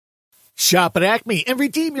Shop at Acme and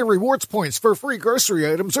redeem your rewards points for free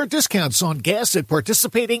grocery items or discounts on gas at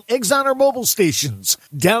participating Exxon or mobile stations.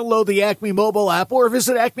 Download the Acme mobile app or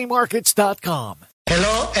visit acmemarkets.com.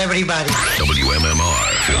 Hello, everybody.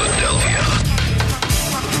 WMMR, Philadelphia.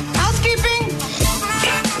 Housekeeping?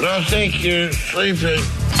 No, thank you. Sleeping.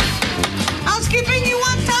 Housekeeping, you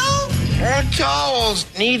want towels? More towels.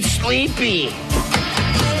 Need sleepy.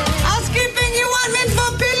 Housekeeping, you want mint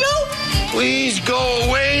for pillow? Please go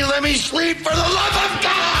away. Let me sleep for the love of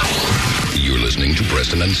God. You're listening to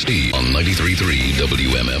Preston and Steve on 93.3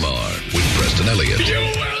 WMMR with Preston Elliott. You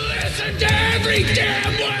will listen to every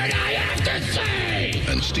damn word I have to say.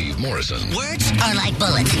 And Steve Morrison. Words are like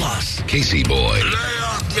bullets. Plus, Casey Boy. Lay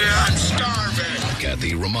off there. I'm starving.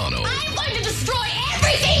 Kathy Romano. I'm going to destroy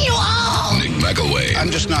everything you own. Nick McElway.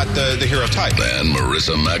 I'm just not the hero type. And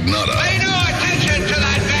Marissa Magnotta. Pay no attention to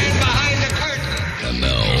that man behind the curtain. And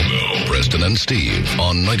now, Preston and Steve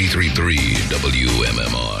on 93.3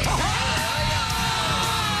 WMMR.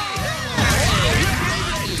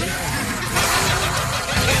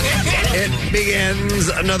 It begins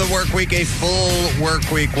another work week, a full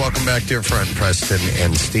work week. Welcome back, dear friend, Preston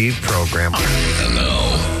and Steve program. And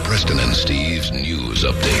now, Preston and Steve's news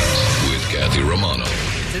updates with Kathy Romano.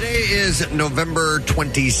 Today is November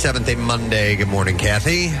 27th, a Monday. Good morning,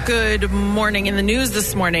 Kathy. Good morning. In the news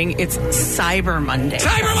this morning, it's Cyber Monday.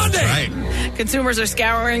 Cyber Monday! Right. Consumers are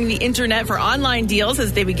scouring the internet for online deals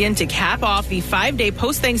as they begin to cap off the 5-day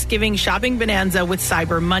post-Thanksgiving shopping bonanza with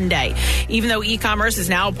Cyber Monday. Even though e-commerce is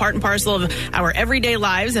now part and parcel of our everyday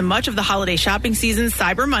lives and much of the holiday shopping season,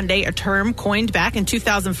 Cyber Monday, a term coined back in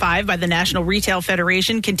 2005 by the National Retail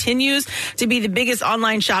Federation, continues to be the biggest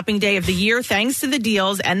online shopping day of the year thanks to the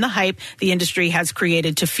deals and the hype the industry has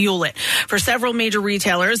created to fuel it. For several major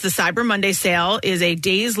retailers, the Cyber Monday sale is a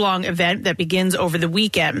days-long event that begins over the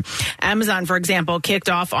weekend. Amazon, for example, kicked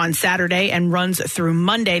off on Saturday and runs through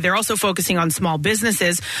Monday. They're also focusing on small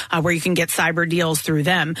businesses where you can get cyber deals through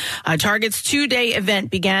them. Target's 2-day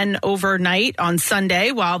event began overnight on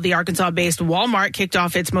Sunday, while the Arkansas-based Walmart kicked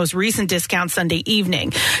off its most recent discount Sunday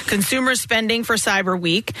evening. Consumer spending for Cyber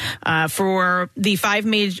Week for the 5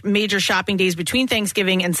 major shopping days between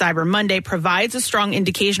Thanksgiving and Cyber Monday provides a strong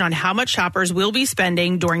indication on how much shoppers will be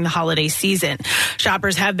spending during the holiday season.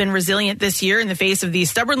 Shoppers have been resilient this year in the face of the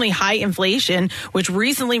stubbornly high inflation, which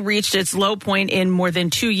recently reached its low point in more than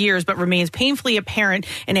 2 years, but remains painfully apparent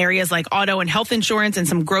in areas like auto and health insurance and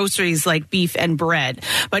some groceries like beef and bread.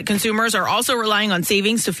 But consumers are also relying on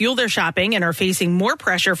savings to fuel their shopping and are facing more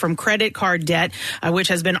pressure from credit card debt, which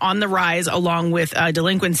has been on the rise along with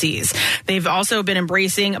delinquencies. They've also been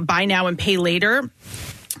embracing buy now and pay later.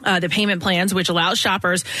 The payment plans, which allows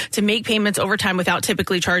shoppers to make payments over time without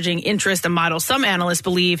typically charging interest, a model some analysts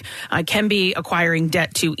believe can be acquiring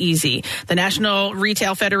debt too easy. The National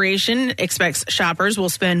Retail Federation expects shoppers will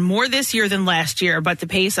spend more this year than last year, but the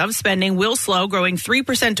pace of spending will slow, growing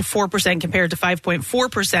 3% to 4% compared to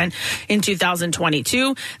 5.4% in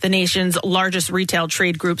 2022. The nation's largest retail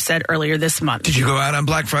trade group said earlier this month. Did you go out on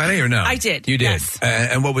Black Friday or no? I did. You did? Yes.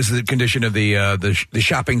 And what was the condition of the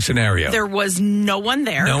shopping scenario? There was no one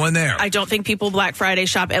there. No one there. I don't think people Black Friday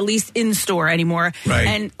shop, at least in store, anymore. Right.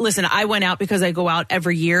 And listen, I went out because I go out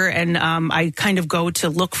every year, and I kind of go to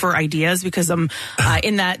look for ideas because I'm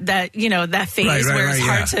in that phase where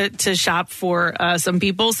it's hard to shop for some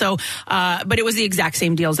people. So, but it was the exact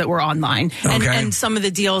same deals that were online, and some of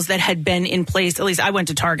the deals that had been in place. At least I went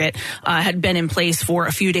to Target, had been in place for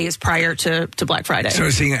a few days prior to Black Friday. So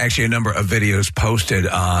we're seeing actually a number of videos posted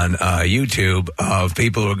on YouTube of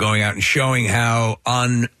people who are going out and showing how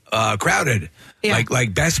crowded. Yeah.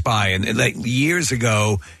 Like Best Buy, and like years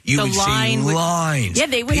ago, you would see lines. Yeah,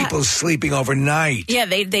 they would people sleeping overnight. Yeah,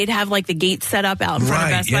 they'd have like the gate set up out in front of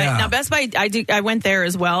Best Buy. Now Best Buy, I went there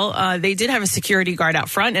as well. They did have a security guard out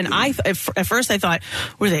front, and at first I thought,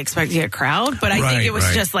 were they expecting a crowd? But I think it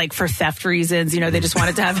was just like for theft reasons. They just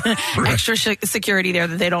wanted to have extra security there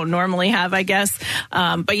that they don't normally have, I guess.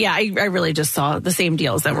 But yeah, I really just saw the same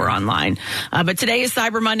deals that were online. But today is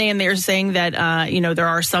Cyber Monday, and they're saying that there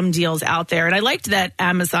are some deals out there, and I liked that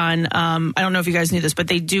Amazon, I don't know if you guys knew this, but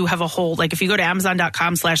they do have a whole, like if you go to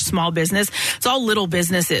Amazon.com/small business, it's all little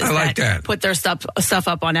businesses that put their stuff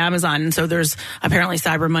up on Amazon. And so there's apparently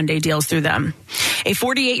Cyber Monday deals through them. A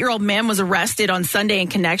 48-year-old man was arrested on Sunday in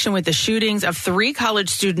connection with the shootings of 3 college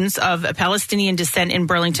students of Palestinian descent in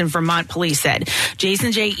Burlington, Vermont, police said.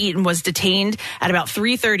 Jason J. Eaton was detained at about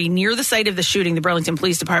 3:30 near the site of the shooting, the Burlington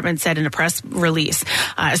Police Department said in a press release.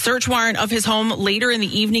 A search warrant of his home later in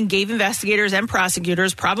the evening evening gave investigators and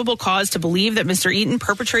prosecutors probable cause to believe that Mr. Eaton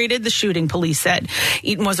perpetrated the shooting, police said.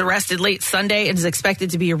 Eaton was arrested late Sunday and is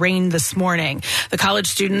expected to be arraigned this morning. The college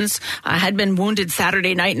students had been wounded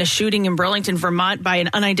Saturday night in a shooting in Burlington, Vermont by an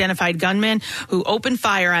unidentified gunman who opened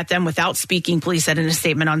fire at them without speaking, police said in a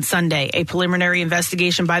statement on Sunday. A preliminary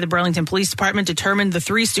investigation by the Burlington Police Department determined the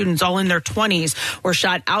 3 students, all in their 20s, were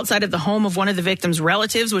shot outside of the home of one of the victims'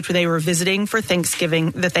 relatives, which they were visiting for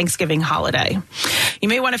the Thanksgiving holiday. You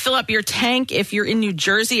may want to fill up your tank if you're in New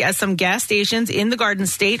Jersey, as some gas stations in the Garden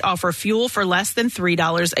State offer fuel for less than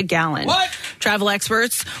 $3 a gallon. What? Travel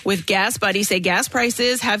experts with Gas Buddy say gas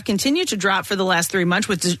prices have continued to drop for the last 3 months,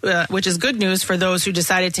 which is good news for those who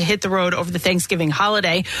decided to hit the road over the Thanksgiving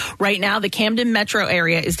holiday. Right now, the Camden metro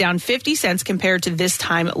area is down 50 cents compared to this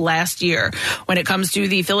time last year. When it comes to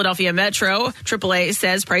the Philadelphia Metro, AAA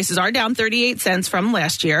says prices are down 38 cents from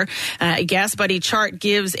last year. A Gas Buddy chart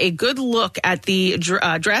gives a good look at the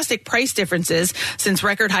drastic price differences since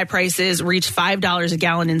record high prices reached $5 a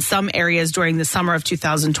gallon in some areas during the summer of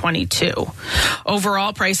 2022.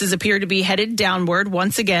 Overall, prices appear to be headed downward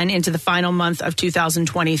once again into the final month of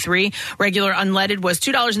 2023. Regular unleaded was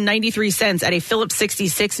 $2.93 at a Phillips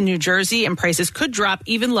 66 in New Jersey, and prices could drop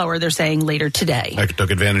even lower, they're saying, later today. I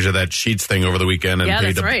took advantage of that Sheetz thing over the weekend and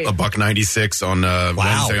paid right. $1.96 on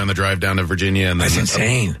Wednesday on the drive down to Virginia, and then that's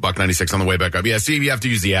insane. $1.96 on the way back up. Yeah, see, you have to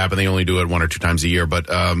use the app, and they only do it 1 or 2 times a year.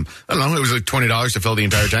 But I don't know, it was like $20 to fill the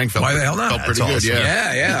entire tank. Why the hell not? Felt pretty good.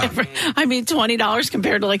 Yeah. I mean, $20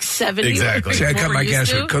 compared to like $70. Exactly. See, I cut my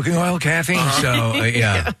gas with cooking oil, Kathy. So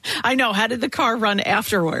yeah. I know. How did the car run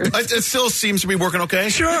afterwards? It still seems to be working okay.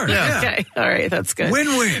 Sure. Yeah. Okay. All right. That's good.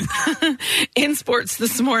 Win-win. In sports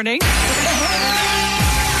this morning.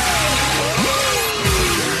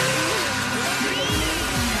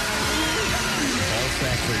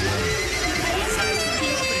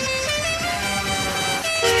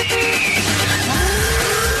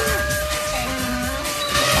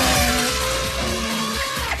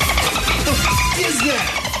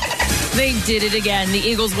 They did it again. The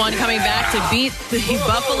Eagles won, coming back to beat the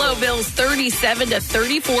Buffalo Bills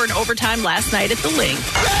 37-34 in overtime last night at the Link.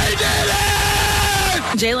 They did it!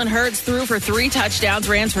 Jalen Hurts threw for 3 touchdowns,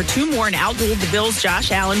 ran for 2 more, and outdueled the Bills'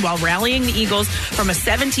 Josh Allen while rallying the Eagles from a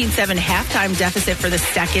 17-7 halftime deficit for the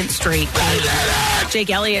second straight game. Jake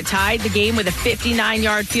Elliott tied the game with a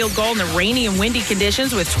 59-yard field goal in the rainy and windy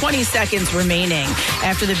conditions with 20 seconds remaining.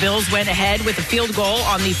 After the Bills went ahead with a field goal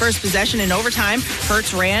on the first possession in overtime,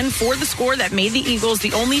 Hurts ran for the score that made the Eagles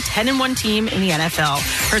the only 10-1 team in the NFL.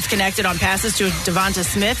 Hurts connected on passes to Devonta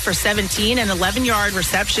Smith for 17 and 11-yard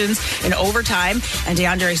receptions in overtime, and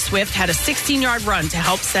DeAndre Swift had a 16-yard run to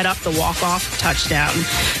help set up the walk-off touchdown.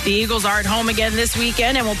 The Eagles are at home again this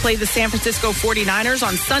weekend and will play the San Francisco 49ers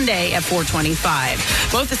on Sunday at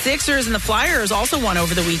 4:25. Both the Sixers and the Flyers also won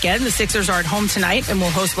over the weekend. The Sixers are at home tonight and will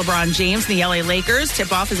host LeBron James and the LA Lakers.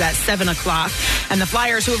 Tip-off is at 7 o'clock. And the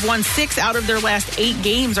Flyers, who have won 6 out of their last 8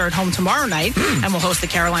 games, are at home tomorrow night and will host the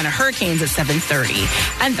Carolina Hurricanes at 7:30.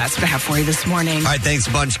 And that's what I have for you this morning. All right, thanks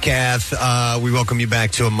a bunch, Kath. We welcome you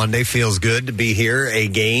back to a Monday. Feels good to be here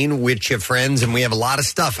again with your friends, and we have a lot of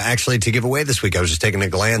stuff actually to give away this week. I was just taking a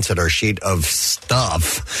glance at our sheet of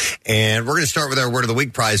stuff, and we're going to start with our Word of the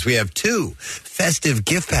Week prize. We have 2 festive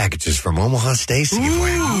gift packages from Omaha Steaks to give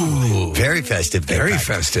away. Very festive. Very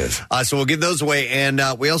festive. So we'll give those away, and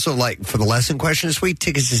we also, for the lesson question this week,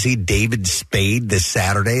 tickets to see David Spade this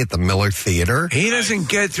Saturday at the Miller Theater. He doesn't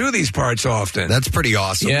get through these parts often. That's pretty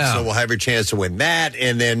awesome. Yeah. So we'll have your chance to win that,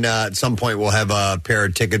 and then at some point we'll have a pair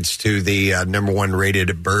of tickets to the #1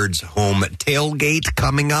 rated Birds Home Tailgate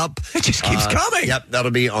coming up. It just keeps coming. Yep,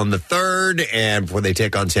 that'll be on the 3rd, and before they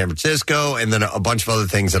take on San Francisco, and then a bunch of other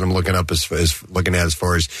things that I'm looking up as far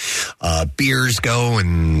as beers go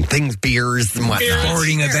and beers and whatnot.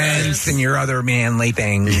 Sporting events and your other manly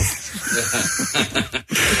things.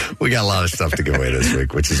 We got a lot of stuff to give away this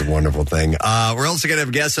week, which is a wonderful thing. We're also going to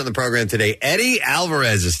have guests on the program today. Eddie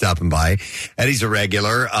Alvarez is stopping by. Eddie's a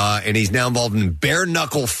regular, and he's now involved in bare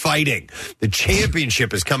knuckle fighting. The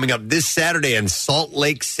championship is coming up this Saturday in Salt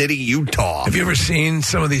Lake City, Utah. Have you ever seen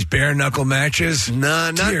some of these bare knuckle matches?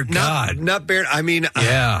 No, not bare. I mean,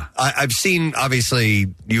 yeah, I've seen obviously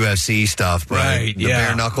UFC stuff, but right? The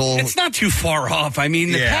bare knuckle. It's not too far off. I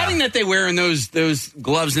mean, the padding that they wear in those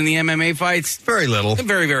gloves in the MMA fights, very little,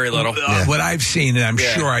 very very little. What I've seen, and I'm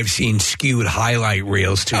sure I've seen skewed highlight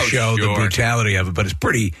reels to show the brutality of it, but it's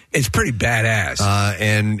pretty badass.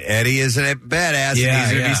 And Eddie is a badass. Yeah, and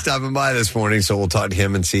he's going to be stopping by this morning, so we'll talk to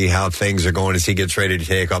him and see how things are going as he gets ready to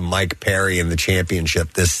take on Mike Perry in the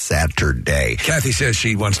championship this Saturday. Kathy says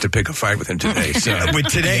she wants to pick a fight with him today. So.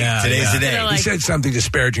 Today's the day. He said something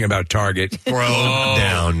disparaging about Target. Throw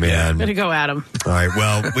down, man. Way to go, Adam. All right,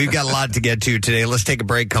 well, we've got a lot to get to today. Let's take a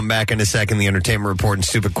break, come back in a second. The entertainment report and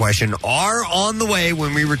stupid question are on the way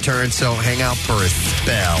when we return, so hang out for a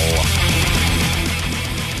spell.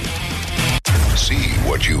 See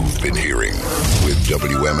what you've been hearing with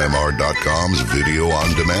WMMR.com's video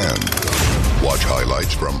on demand. Watch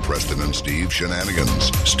highlights from Preston and Steve shenanigans,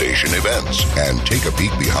 station events, and take a peek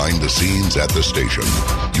behind the scenes at the station.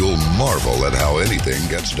 You'll marvel at how anything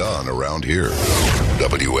gets done around here.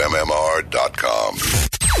 WMMR.com.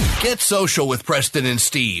 Get social with Preston and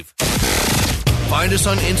Steve. Find us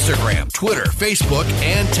on Instagram, Twitter, Facebook,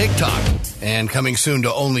 and TikTok. And coming soon to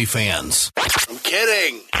OnlyFans. I'm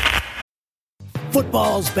kidding.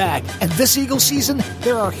 Football's back, and this Eagles season,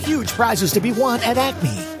 there are huge prizes to be won at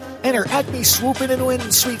Acme. Enter Acme Swoop In and Win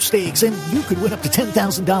sweepstakes, and you could win up to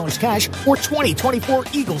 $10,000 cash or 2024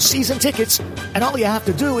 Eagles season tickets. And all you have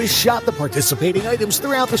to do is shop the participating items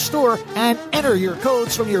throughout the store and enter your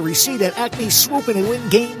codes from your receipt at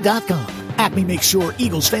acmeswoopinandwingame.com. Acme makes sure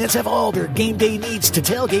Eagles fans have all their game day needs to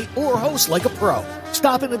tailgate or host like a pro.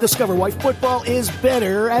 Stop in and discover why football is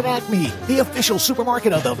better at Acme, the official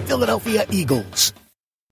supermarket of the Philadelphia Eagles.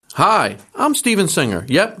 Hi, I'm Steven Singer.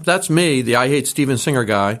 Yep, that's me, the I Hate Steven Singer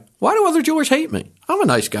guy. Why do other jewelers hate me? I'm a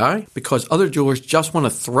nice guy. Because other jewelers just want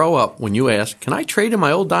to throw up when you ask, can I trade in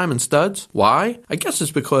my old diamond studs? Why? I guess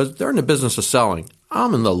it's because they're in the business of selling.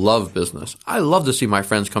 I'm in the love business. I love to see my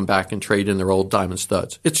friends come back and trade in their old diamond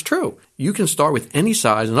studs. It's true. You can start with any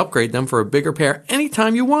size and upgrade them for a bigger pair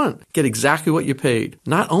anytime you want. Get exactly what you paid.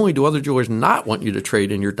 Not only do other jewelers not want you to trade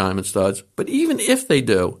in your diamond studs, but even if they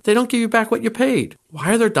do, they don't give you back what you paid.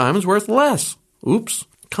 Why are their diamonds worth less? Oops.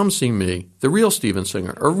 Come see me, the real Steven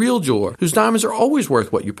Singer, a real jeweler whose diamonds are always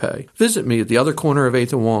worth what you pay. Visit me at the other corner of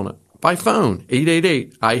 8th and Walnut. By phone,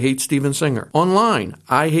 888-I-HATE-STEVEN-SINGER. Online,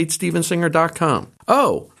 IHateStevenSinger.com.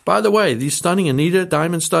 Oh, by the way, these stunning Anita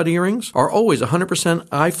diamond stud earrings are always 100%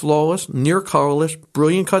 eye-flawless, near-colorless,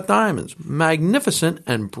 brilliant-cut diamonds. Magnificent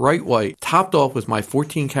and bright white, topped off with my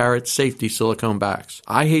 14-karat safety silicone backs.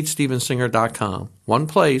 IHateStevenSinger.com. One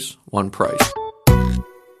place, one price.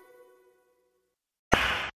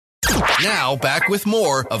 Now, back with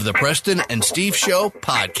more of the Preston and Steve Show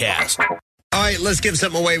podcast. All right, let's give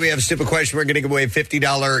something away. We have a stupid question. We're going to give away a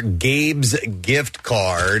 $50 Gabe's gift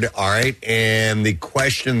card. All right, and the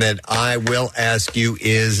question that I will ask you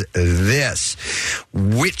is this.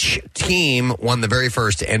 Which team won the very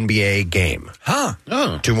first NBA game?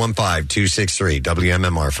 215-263,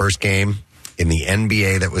 WMMR. First game in the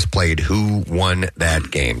NBA that was played. Who won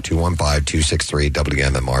that game? 215-263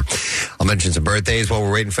 WMMR. I'll mention some birthdays while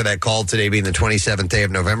we're waiting for that call. Today being the 27th day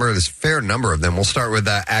of November. There's a fair number of them. We'll start with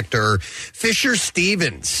actor Fisher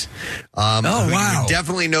Stevens. Who you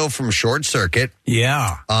definitely know from Short Circuit.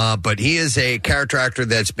 Yeah. But he is a character actor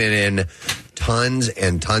that's been in tons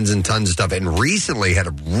and tons and tons of stuff, and recently had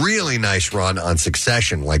a really nice run on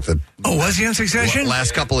Succession. Was he on Succession?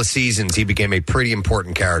 Last couple of seasons, he became a pretty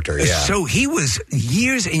important character. Yeah. So he was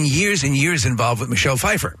years and years and years involved with Michelle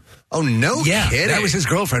Pfeiffer. Oh, no kidding. That was his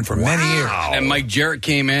girlfriend for many years. And Mike Jarrett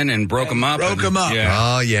came in and broke him up. Yeah.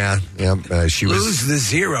 Oh, yeah. She lose the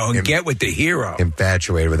zero and get with the hero.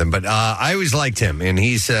 Infatuated with him. But I always liked him. And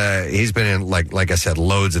he's been in, like I said,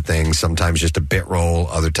 loads of things. Sometimes just a bit role.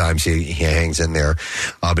 Other times he hangs in there.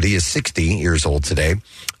 But he is 60 years old today.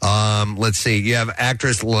 Let's see. You have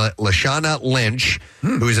actress Lashana Lynch,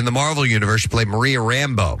 who is in the Marvel Universe. She played Maria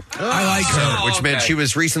Rambeau. I like her. Which meant she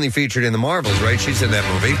was recently featured in the Marvels, right? She's in that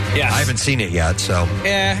movie. Yes. I haven't seen it yet, so.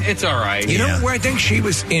 Yeah, it's all right. You know where I think she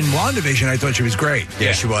was in WandaVision? I thought she was great.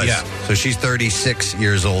 Yeah, she was. Yeah. So she's 36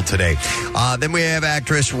 years old today. Then we have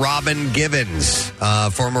actress Robin Givens,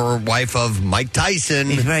 former wife of Mike Tyson.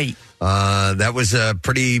 Right. That was a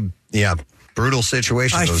pretty, brutal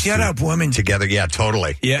situation. Shut up, woman. Together, yeah,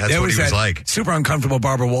 totally. Yeah, that's what he was like. Super uncomfortable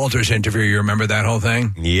Barbara Walters interview. You remember that whole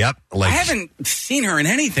thing? Yep. I haven't seen her in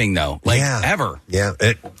anything though, ever. Yeah,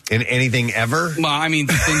 in anything ever. Well, I mean,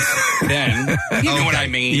 since then, you know what I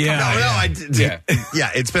mean.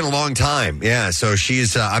 Yeah, it's been a long time. Yeah, so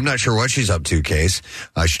she's. I'm not sure what she's up to. Case.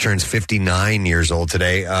 She turns 59 years old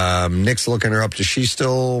today. Nick's looking her up. Is she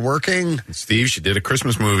still working? Steve, she did a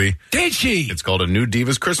Christmas movie. Did she? It's called A New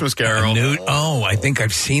Diva's Christmas Carol. I think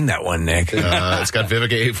I've seen that one, Nick. It's got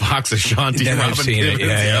Vivica A. Fox, Ashanti, Then I've Robin seen it. Gibbons.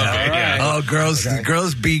 Yeah. Oh,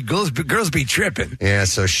 girls be tripping. Yeah,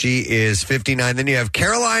 so she is 59. Then you have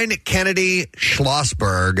Caroline Kennedy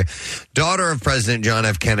Schlossberg, daughter of President John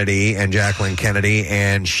F. Kennedy and Jacqueline Kennedy,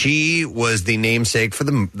 and she was the namesake for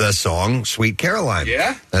the song Sweet Caroline.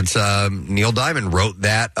 Yeah? That's Neil Diamond wrote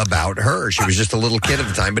that about her. She was just a little kid at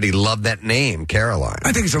the time, but he loved that name, Caroline.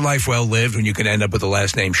 I think it's a life well lived when you can end up with the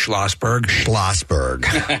last name Schlossberg.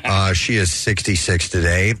 She is 66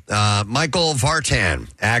 today. Michael Vartan,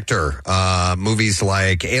 actor, movies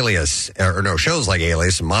like Alias, shows like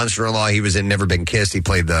Alias and Monster-in-Law. He was in Never Been Kissed. He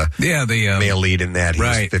played the male lead in that.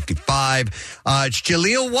 He's 55. It's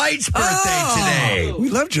Jaleel White's birthday today. We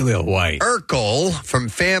love Jaleel White. Urkel from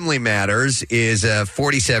Family Matters is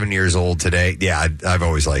 47 years old today. Yeah, I've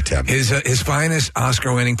always liked him. His finest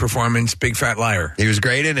Oscar-winning performance, Big Fat Liar. He was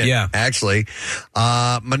great in it, yeah. Actually.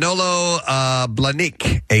 Manolo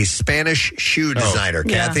Blahnik, a Spanish shoe designer.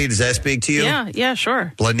 Yeah. Kathy, does that speak to you? Yeah,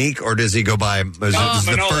 sure. Blahnik, or does he go by, is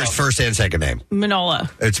the first and second name? Manolo.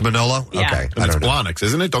 It's Manolo? Yeah. Okay. And it's Blahniks,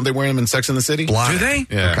 isn't it? Don't they wear them in Sex and the City? Do they?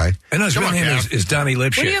 Yeah. Okay. I know his real name is Donnie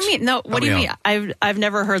Lipschitz. What do you mean? No, what do you mean? I've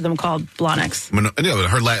never heard them called Blahniks.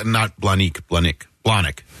 Her Latin, not Blahnik.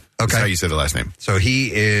 Okay. That's how you say the last name. So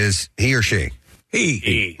he or she?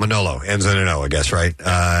 He. Manolo, ends in an O, I guess, right?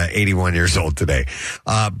 81 years old today.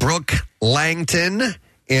 Brooke Langton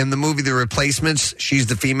in the movie The Replacements. She's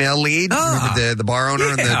the female lead. Remember the bar owner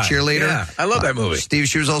and the cheerleader? Yeah, I love that movie. Steve,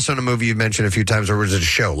 she was also in a movie you've mentioned a few times, or was it a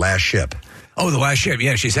show, Last Ship? Oh, The Last Ship.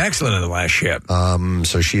 Yeah, she's excellent in The Last Ship.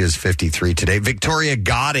 So she is 53 today. Victoria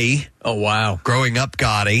Gotti. Oh, wow. Growing Up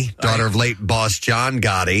Gotti, daughter of late boss John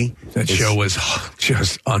Gotti. That show was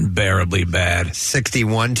just unbearably bad.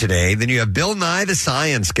 61 today. Then you have Bill Nye, the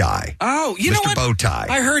Science Guy. Oh, you know Mr. what? Bowtie.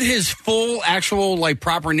 I heard his full, actual,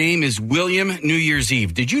 proper name is William New Year's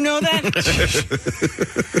Eve. Did you know that?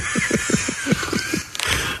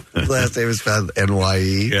 His last name is spelled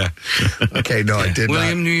N-Y-E. Yeah. Okay, no, I did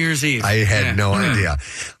William not. New Year's Eve. I had no idea.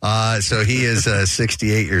 So he is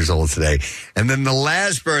 68 years old today. And then the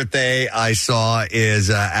last birthday I saw is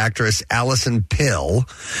actress Allison Pill,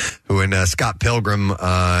 who in Scott Pilgrim,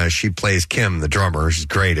 she plays Kim, the drummer. She's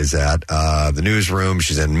great as that. The Newsroom,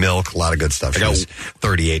 she's in Milk, a lot of good stuff. She's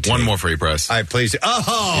 38 today. One more for you, Press. All right, please.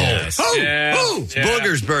 Yes. It's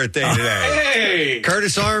Booger's birthday today. Hey!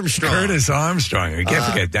 Curtis Armstrong. We can't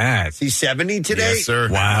forget that. Is he 70 today? Yes, sir.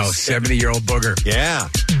 Wow, 70-year-old booger. Yeah.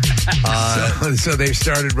 So they've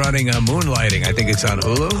started running Moonlighting. I think it's on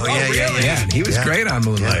Hulu. Oh, yeah, really? Yeah, and he was great on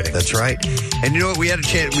Moonlighting. Yeah, that's right. And you know what? We had a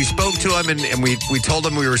chance. We spoke to him, and we told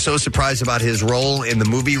him we were so surprised about his role in the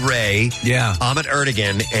movie Ray. Yeah. Ahmet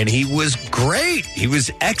Ertegun, and he was great. He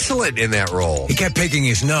was excellent in that role. He kept picking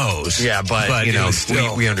his nose. Yeah, but you know,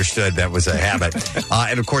 we understood that was a habit.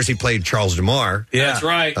 And of course, he played Charles DeMar. Yeah. That's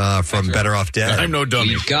right. From Better Off Dead. I'm no dummy.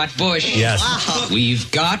 We've got Bush. Yes.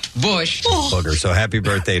 We've got Bush. Booger. So happy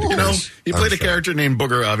birthday to No, Chris. he played a character named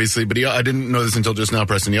Booger, obviously, but I didn't know this until just now,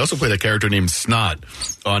 Preston. He also played a character named Snot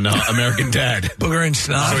on American Dad. Booger and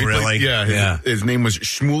Snot? So he really? Played, his name was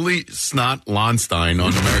Shmuley Snot Lonstein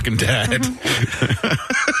on American Dad.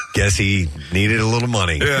 Guess he needed a little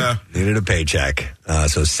money. Yeah. Needed a paycheck.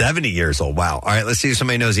 So 70 years old. Wow. All right, let's see if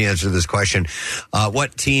somebody knows the answer to this question.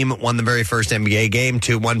 What team won the very first NBA game?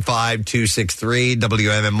 215-263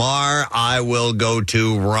 WMMR. I will go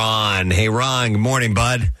to Ron. Hey, Ron. Good morning,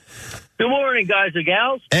 bud. Good morning, guys and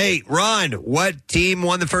gals. Hey, Ron. What team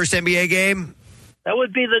won the first NBA game? That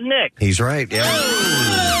would be the Knicks. He's right. Yeah. The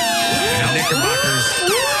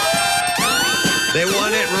Knickerbockers. They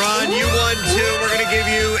won it, Ron. You won, too. We're going to give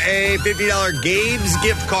you a $50 Gabe's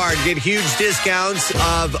gift card. Get huge discounts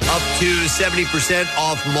of up to 70%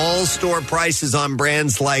 off mall store prices on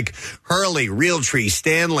brands like Hurley, Realtree,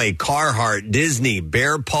 Stanley, Carhartt, Disney,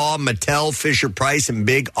 Bear Paw, Mattel, Fisher-Price, and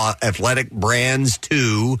big athletic brands,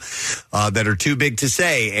 too, that are too big to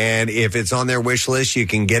say. And if it's on their wish list, you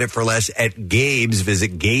can get it for less at Gabe's.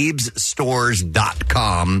 Visit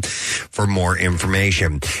Gabe'sStores.com for more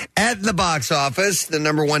information. At the box office, the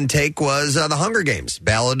number one take was The Hunger Games,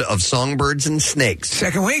 Ballad of Songbirds and Snakes.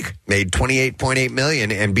 Second week. Made $28.8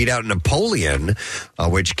 million and beat out Napoleon,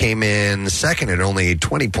 which came in second at only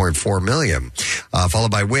 $20.4 million. Followed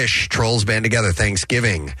by Wish, Trolls Band Together,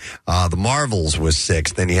 Thanksgiving. The Marvels was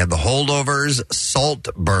sixth. Then you had The Holdovers,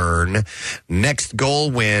 Saltburn, Next Goal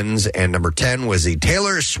Wins, and number 10 was the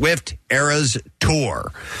Taylor Swift Eras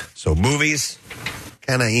Tour. So movies,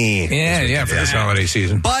 kind of Yeah, for this holiday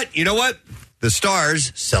season. But you know what? the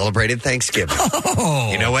stars celebrated Thanksgiving. Oh.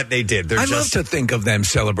 You know what they did? I love to think of them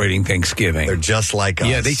celebrating Thanksgiving. They're just like us.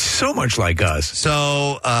 Yeah, they're so much like us.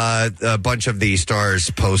 So a bunch of the stars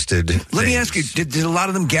posted Let me ask you, did a lot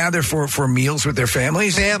of them gather for meals with their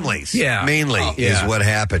families? Families, yeah. mainly is what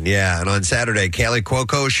happened, yeah. And on Saturday, Callie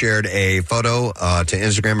Cuoco shared a photo to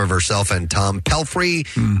Instagram of herself and Tom Pelfrey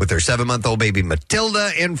with their 7-month-old baby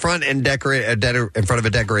Matilda in front and in front of a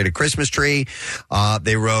decorated Christmas tree.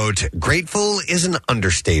 They wrote, "Grateful is an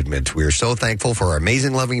understatement. We are so thankful for our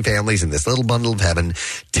amazing, loving families in this little bundle of heaven.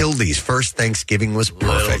 Tildy's first Thanksgiving was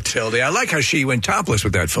perfect." Little Tildy. I like how she went topless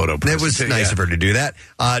with that photo. It was nice of her to do that.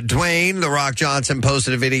 Dwayne The Rock Johnson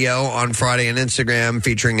posted a video on Friday on Instagram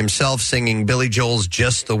featuring himself singing Billy Joel's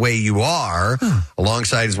 "Just the Way You Are"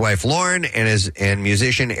 alongside his wife Lauren and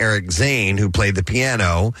musician Eric Zane, who played the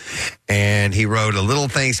piano. And he wrote, "A little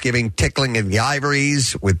Thanksgiving tickling in the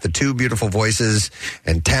ivories with the two beautiful voices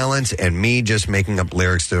and talents, and me just making up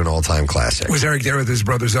lyrics to an all-time classic." Was Eric there with his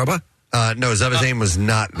brother Zubba? No, Zubba Zane was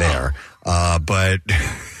not there. But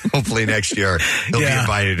hopefully next year he'll be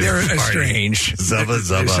invited to they're the party. estranged. Zubba.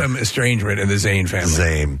 There's some estrangement in the Zane family.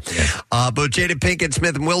 Zane. Both Jada Pinkett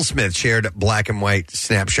Smith and Will Smith shared black and white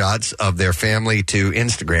snapshots of their family to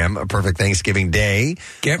Instagram. A perfect Thanksgiving day.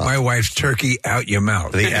 Get my wife's turkey out your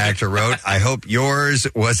mouth. The actor wrote, "I hope yours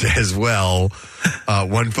was as well."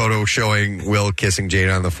 One photo showing Will kissing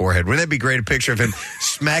Jada on the forehead. Wouldn't that be great? A picture of him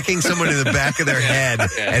smacking someone in the back of their head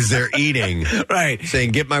as they're eating. Right.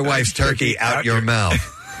 Saying, "Get my wife's turkey out your mouth."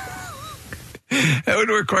 That would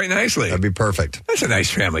work quite nicely. That'd be perfect. That's a nice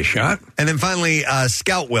family shot. And then finally,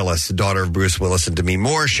 Scout Willis, daughter of Bruce Willis and Demi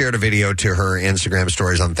Moore, shared a video to her Instagram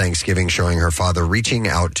stories on Thanksgiving showing her father reaching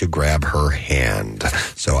out to grab her hand.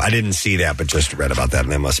 So I didn't see that, but just read about that,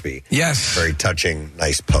 and that must be a very touching,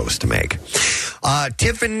 nice post to make.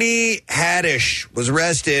 Tiffany Haddish was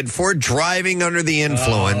arrested for driving under the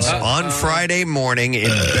influence on Friday morning in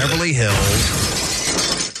Beverly Hills.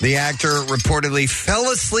 The actor reportedly fell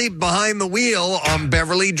asleep behind the wheel on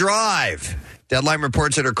Beverly Drive. Deadline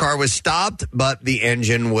reports that her car was stopped, but the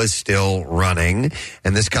engine was still running.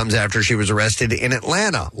 And this comes after she was arrested in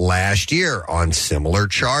Atlanta last year on similar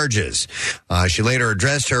charges. She later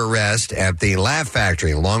addressed her arrest at the Laugh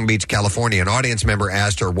Factory in Long Beach, California. An audience member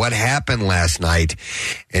asked her what happened last night.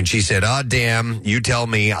 And she said, "Oh, damn, you tell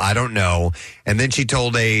me. I don't know." And then she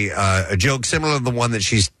told a joke similar to the one that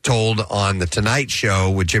she's told on The Tonight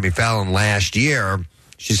Show with Jimmy Fallon last year.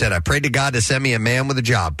 She said, "I prayed to God to send me a man with a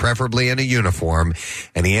job, preferably in a uniform,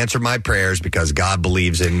 and he answered my prayers because God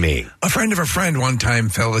believes in me." A friend of a friend one time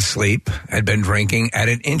fell asleep, had been drinking at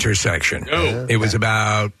an intersection. Oh. It was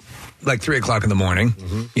about like 3 o'clock in the morning,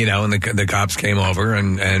 you know, and the cops came over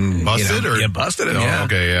and busted, you know, or busted him. Oh, yeah.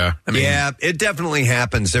 okay, yeah. I mean, Yeah, it definitely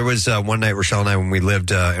happens. There was one night, Rochelle and I, when we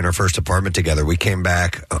lived in our first apartment together, we came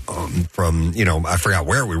back from, I forgot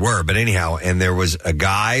where we were, but anyhow, and there was a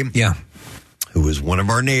guy who was one of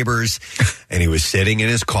our neighbors, and he was sitting in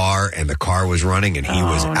his car, and the car was running, and he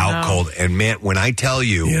was out cold. And man, when I tell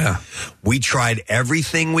you, we tried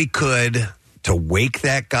everything we could to wake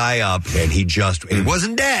that guy up, and he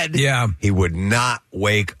wasn't dead. Yeah. He would not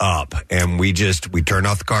wake up. And we turned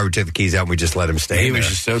off the car, we took the keys out, and we just let him stay. He was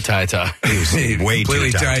just so tie-tie. He was way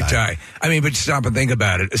completely too tie-tie. I mean, but stop and think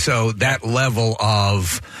about it. So that level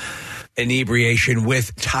of inebriation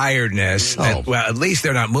with tiredness, well, at least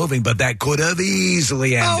they're not moving, but that could have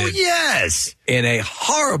easily ended. Oh, yes. In a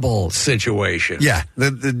horrible situation. Yeah,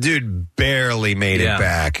 the dude barely made it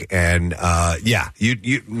back, and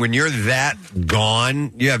you when you're that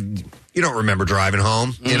gone, you don't remember driving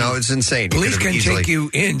home. You know, it's insane. Police can take you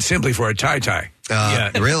in simply for a tie-tie.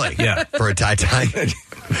 Really? Yeah. For a tie-tie?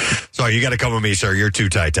 Sorry, you got to come with me, sir. You're too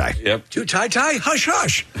tie-tie. Yep. Too tie-tie? Hush,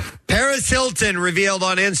 hush. Paris Hilton revealed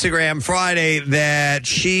on Instagram Friday that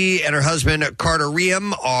she and her husband, Carter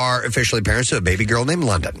Riem, are officially parents to a baby girl named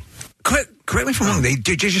London. Correct me if I'm wrong. They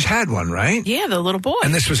just had one, right? Yeah, the little boy.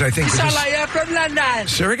 And this was, I think, from London.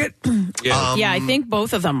 surrogate? Yeah, I think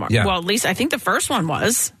both of them were. Yeah. Well, at least I think the first one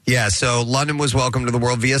was. Yeah, so London was welcomed to the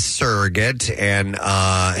world via surrogate, and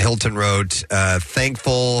Hilton wrote,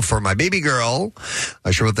 "Thankful for my baby girl."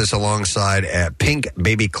 She wrote this alongside pink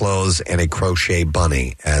baby clothes and a crochet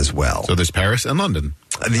bunny as well. So there's Paris and London.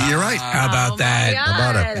 You're right. How about that? How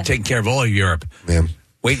about it? Taking care of all of Europe. Yeah.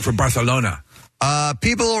 Waiting for Barcelona.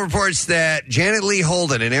 People reports that Janet Lee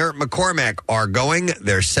Holden and Eric McCormack are going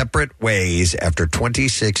their separate ways after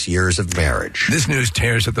 26 years of marriage. This news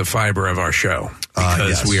tears at the fiber of our show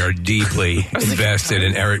because we are deeply invested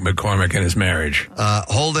in Eric McCormack and his marriage.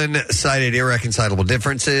 Holden cited irreconcilable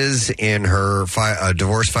differences in her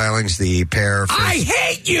divorce filings. The pair... I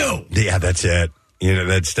hate you! Yeah, that's it. You know,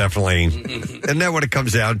 that's definitely, isn't that what it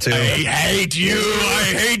comes down to? I hate you. I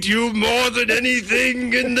hate you more than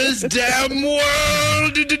anything in this damn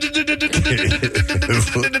world.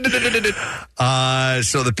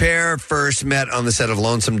 So the pair first met on the set of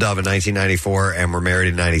Lonesome Dove in 1994 and were married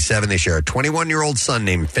in 97. They share a 21-year-old son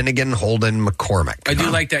named Finnegan Holden McCormick. I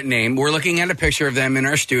do like that name. We're looking at a picture of them in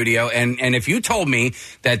our studio, and if you told me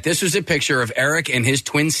that this was a picture of Eric and his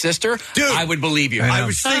twin sister, dude, I would believe you. I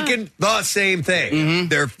was thinking the same thing.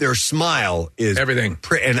 Their smile is everything,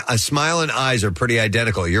 and a smile and eyes are pretty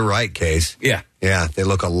identical. You're right, Case. Yeah. Yeah, they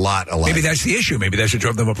look a lot alike. Maybe that's the issue. Maybe that's what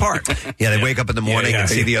drove them apart. Yeah, they wake up in the morning and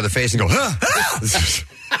see the other face and go, huh?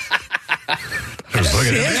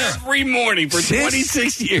 Every morning for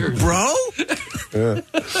 26 years. Bro?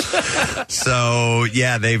 So,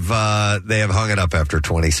 yeah, they have hung it up after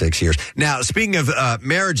 26 years. Now, speaking of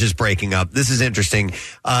marriages breaking up, this is interesting.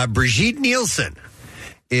 Brigitte Nielsen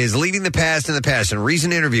is leaving the past in the past. In a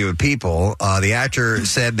recent interview with People, the actor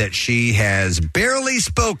said that she has barely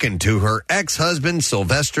spoken to her ex-husband,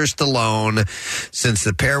 Sylvester Stallone, since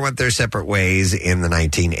the pair went their separate ways in the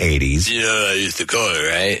 1980s. You know what I used to call her,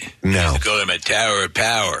 right? No. I used to call her my Tower of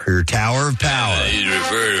Power. Her Tower of Power. I used to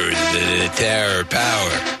refer to her as the Tower of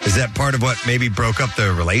Power. Is that part of what maybe broke up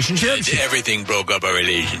the relationship? Everything broke up our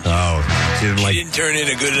relationship. Oh. She didn't turn in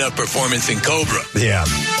a good enough performance in Cobra. Yeah.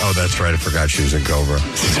 Oh, that's right. I forgot she was in Cobra.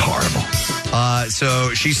 It's horrible.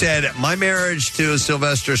 So she said, my marriage to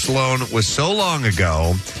Sylvester Stallone was so long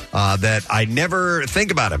ago that I never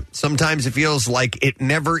think about him. Sometimes it feels like it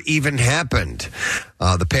never even happened.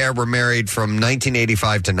 The pair were married from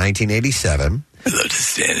 1985 to 1987. I'd love to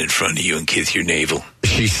stand in front of you and kiss your navel.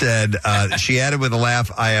 She said, she added with a laugh,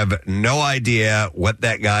 I have no idea what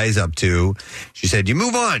that guy's up to. She said, you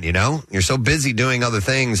move on, you know? You're so busy doing other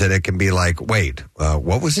things that it can be like, wait,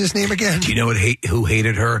 what was his name again? Do you know who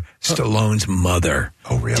hated her? Stallone's mother.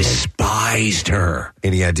 Oh, really? Despised her.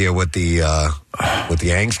 Any idea what the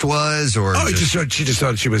angst was? Or she just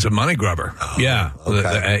thought she was a money grubber. Oh, yeah.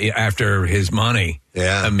 Okay. After his money.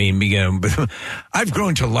 Yeah. I mean, I've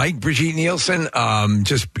grown to like Brigitte Nielsen,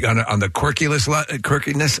 just on the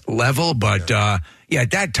quirkiness level. But,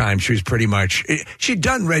 at that time, she was pretty much, she'd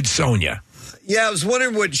done Red Sonja. Yeah, I was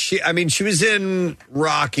wondering she was in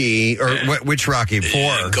Rocky, or which Rocky?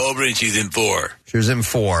 4. In Cobra, and she's in 4. She was in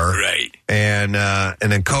 4. Right. And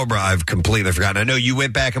then Cobra, I've completely forgotten. I know you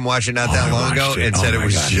went back and watched it not that long ago and said it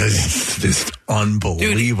was just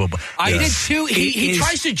unbelievable. Dude, I did too. He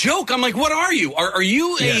tries to joke. I'm like, what are you? Are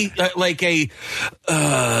you kind of like a...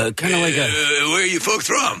 Where are you folks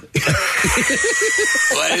from?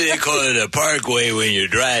 Why do they call it a parkway when you're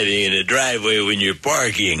driving and a driveway when you're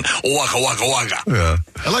parking? Waka, waka, waka. Yeah.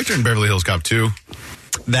 I liked her in Beverly Hills Cop 2.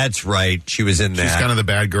 That's right. She was in that. She's kind of the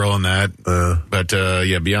bad girl in that. But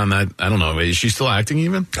beyond that, I don't know. Is she still acting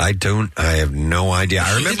even? I have no idea.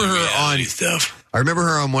 I remember her on stuff. I remember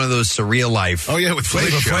her on one of those Surreal Life. Oh, yeah, with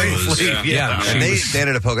Flavor Flav. Yeah. And they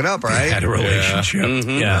ended up hooking up, right? Had a relationship.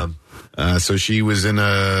 Yeah. So she was in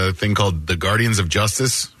a thing called The Guardians of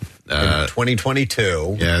Justice.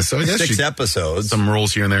 2022. Yeah, so I guess 6 episodes. Some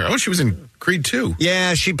roles here and there. Oh, she was in Creed 2.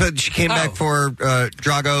 Yeah, she came back for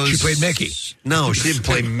Drago's. She played Mickey. No, she didn't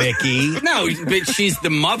play Mickey. No, but she's the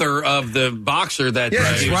mother of the boxer that he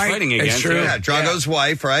was fighting against. True. Yeah, Drago's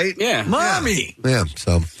wife, right? Yeah. Mommy. Yeah,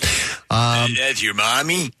 so... that's your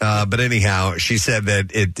mommy? But anyhow, she said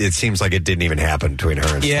that it seems like it didn't even happen between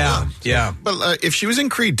her and Stallone. Yeah. But if she was in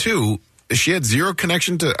Creed 2... she had zero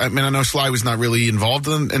connection to. I mean, I know Sly was not really involved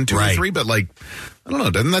in 2 or 3, but I don't know.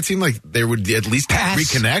 Doesn't that seem like they would at least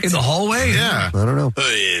reconnect in the hallway? Yeah, I don't know. Oh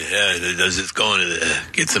yeah, I was just going to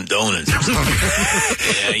get some donuts.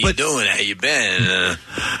 How you doing? How you been?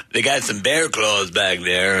 They got some bear claws back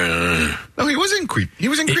there. No, he was in Creed. He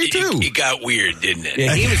was in Creed 2. It got weird, didn't it?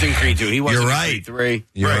 Yeah, he was in Creed 2. He wasn't You're in right. Creed 3.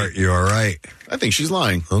 You're right. I think she's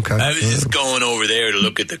lying. Okay. I was just going over there to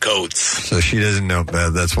look at the coats. So she doesn't know.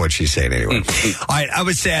 That's what she's saying anyway. All right. I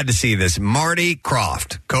was sad to see this. Marty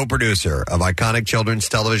Krofft, co-producer of iconic children's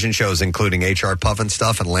television shows, including H.R.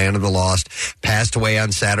 Pufnstuf and Land of the Lost, passed away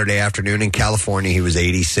on Saturday afternoon in California. He was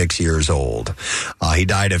 86 years old. He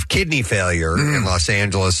died of kidney failure in Los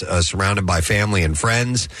Angeles, surrounded by family and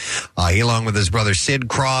friends. He, along with his brother Sid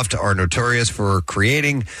Krofft, are notorious for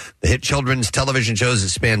creating the hit children's television shows that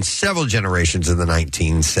spanned several generations in the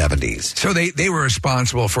 1970s. So they were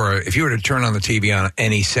responsible for, if you were to turn on the TV on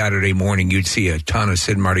any Saturday morning, you'd see a ton of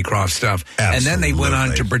Sid and Marty Krofft stuff. Absolutely. And then they went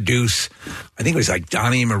on to produce, I think it was like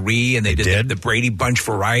Donnie and Marie, and they did the Brady Bunch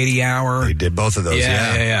Variety Hour. They did both of those,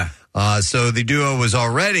 yeah. So the duo was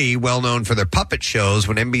already well known for their puppet shows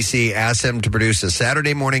when NBC asked them to produce a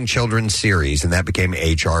Saturday morning children's series, and that became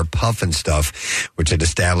HR Puff and Stuff, which had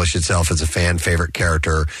established itself as a fan favorite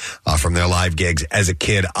character from their live gigs. As a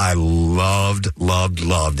kid, I loved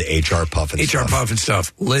HR Puff and Stuff. HR Puff and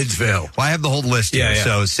Stuff, Lidsville. Well, I have the whole list here. Yeah.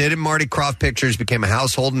 So Sid and Marty Krofft Pictures became a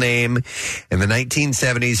household name in the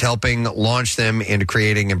 1970s, helping launch them into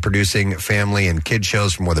creating and producing family and kid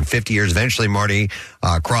shows for more than 50 years. Eventually, Marty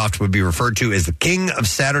Krofft would be referred to as the king of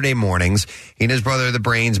Saturday mornings. He and his brother are the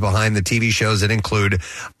brains behind the TV shows that include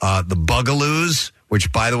The Bugaloos,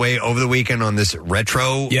 which, by the way, over the weekend on this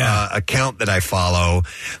retro account that I follow,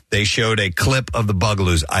 they showed a clip of The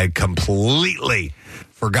Bugaloos. I completely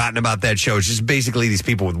forgotten about that show. It's just basically these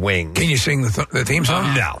people with wings. Can you sing the theme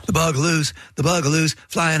song? No. The Bugaloos,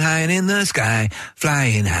 flying high and in the sky,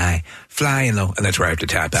 flying high, flying low. And that's where I have to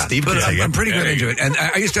tap out. Steve, but I'm pretty good into it. And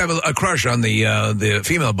I used to have a crush on the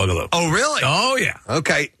female Bugaloo. Oh, really? Oh, yeah.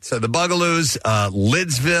 Okay. So the Bugaloos,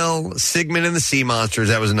 Lidsville, Sigmund and the Sea Monsters.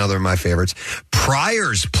 That was another of my favorites.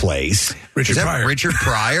 Pryor's Place. Richard Pryor. Richard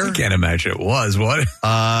Pryor? I can't imagine it was. What?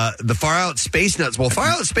 The Far Out Space Nuts. Well, Far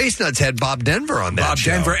Out Space Nuts had Bob Denver on that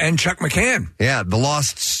show. Denver and Chuck McCann. Yeah, The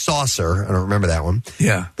Lost Saucer. I don't remember that one.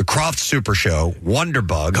 Yeah. The Krofft Super Show,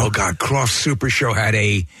 Wonderbug. Oh, God. Krofft Super Show had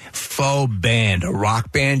a faux band, a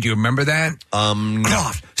rock band. Do you remember that?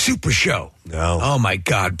 Krofft Super Show. No. Oh, my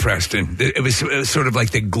God, Preston. It was sort of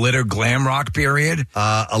like the glitter glam rock period.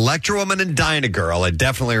 Electra Woman and Dyna Girl. I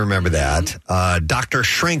definitely remember that. Dr.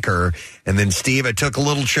 Shrinker. And then, Steve, I took a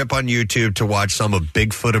little trip on YouTube to watch some of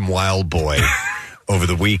Bigfoot and Wild Boy over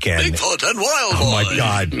the weekend. Bigfoot and Wild Boy. Oh, my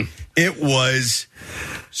God. It was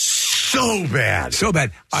so bad. So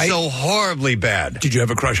bad. So horribly bad. Did you have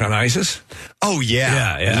a crush on ISIS? Oh,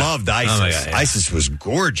 yeah. Loved ISIS. Oh, my God, yeah. ISIS was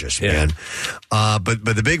gorgeous, man. But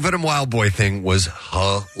the Bigfoot and Wild Boy thing was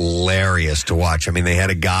hilarious to watch. I mean, they had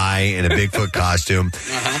a guy in a Bigfoot costume,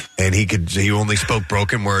 and he only spoke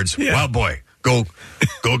broken words. Yeah. Wild Boy, go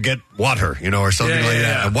get water, or something like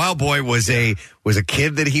that. And Wild Boy was a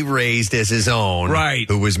kid that he raised as his own, right?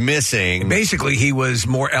 Who was missing. Basically, he was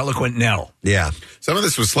more eloquent Nell. Yeah. Some of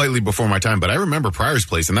this was slightly before my time, but I remember Pryor's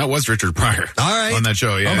Place, and that was Richard Pryor. All right. On that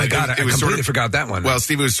show, yeah. Oh, my God. I completely forgot that one. Well,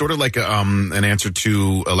 Steve, it was sort of like an answer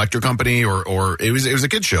to Electric Company, or it was a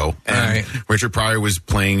kid show. And Richard Pryor was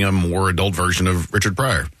playing a more adult version of Richard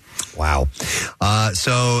Pryor. Wow.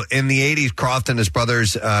 So in the 80s, Krofft and his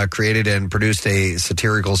brothers created and produced a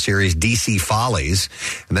satirical series, DC Follies,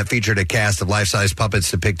 and that featured a cast of life-size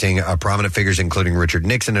puppets depicting prominent figures, including Richard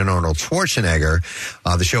Nixon and Arnold Schwarzenegger.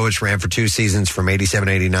 The show, which ran for 2 seasons from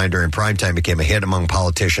 87-89 during primetime, became a hit among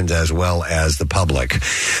politicians as well as the public.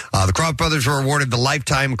 The Krofft brothers were awarded the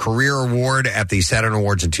Lifetime Career Award at the Saturn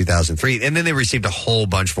Awards in 2003, and then they received a whole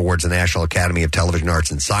bunch of awards, the National Academy of Television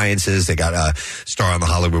Arts and Sciences. They got a star on the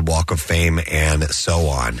Hollywood Walk of Fame and so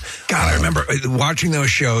on. God, I remember watching those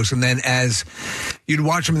shows, and then as you'd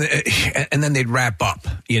watch them, and then they'd wrap up,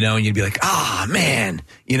 and you'd be like, man,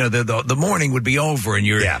 the morning would be over, and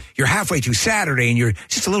you're halfway through Saturday, and you're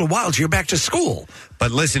just a little while till you're back to school.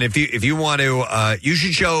 But listen, if you want to, you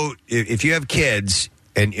should show, if you have kids,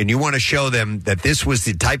 and you want to show them that this was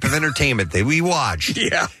the type of entertainment that we watched.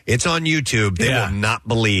 Yeah. It's on YouTube. They will not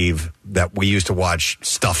believe that we used to watch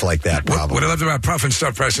stuff like that, probably. What I loved about Puff and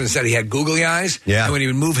Stuff, Preston, is that he had googly eyes. Yeah. And when he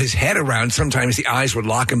would move his head around, sometimes the eyes would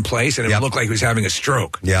lock in place, and it would look like he was having a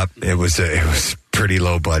stroke. Yep. It was pretty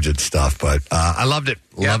low budget stuff, but I loved it.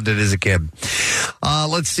 Loved it as a kid.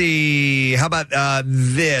 Let's see. How about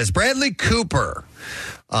this? Bradley Cooper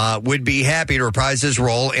would be happy to reprise his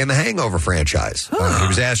role in the Hangover franchise. He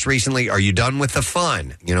was asked recently, are you done with the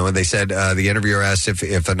fun? And they said, the interviewer asked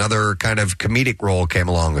if another kind of comedic role came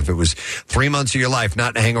along, if it was 3 months of your life,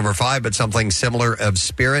 not in Hangover 5, but something similar of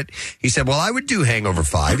spirit. He said, well, I would do Hangover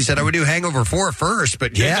 5. He said, I would do Hangover 4 first,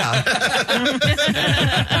 but yeah.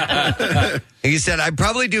 He said, I'd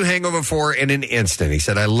probably do Hangover 4 in an instant. He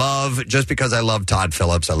said, just because I love Todd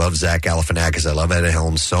Phillips, I love Zach Galifianakis, I love Ed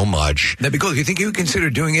Helms so much. That'd be cool. Do you think you would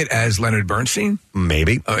consider doing it as Leonard Bernstein?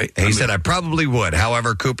 Maybe. He said, I probably would.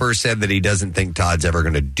 However, Cooper said that he doesn't think Todd's ever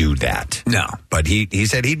going to do that. No. But he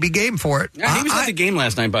said he'd be game for it. Yeah, he was at the game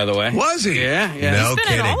last night, by the way. Was he? Yeah. No He's been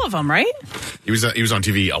kidding. at all of them, right? He was on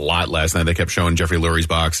TV a lot last night. They kept showing Jeffrey Lurie's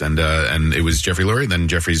box, and it was Jeffrey Lurie, then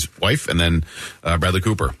Jeffrey's wife, and then Bradley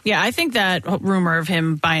Cooper. Yeah, I think that rumor of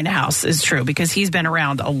him buying a house is true because he's been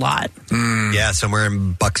around a lot. Yeah, somewhere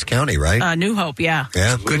in Bucks County, right? New Hope, yeah.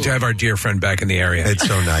 Yeah. Good to have our dear friend back in the area. It's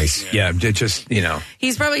so nice. Yeah, it just,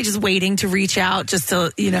 He's probably just waiting to reach out just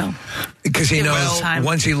to, because he knows time.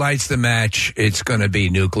 once he lights the match, it's going to be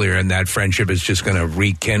nuclear, and that friendship is just going to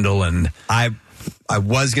rekindle. And I I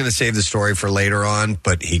was going to save the story for later on,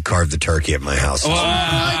 but he carved the turkey at my house. Oh, my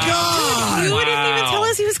God. You didn't even tell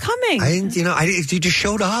us he was coming. He just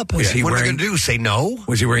showed up. Was he what am I wearing- going to do? Say no?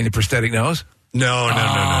 Was he wearing the prosthetic nose? No,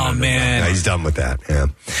 man. No, he's done with that. Yeah.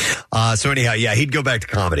 So anyhow, he'd go back to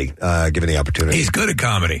comedy, given the opportunity. He's good at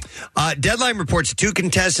comedy. Deadline reports 2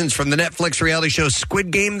 contestants from the Netflix reality show Squid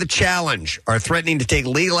Game: The Challenge are threatening to take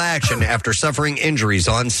legal action after suffering injuries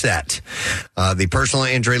on set. The personal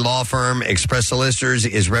injury law firm Express Solicitors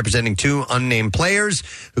is representing 2 unnamed players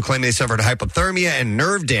who claim they suffered hypothermia and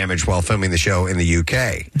nerve damage while filming the show in the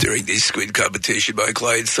UK. During the squid competition, my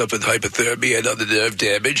client suffered hypothermia and other nerve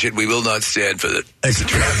damage, and we will not stand for that. It's a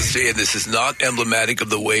travesty, and this is not emblematic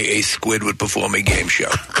of the way a squid would perform a game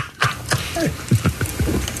show.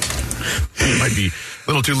 It might be a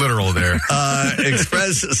little too literal there.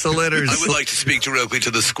 Express Solicitors. I would like to speak directly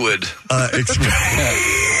to the squid.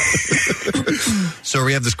 So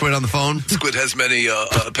we have the squid on the phone? Squid has many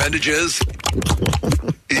appendages.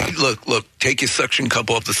 Look, take your suction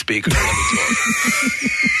cup off the speaker and let me talk.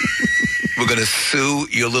 We're going to sue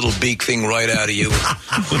your little beak thing right out of you.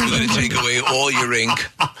 We're going to take away all your ink.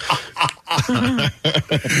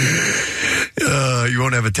 You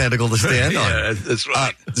won't have a tentacle to stand on. Yeah, that's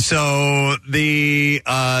right. So they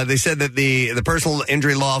said that the personal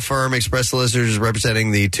injury law firm Express Solicitors is representing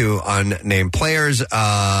the 2 unnamed players.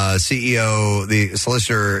 The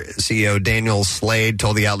solicitor CEO Daniel Slade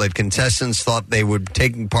told the outlet contestants thought they would be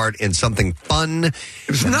taking part in something fun. It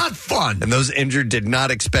was not fun, and those injured did not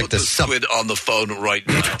expect Put the squid on the phone right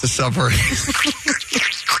now to suffer.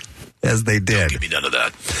 As they did. Don't give me none of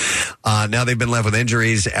that. Now they've been left with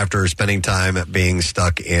injuries after spending time being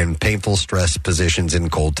stuck in painful stress positions in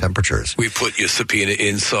cold temperatures. We put your subpoena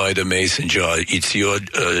inside a mason jar. It's your.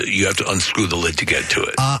 You have to unscrew the lid to get to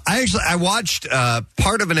it. I watched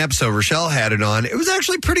part of an episode. Rochelle had it on. It was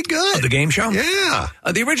actually pretty good. The game show? Yeah.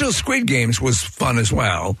 The original Squid Games was fun as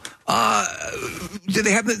well. Do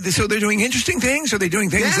they have? So they're doing interesting things. Are they doing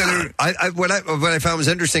things that are? What I found was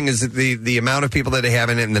interesting is that the amount of people that they have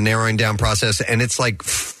in it and the narrowing down process, and it's like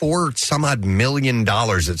 $4 some odd million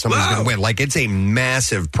that someone's going to win. Like it's a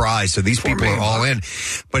massive prize. So these people are all in.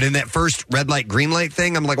 But in that first red light, green light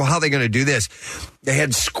thing, I'm like, well, how are they going to do this? They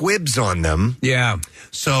had squibs on them. Yeah.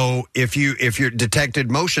 So if you're detected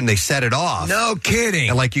motion, they set it off. No kidding.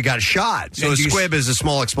 And like you got shot. So And a squib is a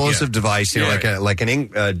small explosive device, like an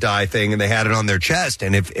ink dye thing, and they had it on their chest.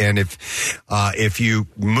 And if you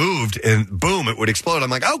moved and boom, it would explode. I'm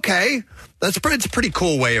like, okay, it's a pretty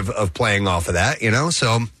cool way of playing off of that,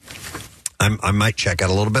 So I might check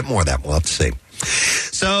out a little bit more of that. We'll have to see.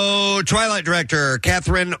 So, Twilight director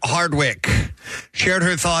Catherine Hardwicke shared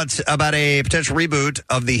her thoughts about a potential reboot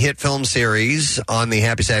of the hit film series on the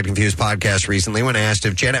Happy Sad Confused podcast recently when asked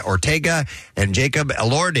if Jenna Ortega and Jacob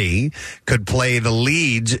Elordi could play the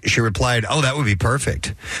leads. She replied, "Oh, that would be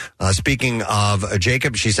perfect." Speaking of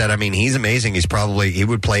Jacob, she said, "I mean, he's amazing. He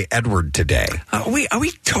would play Edward today." Are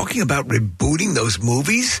we talking about rebooting those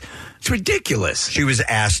movies? It's ridiculous. She was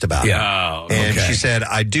asked about it. And she said,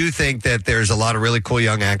 I do think that there's a lot of really cool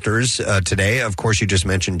young actors today. Of course, you just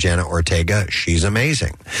mentioned Jenna Ortega. She's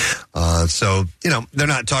amazing. So, they're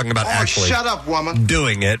not talking about actually shut up, woman.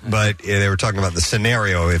 doing it, but they were talking about the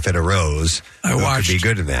scenario if it arose. I watched could be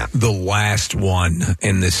good in that. The last one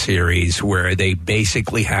in the series where they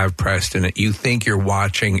basically have Preston. You think you're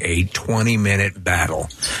watching a 20-minute battle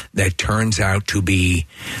that turns out to be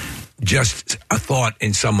just a thought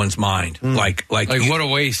in someone's mind. Like what a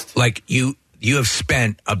waste. Like you have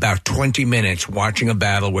spent about 20 minutes watching a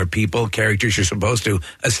battle where characters you're supposed to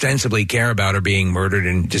ostensibly care about are being murdered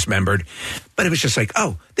and dismembered. But it was just like,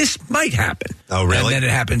 oh, this might happen. Oh, really? And then it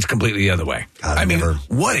happens completely the other way. God,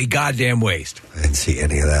 what a goddamn waste. I didn't see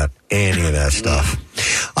any of that stuff.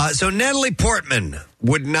 So Natalie Portman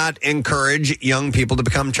would not encourage young people to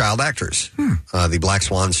become child actors. The Black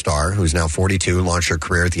Swan star, who's now 42, launched her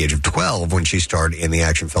career at the age of 12 when she starred in the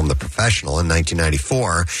action film The Professional in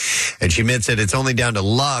 1994. And she admits that it's only down to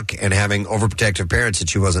luck and having overprotective parents that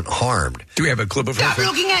she wasn't harmed. Do we have a clip of her? Stop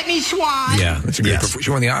looking at me, Swan. Yeah, that's a great performance.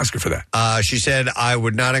 She won the Oscar for that. She said, I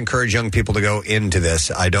would not encourage young people to go into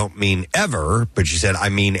this. I don't mean ever, but she said, I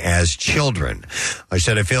mean as children. She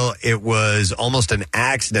said, I feel it was almost an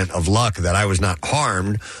accident of luck that I was not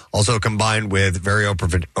harmed, also combined with very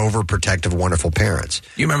overprotective, wonderful parents.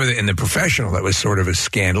 You remember that in The Professional, that was sort of a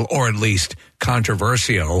scandal, or at least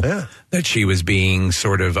controversial, that she was being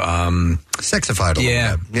sort of sexified a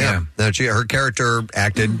little bit. Yeah. That her character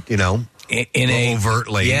acted,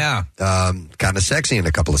 overtly, kind of sexy in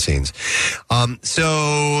a couple of scenes.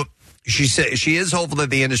 So She said she is hopeful that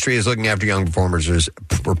the industry is looking after young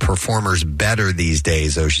performers better these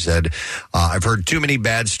days, though. She said, I've heard too many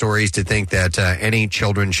bad stories to think that any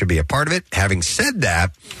children should be a part of it. Having said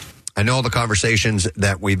that, I know all the conversations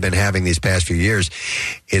that we've been having these past few years,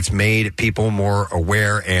 it's made people more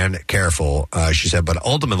aware and careful, she said. But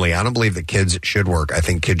ultimately, I don't believe that kids should work. I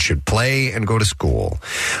think kids should play and go to school.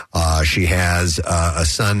 She has a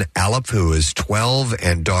son, Aleph, who is 12,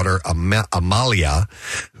 and daughter, Amalia,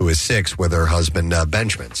 who is 6, with her husband,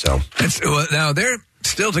 Benjamin. So now they're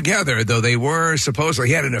still together, though they were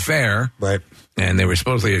supposedly had an affair. Right. And they were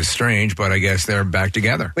supposedly estranged, but I guess they're back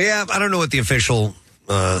together. But yeah, I don't know what the official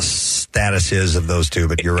status is of those two,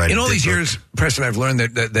 but you're right. In all these years, Preston, I've learned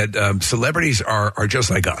that celebrities are just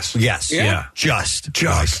like us. Yes. Yeah.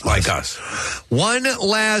 Just like us. One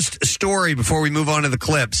last story before we move on to the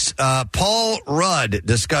clips. Paul Rudd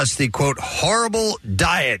discussed the, quote, horrible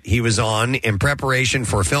diet he was on in preparation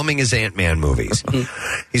for filming his Ant-Man movies.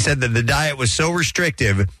 He said that the diet was so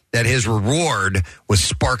restrictive that his reward was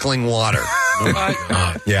sparkling water.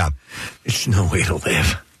 Yeah. It's no way to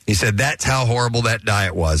live. He said that's how horrible that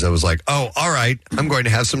diet was. I was like, oh, all right, I'm going to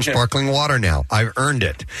have some sparkling water now. I've earned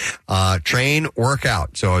it. Train, work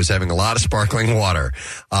out. So I was having a lot of sparkling water.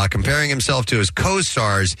 Comparing himself to his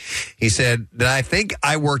co-stars, he said that I think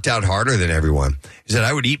I worked out harder than everyone. He said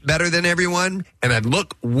I would eat better than everyone, and I'd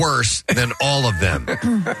look worse than all of them.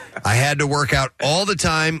 I had to work out all the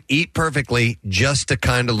time, eat perfectly, just to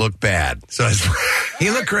kind of look bad. So he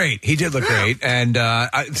looked great. He did look great. And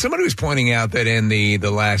somebody was pointing out that in the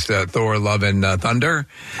last Thor: Love and Thunder,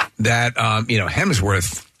 that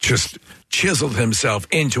Hemsworth just chiseled himself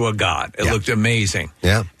into a god. It looked amazing.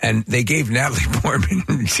 Yeah. And they gave Natalie Portman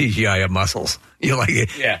CGI muscles. You like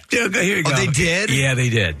it? Yeah. Here you go. Oh, they did? Yeah, they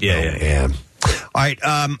did. Yeah. All right,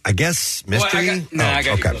 I guess mystery. I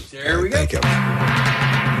got you. There we go. Thank you.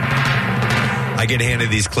 I get handed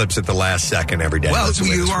these clips at the last second every day. Well,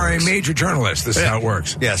 you are a major journalist. This is how it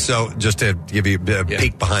works. Yeah, so just to give you a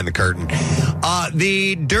peek behind the curtain.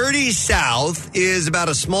 The Dirty South is about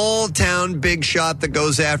a small town big shot that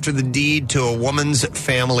goes after the deed to a woman's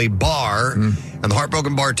family bar and the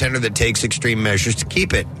heartbroken bartender that takes extreme measures to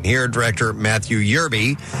keep it. Here, director Matthew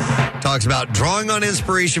Yerby talks about drawing on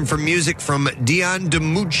inspiration from music from Dion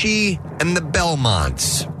DiMucci and the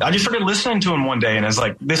Belmonts. I just started listening to him one day, and it's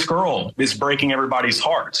like, this girl is breaking everybody's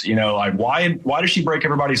hearts. Like, why does she break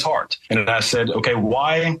everybody's heart? And I said, okay,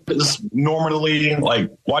 why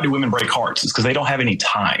do women break hearts? It's because they don't have any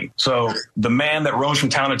time. So the man that roams from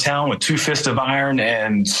town to town with 2 fists of iron,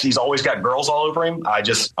 and he's always got girls all over him, I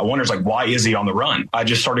wonder, like, why is he on the run? I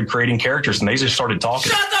just started creating characters, and they just started talking.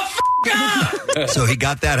 Shut the f*** up! So he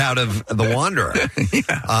got that out of The Wanderer.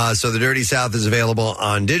 So The Dirty South is available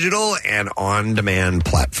on digital and on-demand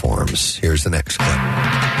platforms. Here's the next clip.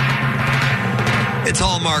 It's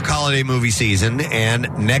Hallmark holiday movie season, and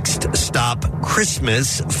Next Stop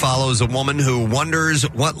Christmas follows a woman who wonders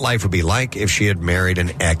what life would be like if she had married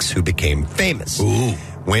an ex who became famous. Ooh.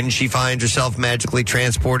 When she finds herself magically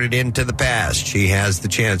transported into the past, she has the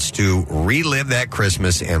chance to relive that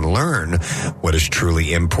Christmas and learn what is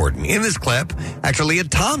truly important. In this clip, actor Leah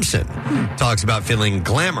Thompson talks about feeling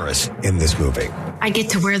glamorous in this movie. I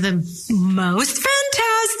get to wear the most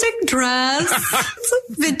fantastic dress.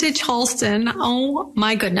 Vintage Halston. Oh,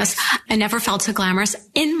 my goodness. I never felt so glamorous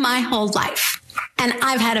in my whole life. And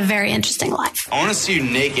I've had a very interesting life. I want to see you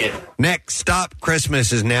naked. Next Stop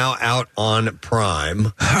Christmas is now out on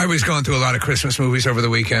Prime. I was going through a lot of Christmas movies over the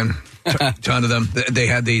weekend. Ton of them. They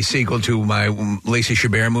had the sequel to my Lacey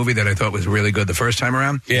Chabert movie that I thought was really good the first time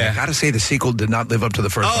around. Yeah. I got to say the sequel did not live up to the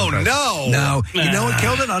first one. Oh, no. No. You know what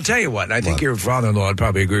killed it? I'll tell you what. I think your father-in-law would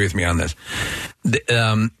probably agree with me on this.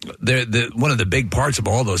 One of the big parts of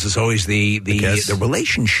all those is always the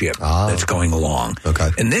relationship that's going along. Okay.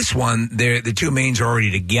 In this one, the two mains are already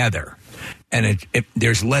together. And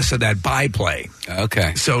there's less of that byplay.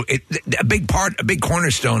 Okay. So a big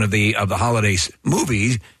cornerstone of the holidays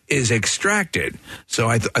movies is extracted. So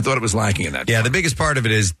I thought it was lacking in that. Yeah, the biggest part of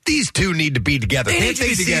it is these two need to be together. Can't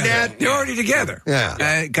they see that? They're already together.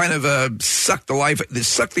 Yeah. Kind of suck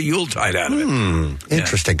the Yuletide out of it.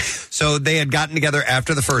 Interesting. So they had gotten together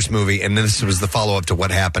after the first movie, and this was the follow-up to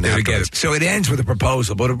what happened afterwards. So it ends with a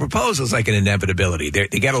proposal, but a proposal is like an inevitability. They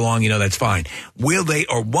get along, that's fine. Will they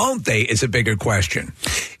or won't they is a bigger question.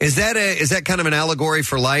 Is that kind of an allegory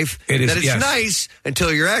for life? It is. That it's nice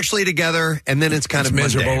until you're actually together, and then it's kind of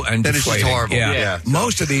miserable mundane. and then deflating. It's just horrible. Yeah.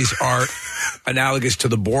 Most of these are analogous to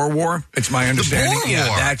the Boer War. It's my understanding. The Boer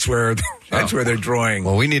War. That's where That's where they're drawing.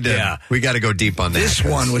 Well, we need to. We got to go deep on that. This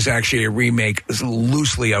one was actually a remake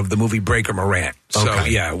loosely of the movie Breaker Morant.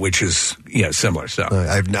 So, which is, similar. So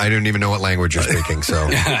I don't even know what language you're speaking, so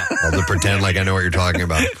I'll just pretend like I know what you're talking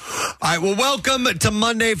about. All right, well, welcome to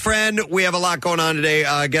Monday, friend. We have a lot going on today.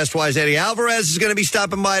 Guest-wise, Eddie Alvarez is going to be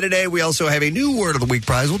stopping by today. We also have a new Word of the Week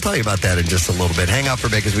prize. We'll tell you about that in just a little bit. Hang out for a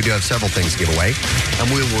bit because we do have several things to give away. And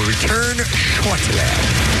we will return shortly.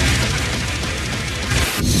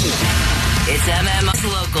 It's MM's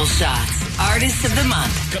Local Shots. Artist of the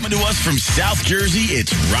Month. Coming to us from South Jersey,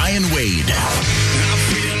 it's Ryan Wade. I'm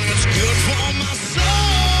feeling it's good for my soul.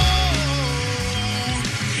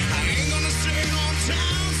 I ain't gonna stay on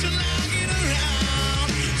town till I get around,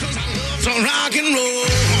 'cause I love some rock and roll.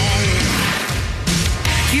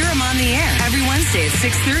 Hear him on the air every Wednesday at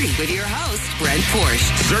 6:30 with your host, Brent Porsche.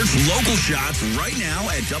 Search Local Shots right now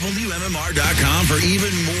at WMMR.com for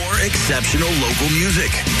even more exceptional local music.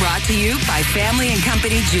 Brought to you by Family and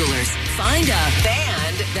Company Jewelers. Find a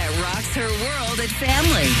band that rocks her world at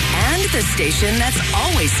Family. And the station that's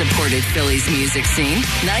always supported Philly's music scene,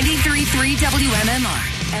 93.3 WMMR.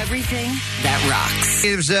 Everything that rocks.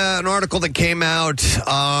 There's an article that came out.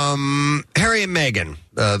 Harry and Meghan,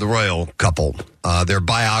 the royal couple, their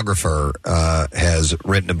biographer has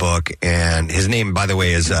written a book, and his name, by the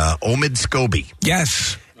way, is Omid Scobie.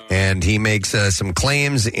 Yes. And he makes some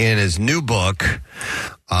claims in his new book.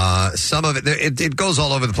 Some of it goes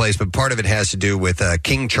all over the place, but part of it has to do with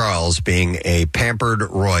King Charles being a pampered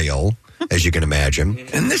royal, as you can imagine.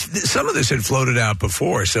 And some of this had floated out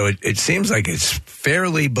before, so it seems like it's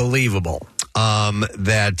fairly believable.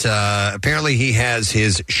 That apparently he has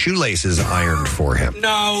his shoelaces ironed for him.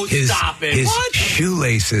 No, stop it. His What?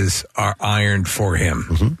 shoelaces are ironed for him.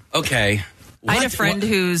 Mm-hmm. Okay. I had a friend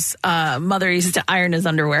whose mother used to iron his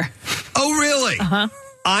underwear. Oh, really? Uh-huh.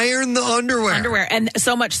 Iron the underwear. And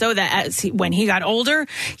so much so that when he got older,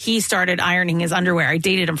 he started ironing his underwear. I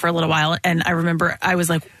dated him for a little while, and I remember I was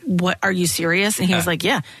like, "What? Are you serious?" And he was like,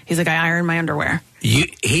 "Yeah." He's like, "I iron my underwear."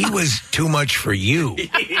 He was too much for you.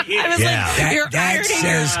 I was like, "You're that ironing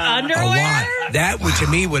says your underwear?" a lot. That to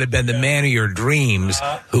me would have been the man of your dreams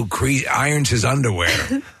who irons his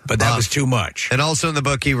underwear. But that was too much. And also in the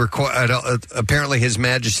book, he apparently His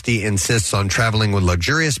Majesty insists on traveling with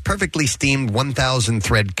luxurious, perfectly steamed 1,000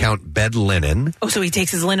 thread count bed linen. Oh, so he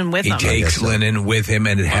takes his linen with him. He takes linen with him,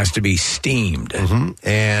 and it has to be steamed. Mm-hmm.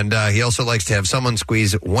 And he also likes to have someone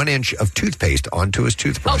squeeze 1 inch of toothpaste onto his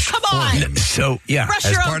toothbrush. Oh, come on! So, yeah. Brush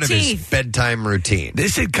as your part own of teeth. his bedtime routine.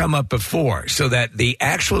 This had come up before, so that the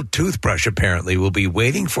actual toothbrush apparently will be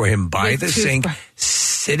waiting for him by the sink,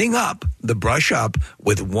 sitting up, the brush up,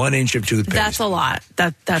 with 1 inch of toothpaste. That's a lot.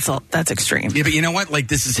 That's extreme. Yeah, but you know what? Like,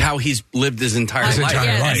 this is how he's lived his entire life.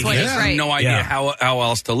 That's what He he's has right. no idea how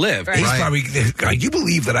else to live. Right. He's probably, you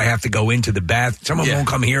believe that I have to go into the bath? Someone won't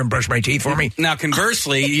come here and brush my teeth for me? Now,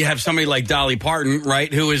 conversely, you have somebody like Dolly Parton,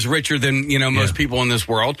 right, who is richer than, most people in this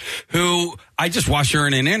world, who I just watched her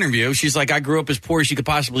in an interview. She's like, I grew up as poor as you could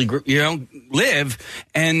possibly, live.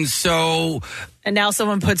 And so... And now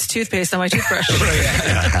someone puts toothpaste on my toothbrush.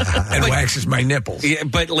 And waxes my nipples. Yeah,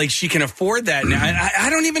 but, she can afford that now. I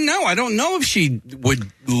don't even know. I don't know if she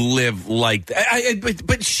would live like that.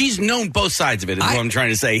 But she's known both sides of it, is what I'm trying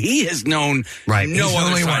to say. He has known no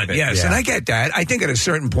other side of it. Yes, and I get that. I think at a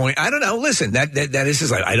certain point, I don't know. Listen, that is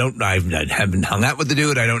just like, I haven't hung out with the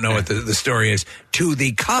dude. I don't know what the story is. To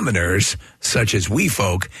the commoners, such as we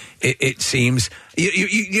folk, it seems.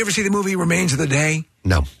 You ever see the movie Remains of the Day?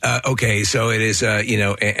 No. Okay, so it is.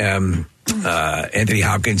 Anthony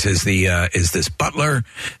Hopkins is this butler,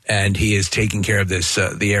 and he is taking care of this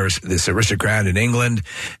aristocrat in England,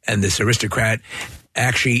 and this aristocrat.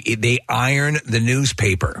 Actually, they iron the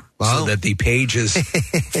newspaper so that the pages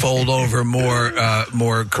fold over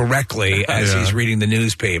more correctly as he's reading the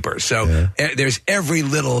newspaper. So there's every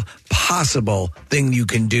little possible thing you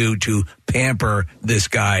can do to pamper this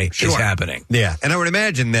guy is happening. Yeah, and I would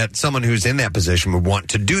imagine that someone who's in that position would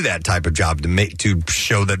want to do that type of job to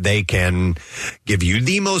show that they can give you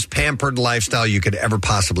the most pampered lifestyle you could ever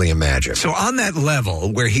possibly imagine. So on that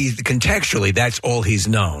level, where contextually, that's all he's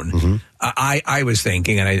known. Mm-hmm. I was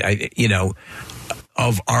thinking, and I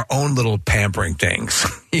of our own little pampering things,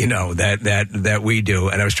 that we do.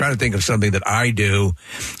 And I was trying to think of something that I do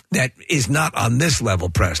that is not on this level,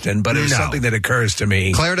 Preston, but it's something that occurs to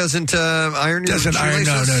me. Claire doesn't iron your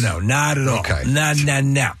shoelaces? No, not at all. Okay.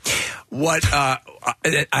 No. What, I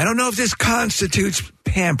don't know if this constitutes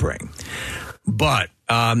pampering, but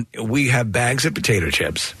we have bags of potato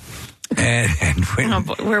chips. And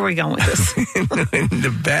where are we going with this? In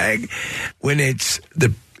the bag, when it's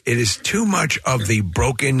the is too much of the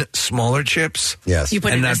broken smaller chips. Yes. You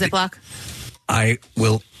put it in a not the- Ziploc? I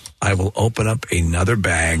will open up another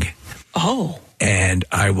bag. Oh. And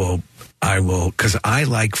I will, because I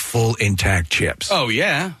like full intact chips. Oh,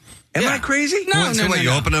 yeah. Am I crazy? No, So what,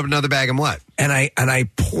 you open up another bag and what? And I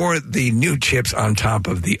pour the new chips on top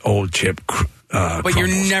of the old chip. But crumbles.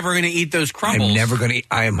 you're never going to eat those crumbles. I'm never going to eat.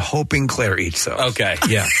 I am hoping Claire eats those. Okay.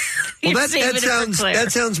 Yeah. Well, You're saving it for Claire.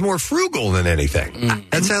 that sounds more frugal than anything.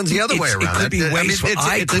 That sounds the other way It around. could be wasteful.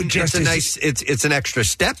 It's an extra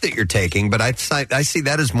step that you're taking, but I see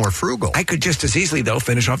that as more frugal. I could just as easily though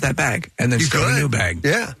finish off that bag and then start a new bag.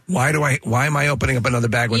 Yeah. Why am I opening up another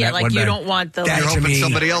bag when Yeah, that like one you bag? don't want the- That You're to hoping me,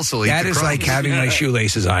 somebody else will eat That the is like crumbs. having my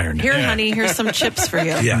shoelaces ironed. Here, honey, here's some chips for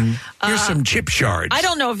you. Yeah. Here's some chip shards. I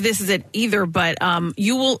don't know if this is it either, but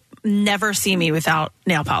you will never see me without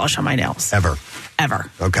nail polish on my nails.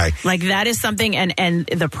 Ever. Okay. Like that is something, and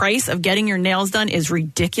the price of getting your nails done is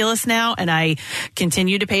ridiculous now, and I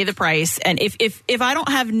continue to pay the price. And if I don't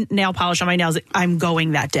have nail polish on my nails, I'm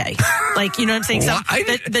going that day. Like, you know what I'm saying?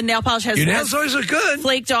 The nail polish has Your nails always look good.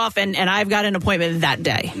 Flaked off, and I've got an appointment that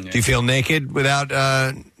day. Do you feel naked without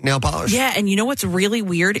nail polish? Yeah, and you know what's really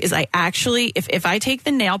weird is I actually, if I take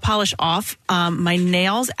the nail polish off, my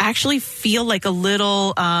nails actually feel like a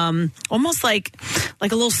little, almost like a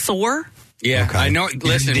little sore. Yeah, Okay. I know.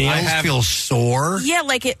 Listen, Your I nails have. feel sore? Yeah,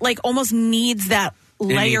 like it almost needs that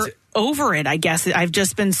layer needs- over it, I guess. I've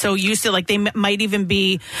just been so used to, like, they might even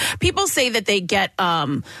be, people say that they get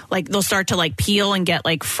like they'll start to like peel and get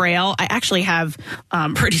like frail. I actually have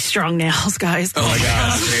pretty strong nails, guys. Oh my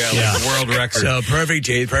God! Yeah, like world record. So perfect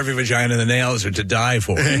teeth, perfect vagina, the nails are to die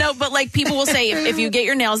for. No, but like people will say if you get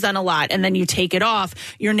your nails done a lot and then you take it off,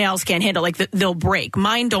 your nails can't handle, like they'll break.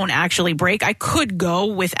 Mine don't actually break. I could go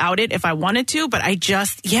without it if I wanted to, but I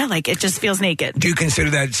just, like it just feels naked. Do you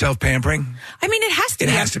consider that self-pampering? I mean, it has to It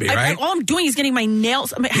be. has to be, right? All I'm doing is getting my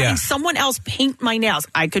nails, having someone else paint my nails.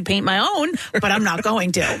 I could paint my own, but I'm not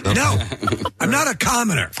going to. No, I'm not a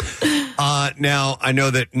commoner. Now I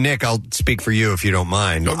know that Nick. I'll speak for you if you don't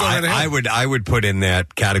mind. Go right ahead. I would put in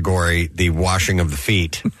that category the washing of the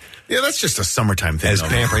feet. Yeah, that's just a summertime thing. As though.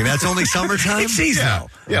 pampering. That's only summertime? It's seasonal.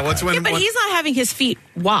 Yeah, what's when? But he's not having his feet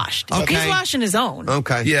washed. Okay. He's washing his own.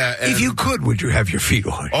 Okay. Yeah, If you could, would you have your feet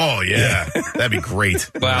washed? Oh yeah, that'd be great.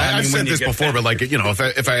 Well, I mean, I've when said you this get before, but like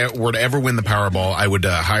if I were to ever win the Powerball, I would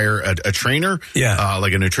hire a trainer,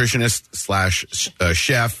 like a nutritionist /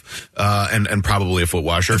 chef, and probably a foot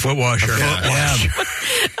washer. Foot washer.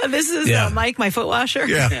 This is Mike, my foot washer.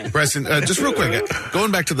 Yeah, Preston. Just real quick,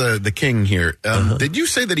 going back to the king here. Did you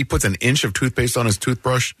say that he puts an inch of toothpaste on his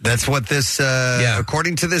toothbrush? That's what this,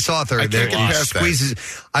 according to this author, I can't get past that. squeezes.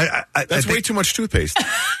 That's way too much toothpaste.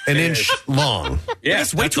 An inch long. Yeah,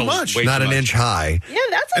 that's way too much. Not an inch high. Yeah,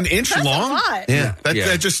 that's an inch long. A lot. Yeah.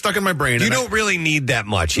 That just stuck in my brain. You don't really need that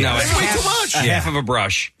much. No, Yes. it's way too much. Half of a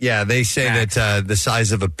brush. Yeah, they say that the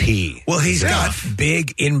size of a pea. Well, he's is got enough.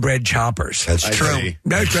 big inbred choppers. That's true. see.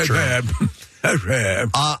 That's true.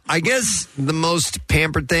 I guess the most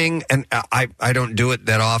pampered thing, and I don't do it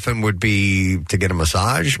that often, would be to get a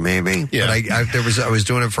massage, maybe. Yeah. But I was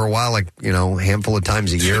doing it for a while, like a handful of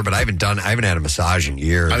times a year. But I haven't had a massage in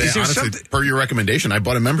years. I mean, honestly, per your recommendation, I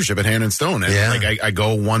bought a membership at Hand and Stone, and I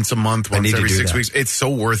go once a month, once every 6 weeks. It's so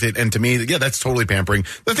worth it, and to me, that's totally pampering.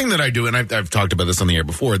 The thing that I do, and I've talked about this on the air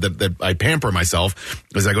before, that I pamper myself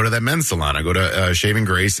is I go to that men's salon. I go to Shaving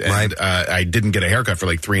Grace, and I didn't get a haircut for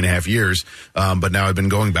like 3.5 years. But now I've been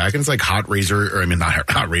going back, and it's like hot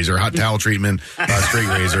towel treatment, straight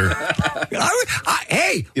razor.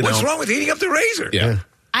 Hey, what's wrong with heating up the razor? Yeah.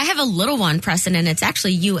 I have a little one, Preston, and it's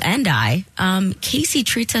actually you and I. Casey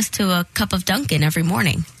treats us to a cup of Dunkin' every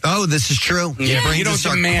morning. Oh, this is true. Yeah. He brings You don't us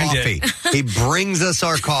our demand coffee. He brings us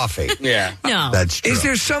our coffee. Yeah. No. That's true. Is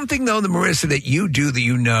there something, though, Marissa, that you do that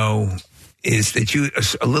you know is that you are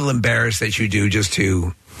a little embarrassed that you do just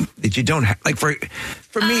to, that you don't have, like for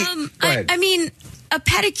me? I mean, a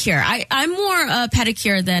pedicure. I'm more a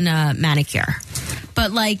pedicure than a manicure.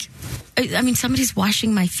 But like, I mean, somebody's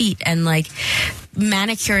washing my feet and like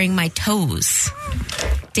manicuring my toes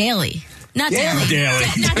daily. Not daily. Not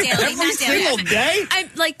daily. Every single day? I'm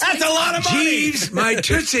like That's a lot of money. Jeez, my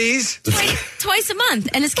tootsies. Twice a month.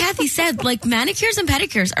 And as Kathy said, like manicures and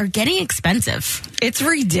pedicures are getting expensive. It's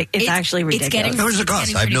ridiculous. It's actually ridiculous. It's getting, How much does it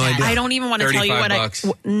cost? I have no idea. I don't even want to tell you what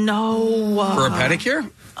 $35. No. For a pedicure?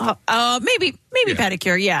 Maybe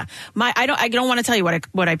pedicure. Yeah. I don't want to tell you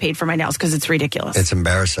what I paid for my nails because it's ridiculous. It's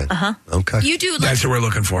embarrassing. Okay. You do. Like, That's what we're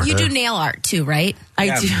looking for. You do nail art too, right?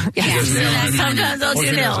 I do. Yeah. Sometimes I'll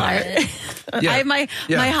do nail art. I have my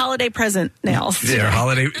holiday present nails. Their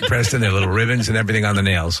holiday Preston, their little ribbons and everything on the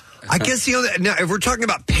nails. I guess now, if we're talking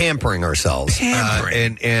about pampering ourselves,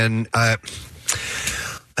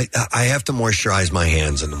 I have to moisturize my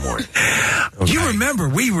hands in the morning. Okay. You remember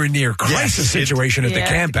we were near crisis situation at the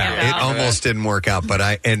camp out. It almost didn't work out, but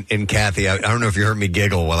and Kathy, I don't know if you heard me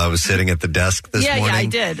giggle while I was sitting at the desk this morning. Yeah, I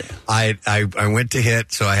did. I went to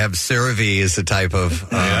hit, so I have CeraVe is the type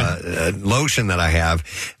of lotion that I have,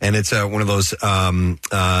 and it's one of those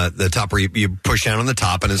the top where you push down on the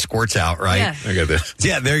top and it squirts out, right? Yeah. I got this.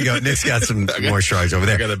 Yeah, there you go. Nick's got some moisturizer over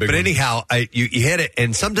there. But anyhow, you hit it,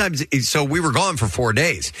 and sometimes so we were gone for 4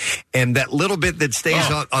 days. And that little bit that stays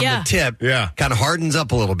on the tip kind of hardens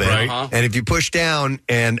up a little bit. Right. And if you push down,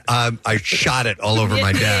 and I shot it all over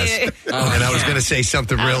my desk. And I was going to say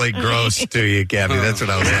something really gross to you, Kathy. That's what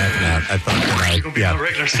I was laughing at. I thought that a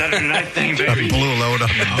regular Saturday night thing, baby. I blew a load on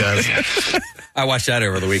the desk. I watched that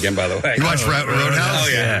over the weekend, by the way. You watched Roadhouse? Oh,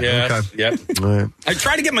 yeah. Okay. Yep. Right. I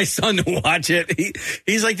tried to get my son to watch it.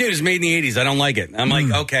 He's like, dude, it's made in the 80s. I don't like it. I'm like,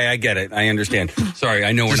 okay, I get it. I understand. Sorry,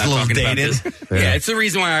 I know we're Just not a little talking dated? about this. Yeah, it's the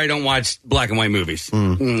reason why I don't watch black and white movies.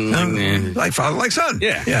 Like father, like son.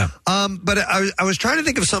 Yeah. But I was trying to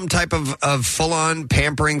think of some type of full-on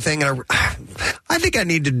pampering thing, and I think I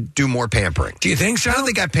need to do more pampering. Do you think so? I don't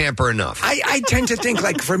think I pamper enough. I tend to think,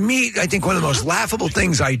 like, for me, I think one of the most laughable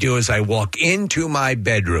things I do is I walk into my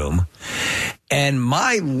bedroom, and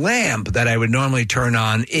my lamp that I would normally turn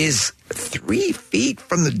on is 3 feet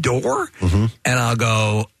from the door, and I'll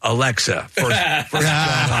go, Alexa, first every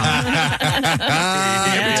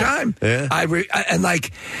time. Yeah.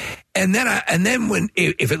 And then when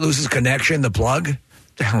if it loses connection, the plug, what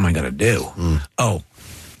the hell am I going to do? Oh,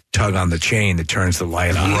 tug on the chain that turns the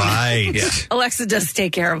light on. Right. Yeah. Alexa does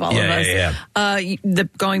take care of all of us.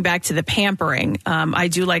 Going back to the pampering, I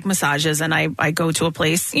do like massages, and I go to a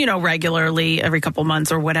place, regularly every couple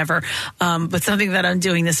months or whatever. But something that I'm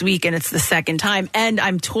doing this week, and it's the second time, and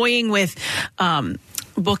I'm toying with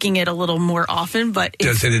booking it a little more often. But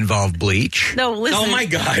does it involve bleach? No, listen. Oh my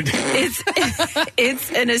God!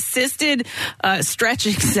 It's an assisted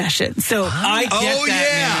stretching session. So I get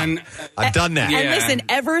that, man. I've done that. And listen,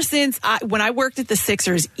 ever since when I worked at the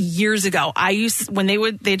Sixers years ago, when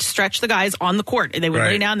they'd stretch the guys on the court, they would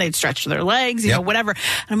lay down, they'd stretch their legs, whatever.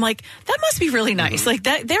 And I'm like, that must be really nice. Like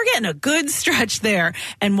that, they're getting a good stretch there.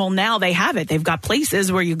 And now they have it. They've got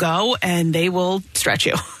places where you go and they will stretch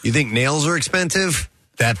you. You think nails are expensive?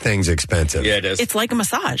 That thing's expensive. Yeah, it is. It's like a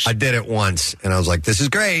massage. I did it once, and I was like, this is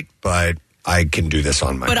great, but I can do this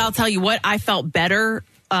on my own. But I'll tell you what, I felt better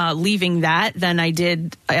leaving that than I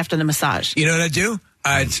did after the massage. You know what I'd do?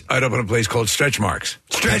 I'd open a place called Stretch Marks.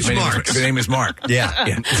 Stretch Marks. My name is Mark. Yeah.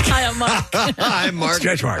 Hi, I'm Mark. Hi, Mark.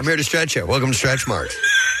 Stretch Marks. I'm here to stretch you. Welcome to Stretch Marks.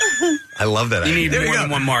 I love that. You need more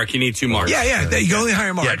than one mark. You need 2 marks. Yeah. You can only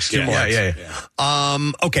hire marks. Yeah, 2 marks.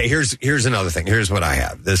 Yeah. Okay, here's another thing. Here's what I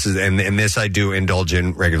have. This is and this I do indulge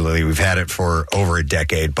in regularly. We've had it for over a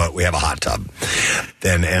decade, but we have a hot tub.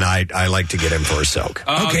 And I like to get in for a soak.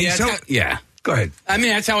 Okay, yeah. Go ahead. I mean,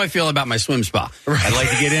 that's how I feel about my swim spa. Right. I'd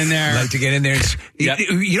like to get in there.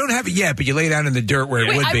 You don't have it yet, but you lay down in the dirt where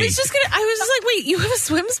it would be. I was just like, wait, you have a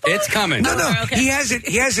swim spa? It's coming. No. Okay. He has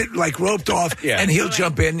it like roped off, and he'll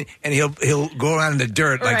jump in and he'll go around in the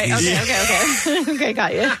dirt like he's. Okay. Okay,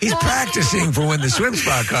 got you. He's practicing for when the swim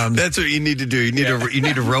spa comes. That's what you need to do. You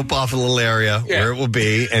need to rope off a little area where it will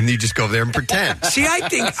be, and you just go over there and pretend. See, I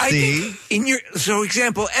think in your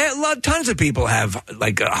example, tons of people have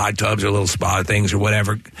like hot tubs or little spa things or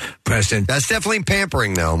whatever. Preston, that's definitely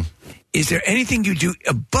pampering, though. Is there anything you do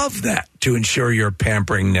above that to ensure your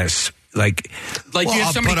pamperingness? Like do you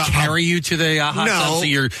have somebody carry you to the hot tub so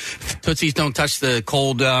your tootsies don't touch the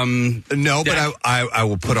cold? No, but I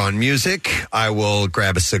will put on music. I will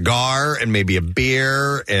grab a cigar and maybe a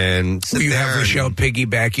beer and sit will you there have Rochelle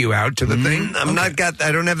piggyback you out to the thing? I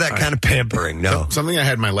don't have that kind of pampering. No, something I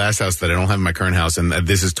had in my last house that I don't have in my current house, and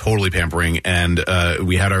this is totally pampering. And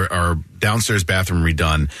we had our downstairs bathroom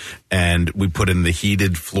redone, and we put in the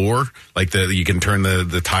heated floor, like you can turn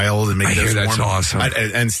the tile and make it warm. That's awesome.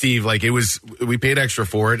 And Steve, like we paid extra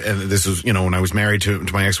for it, and this was when I was married to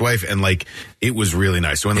my ex-wife, and like it was really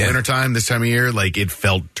nice. So in the wintertime, this time of year, like it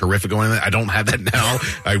felt terrific going in there. I don't have that now.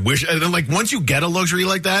 I wish. And then, like once you get a luxury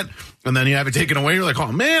like that, and then you have it taken away, you're like,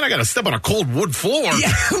 oh man, I got to step on a cold wood floor.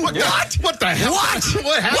 Yeah. What the hell?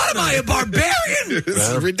 What am I, a barbarian? This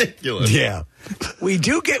is ridiculous. Yeah. We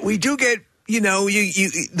do get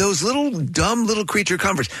those dumb little creature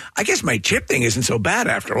comforts. I guess my chip thing isn't so bad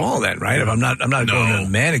after all then, right? If I'm not going to a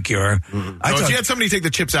manicure. Mm-hmm. If you had somebody take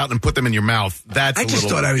the chips out and put them in your mouth, I guess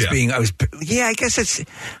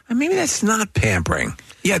maybe that's not pampering.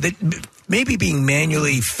 Yeah, maybe being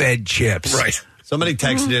manually fed chips. Right. Somebody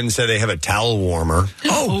texted in and said they have a towel warmer.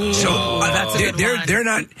 That's a good one. They're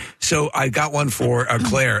not. So I got one for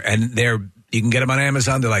Claire, and you can get them on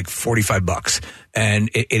Amazon. They're like $45, and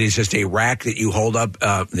it is just a rack that you hold up.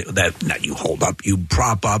 You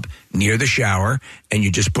prop up near the shower, and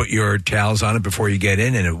you just put your towels on it before you get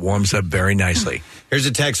in, and it warms up very nicely. Here's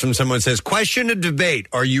a text from someone that says, question of debate.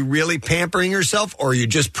 Are you really pampering yourself, or are you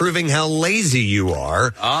just proving how lazy you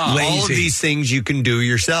are? All of these things you can do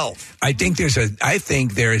yourself. I think there's an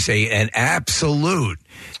absolute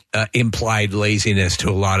implied laziness to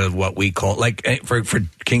a lot of what we call, like for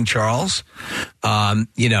King Charles,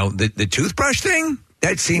 the toothbrush thing,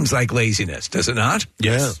 that seems like laziness, does it not?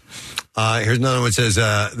 Yeah. Here's another one that says,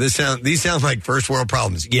 these sound like first world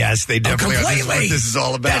problems. Yes, they definitely are. This is what this is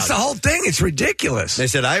all about. That's the whole thing. It's ridiculous. They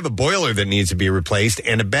said, I have a boiler that needs to be replaced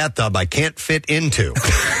and a bathtub I can't fit into.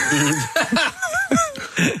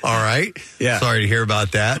 All right. Yeah. Sorry to hear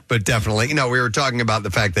about that, but definitely, we were talking about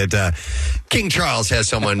the fact that King Charles has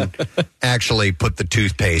someone actually put the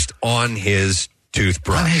toothpaste on his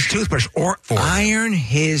toothbrush. Or iron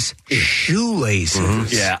his shoelaces.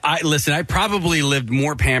 Mm-hmm. Yeah, I probably lived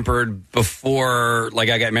more pampered before,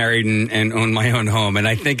 I got married and owned my own home. And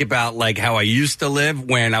I think about, how I used to live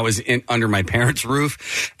when I was under my parents'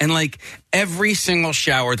 roof. And, every single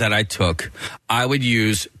shower that I took, I would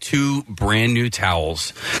use 2 brand new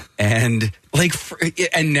towels. And...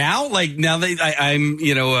 and now I'm not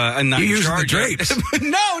You're using the drapes.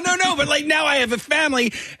 No, but now I have a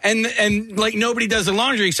family and nobody does the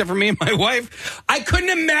laundry except for me and my wife. I couldn't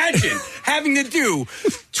imagine having to do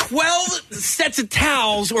 12 sets of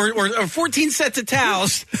towels or 14 sets of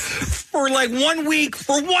towels for 1 week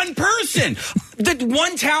for one person. The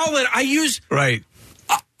one towel that I use, right.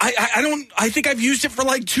 I think I've used it for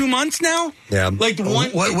 2 months now. Yeah.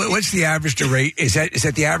 What's the average duration? Is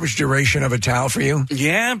that the average duration of a towel for you?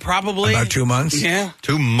 Yeah, probably. About 2 months? Yeah.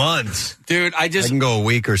 2 months. Dude, I can go a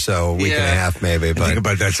week or so, a week and a half maybe.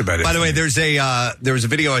 But that's about it. By the way, there was a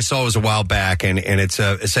video I saw a while back, and it's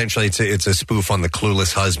essentially it's a spoof on the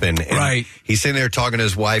clueless husband. And right. He's sitting there talking to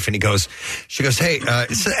his wife, and she goes, hey,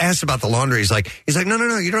 asked about the laundry. He's like,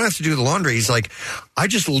 no, you don't have to do the laundry. He's like, I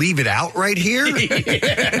just leave it out right here.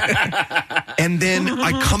 And then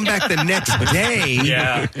I come back the next day.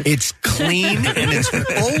 Yeah. It's clean and it's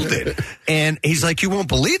folded. And he's like, you won't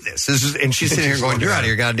believe this. And she's sitting here going, you're out of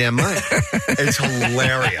your goddamn mind. It's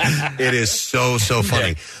hilarious. It is so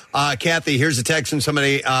funny. Kathy, here's a text from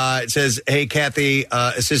somebody. It says, hey, Kathy,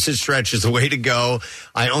 assisted stretch is the way to go.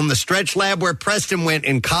 I own the stretch lab where Preston went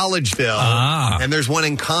in Collegeville. And there's one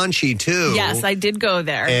in Conchie, too. Yes, I did go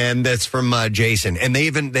there. And that's from Jason. And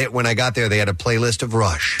when I got there, they had a playlist of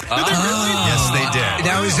Rush. Did they really? Yes, they did.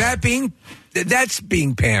 Now, is that's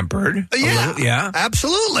being pampered? Yeah,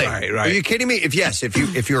 absolutely. Right. Are you kidding me? If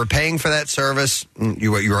you were paying for that service,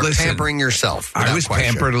 you were pampering yourself. I was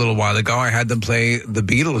pampered a little while ago. I had them play the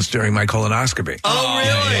Beatles during my colonoscopy. Oh,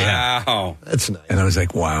 really? Yeah. Wow, that's nice. And I was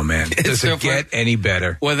like, wow, man, does it get any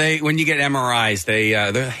better? Well, when you get MRIs,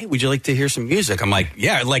 they're hey, would you like to hear some music? I'm like,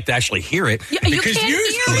 yeah, I'd like to actually hear it. Yeah, because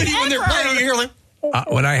usually when they're playing, you hear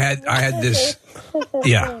when I had this,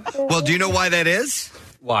 yeah. Well, do you know why that is?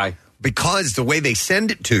 Why? Because the way they send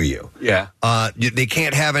it to you, they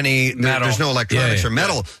can't have any metal. There's no electronics or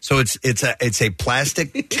metal, so it's a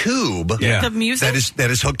plastic tube The music? that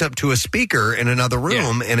is hooked up to a speaker in another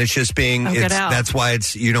room, and it's just being. That's why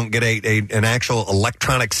you don't get an actual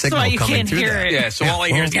electronic signal coming through there. Yeah, so all I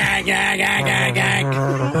hear is gang.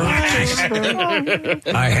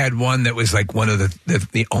 I had one that was like one of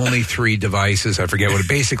the only 3 devices. I forget what.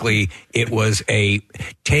 Basically, it was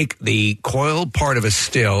take the coil part of a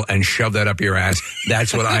still and shove that up your ass.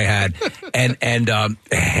 That's what I had. And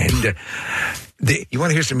you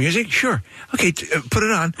want to hear some music? Sure. Okay, put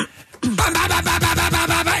it on. And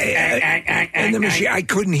the machine, I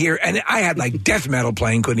couldn't hear, and I had death metal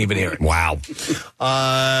playing, couldn't even hear it. Wow.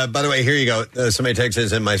 By the way, here you go. Somebody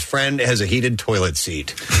texts and my friend has a heated toilet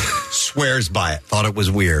seat. Swears by it. Thought it was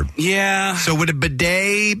weird. Yeah. So would a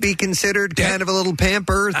bidet be considered kind of a little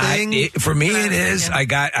pamper thing? For me, it is.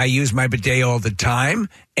 I use my bidet all the time.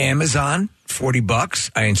 Amazon,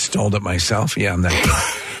 $40. I installed it myself. Yeah, I'm that good.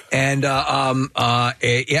 And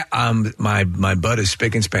my butt is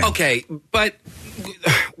spick and span. Okay, but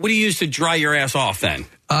what do you use to dry your ass off then?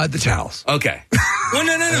 The towels. Okay. Well,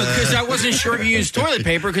 no, because I wasn't sure if you used toilet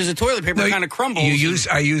paper because the toilet paper kind of crumbles.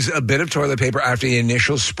 I use a bit of toilet paper after the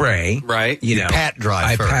initial spray. Right. You pat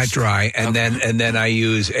dry first. I pat dry, and then I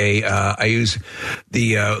use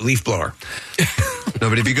the leaf blower. No,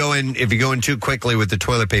 but if you go in too quickly with the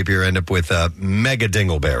toilet paper, you end up with mega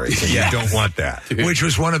dingleberries. And you don't want that. Which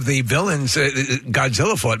was one of the villains.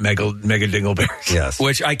 Godzilla fought mega dingleberries. Yes.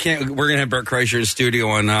 Which I can't. We're gonna have Bert Kreischer in studio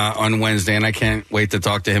on Wednesday, and I can't wait to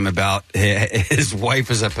talk to him about his wife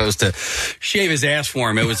was supposed to shave his ass for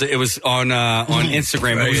him. It was on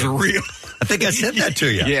Instagram. Right. It was real. I think I sent that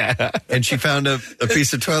to you. Yeah. And she found a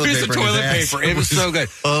piece of toilet paper. It was so good.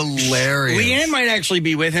 Hilarious. Leanne might actually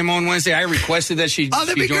be with him on Wednesday. I requested that she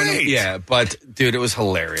that'd be join great. him. Yeah, but dude, it was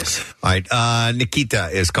hilarious. All right. Nikita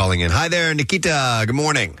is calling in. Hi there, Nikita. Good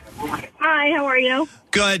morning. Hi, how are you?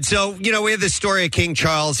 Good. So, we have this story of King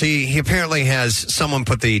Charles. He apparently has someone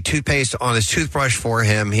put the toothpaste on his toothbrush for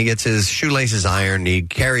him. He gets his shoelaces ironed. He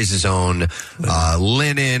carries his own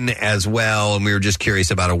linen as well. And we were just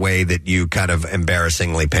curious about a way that you kind of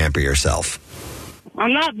embarrassingly pamper yourself.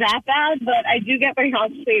 I'm not that bad, but I do get my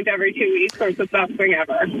house cleaned every 2 weeks, so it's the best thing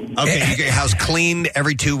ever. Okay, you get your house cleaned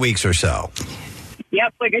every 2 weeks or so.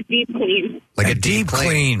 Yep, like a deep clean. Like a deep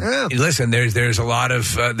clean. Yeah. Listen, there's a lot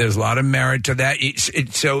of merit to that.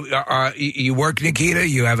 So you work, Nikita?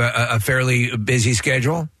 You have a fairly busy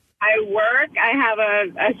schedule? I work. I have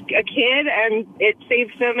a kid, and it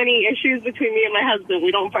saves so many issues between me and my husband.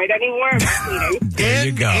 We don't fight anymore. I'm cleaning. There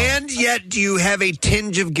you go. And yet, do you have a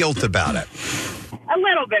tinge of guilt about it? A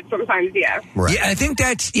little bit sometimes, yeah. Right. Yeah, I think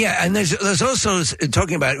that's, and there's also we're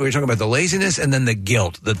talking about the laziness and then the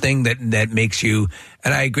guilt, the thing that makes you,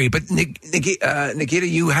 and I agree. But Nikita,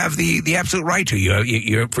 you have the absolute right to.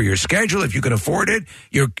 You're for your schedule, if you can afford it,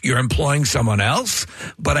 you're employing someone else.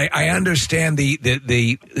 But I understand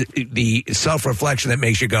the self-reflection that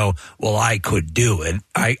makes you go, well, I could do it.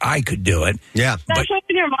 I could do it. Yeah. Especially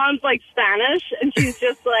when your mom's like Spanish and she's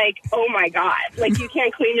just like, oh my God, like you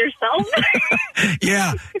can't clean yourself.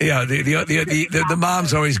 Yeah. The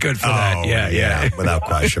mom's always good for that. Yeah, without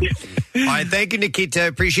question. All right, thank you, Nikita.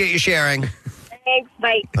 Appreciate you sharing. Thanks,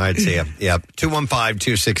 bye. All right, see ya. Yep,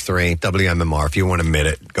 215-263 WMMR. If you want to admit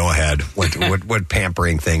it, go ahead. What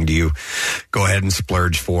pampering thing do you go ahead and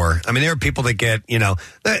splurge for? I mean, there are people that get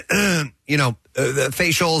the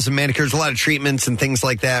facials and manicures, a lot of treatments and things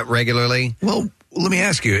like that regularly. Well, let me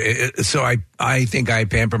ask you. So I think I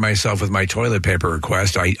pamper myself with my toilet paper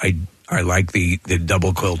request. I like the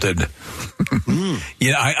double quilted.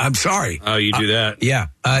 Yeah, I'm sorry. Oh, you do that? Yeah.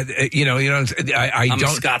 I I'm don't. a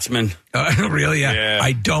Scotsman. Really? Yeah.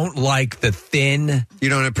 I don't like the thin. You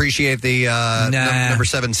don't appreciate the number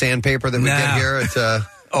 7 sandpaper that we get here? It's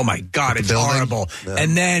oh my God, it's horrible. No.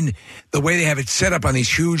 And then the way they have it set up on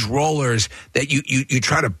these huge rollers that you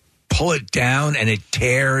try to pull it down and it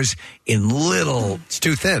tears in little. It's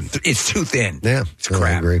too thin. It's too thin. Yeah, it's crap.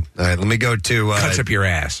 I agree. All right, let me go to cuts up your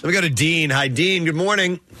ass. Let me go to Dean. Hi, Dean. Good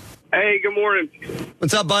morning. Hey, good morning.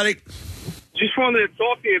 What's up, buddy? Just wanted to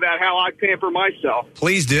talk to you about how I pamper myself.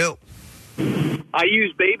 Please do. I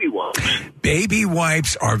use baby wipes. Baby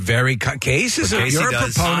wipes are very cases. You're a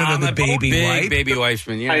proponent of the baby wipe. Baby wipes,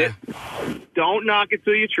 man. Yeah. Don't knock it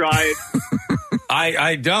till you try it.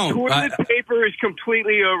 I don't. Toilet paper is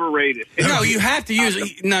completely overrated. No, you have to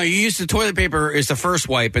use. No, you use the toilet paper as the first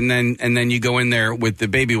wipe, and then you go in there with the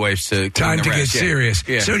baby wipes to. Time to get serious.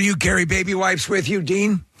 Yeah. So, do you carry baby wipes with you,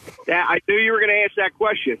 Dean? Yeah, I knew you were going to ask that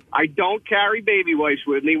question. I don't carry baby wipes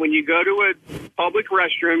with me. When you go to a public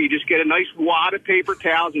restroom, you just get a nice wad of paper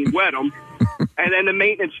towels and wet them. And then the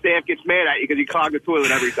maintenance staff gets mad at you because you clog the toilet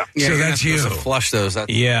every time. Yeah, so that's you. Flush those.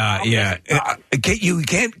 Yeah.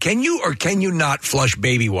 Can you not flush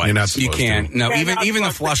baby wipes? You're not you can't. to. No, even the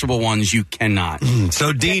flushable ones you cannot.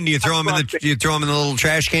 So, Dean, do you throw them in the little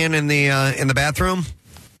trash can in the bathroom?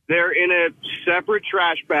 They're in a separate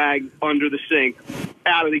trash bag under the sink,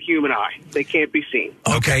 out of the human eye. They can't be seen.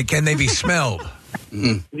 Okay, can they be smelled?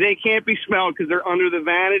 They can't be smelled because they're under the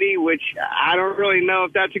vanity, which I don't really know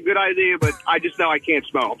if that's a good idea, but I just know I can't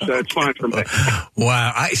smell them, so it's fine for me.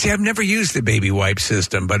 Wow. I've never used the baby wipe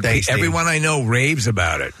system, but everyone I know raves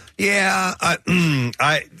about it. Yeah, I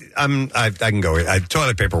can go with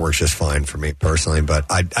toilet paper works just fine for me personally, but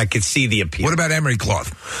I could see the appeal. What about emery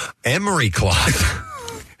cloth? Emery cloth.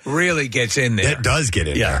 Really gets in there. It does get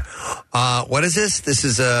in there. What is this? This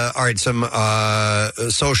is, all right, some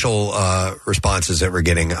social responses that we're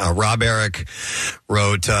getting. Rob Eric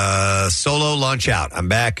wrote, solo lunch out. I'm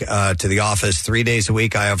back to the office 3 days a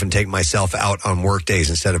week. I often take myself out on work days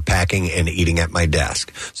instead of packing and eating at my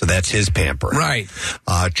desk. So that's his pamper. Right.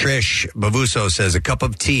 Trish Bavuso says, a cup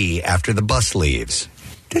of tea after the bus leaves.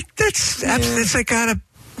 That's like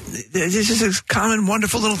this is a common,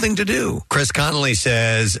 wonderful little thing to do. Chris Connolly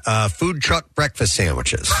says food truck breakfast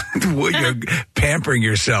sandwiches. Well, you're pampering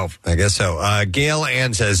yourself. I guess so. Gail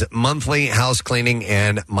Ann says monthly house cleaning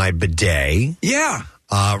and my bidet. Yeah.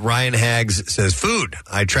 Ryan Haggs says food.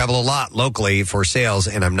 I travel a lot locally for sales,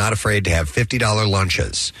 and I'm not afraid to have $50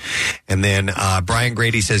 lunches. And then Brian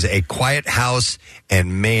Grady says a quiet house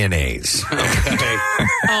and mayonnaise.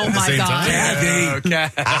 Oh, my God. Kathy.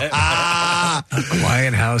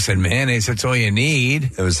 Quiet house and mayonnaise. That's all you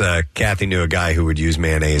need. It was Kathy knew a guy who would use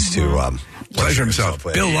mayonnaise to pleasure himself.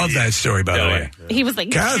 Bill loved that story, by the way. He was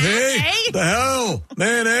like, Kathy, hey. the hell?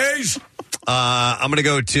 Mayonnaise? I'm going to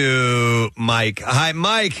go to Mike. Hi,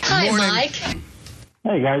 Mike. Hi, morning. Mike.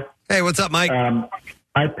 Hey, guys. Hey, what's up, Mike?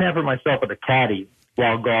 I pamper myself with a caddy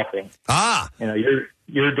while golfing. You know,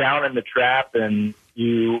 you're down in the trap and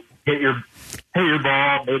you hit your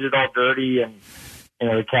ball, made it all dirty, and you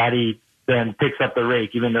know the caddy then picks up the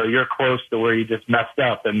rake, even though you're close to where you just messed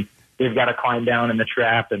up, and they've got to climb down in the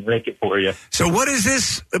trap and rake it for you. So what is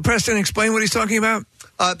this? Preston, explain what he's talking about.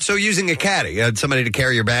 So using a caddy, somebody to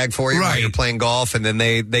carry your bag for you while you're playing golf, and then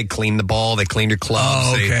they clean the ball, they clean your clubs.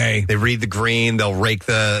 Oh, okay. They read the green, they'll rake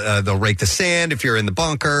the sand if you're in the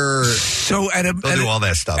bunker. So they'll do all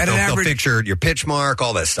that stuff. They'll fix your pitch mark,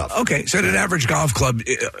 all that stuff. Okay, so at an average golf club,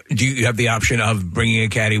 do you have the option of bringing a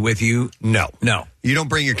caddy with you? No. You don't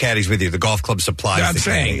bring your caddies with you. The golf club supplies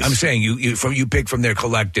caddies. I'm saying you pick from their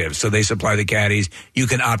collective, so they supply the caddies. You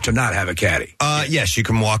can opt to not have a caddy. Yes, you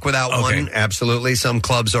can walk without one. Absolutely. Some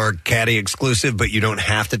clubs are caddy exclusive, but you don't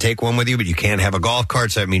have to take one with you. But you can have a golf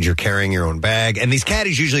cart, so that means you're carrying your own bag. And these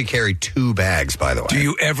caddies usually carry 2 bags, by the way. Do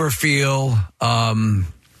you ever feel bad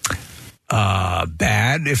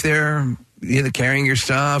if they're carrying your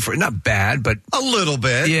stuff, or not bad, but a little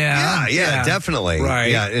bit? Yeah, definitely.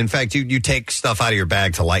 Right. Yeah. In fact, you take stuff out of your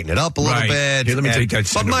bag to lighten it up a little bit. Here, let me take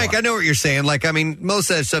that. But Mike, I know what you're saying. Like, I mean, most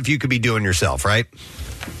of that stuff you could be doing yourself, right?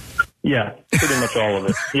 Yeah, pretty much all of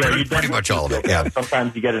it. Yeah, pretty much all of it. Yeah.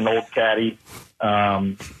 Sometimes you get an old caddy.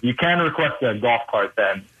 You can request a golf cart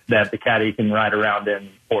then that the caddy can ride around in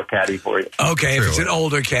or caddy for you. Okay, if it's an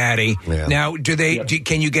older caddy. Yeah. Now,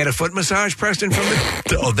 can you get a foot massage, Preston, from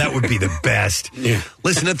it? Oh, that would be the best. Yeah.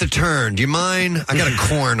 Listen, at the turn, do you mind? I got a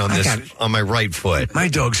corn on on my right foot. My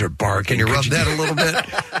dogs are barking. Can you rub that a little bit?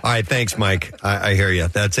 All right, thanks, Mike. I hear you.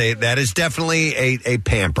 That is definitely a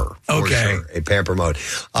pamper. For sure. A pamper mode.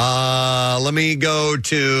 Let me go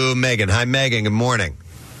to Megan. Hi, Megan. Good morning.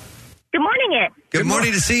 Good morning, Good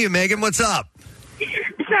morning to see you, Megan. What's up?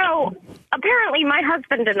 So, apparently my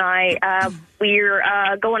husband and I, we're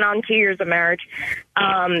going on 2 years of marriage,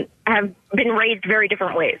 have been raised very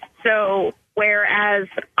different ways. So, whereas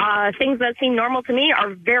things that seem normal to me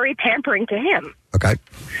are very pampering to him. Okay.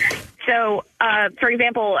 So, for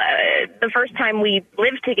example, the first time we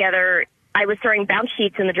lived together, I was throwing bounce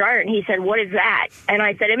sheets in the dryer, and he said, "What is that?" And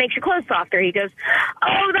I said, "It makes your clothes softer." He goes,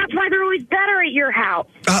 "Oh, that's why they're always better at your house."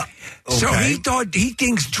 So he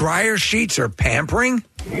thinks dryer sheets are pampering?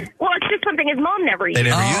 Well, it's just something his mom never used. They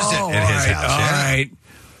never used it at his house. All right.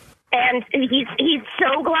 And he's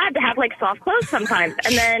so glad to have, like, soft clothes sometimes.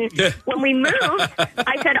 And then when we moved,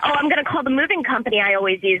 I said, "Oh, I'm going to call the moving company I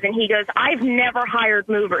always use." And he goes, "I've never hired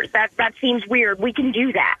movers. That seems weird. We can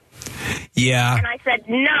do that." Yeah. And I said,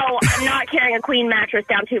 "No, I'm not carrying a queen mattress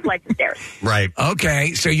down 2 flights of stairs." Right.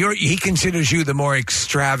 Okay. So he considers you the more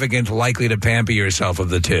extravagant, likely to pamper yourself of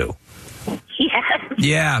the two. Yes.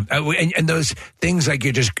 Yeah. And those things like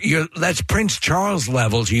that's Prince Charles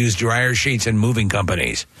levels, use dryer sheets and moving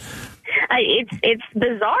companies. It's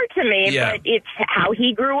bizarre to me, but it's how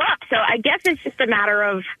he grew up. So I guess it's just a matter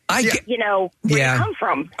of, where you come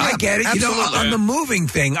from. I get it. Absolutely. On the moving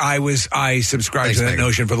thing, I subscribed to that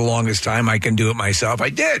notion for the longest time. I can do it myself. I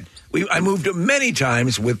did. I moved many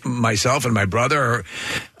times with myself and my brother.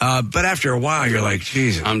 But after a while, you're like,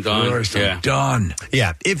 Jesus, I'm done. I'm done.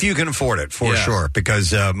 Yeah, if you can afford it, for sure.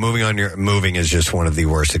 Because moving is just one of the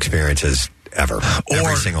worst experiences ever.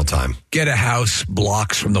 Every single time. Get a house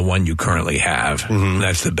blocks from the one you currently have. Mm-hmm.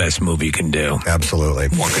 That's the best move you can do. Absolutely.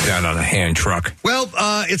 Walk it down on a hand truck. Well,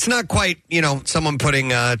 it's not quite, someone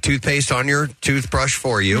putting toothpaste on your toothbrush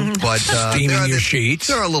for you, but steaming your sheets.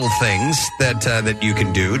 There are little things that you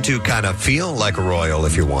can do to kind of feel like a royal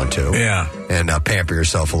if you want to. Yeah. And pamper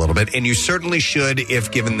yourself a little bit. And you certainly should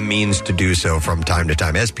if given the means to do so from time to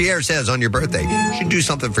time. As Pierre says, on your birthday, you should do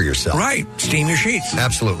something for yourself. Right. Steam your sheets.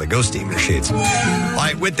 Absolutely. Go steam your sheets. All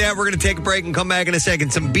right, with that, we're going to take a break and come back in a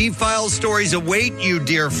second. Some B-File stories await you,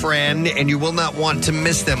 dear friend, and you will not want to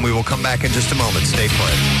miss them. We will come back in just a moment. Stay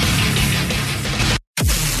put.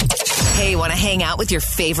 Hey, want to hang out with your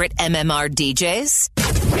favorite MMR DJs?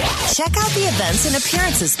 Check out the events and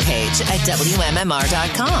appearances page at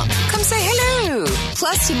WMMR.com. Come say hello.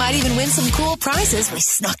 Plus, you might even win some cool prizes we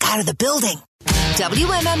snuck out of the building.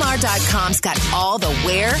 WMMR.com's got all the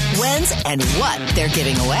where, whens, and what they're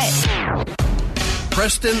giving away.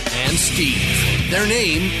 Preston and Steve. Their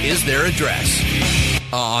name is their address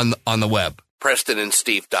on the web.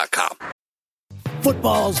 PrestonandSteve.com.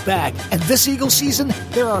 Football's back, and this Eagles season,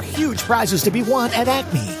 there are huge prizes to be won at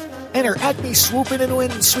Acme. Enter Acme Swoop In and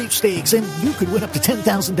Win sweepstakes, and you could win up to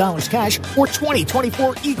 $10,000 cash or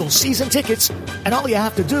 2024 Eagles season tickets. And all you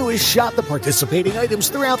have to do is shop the participating items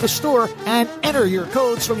throughout the store and enter your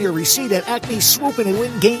codes from your receipt at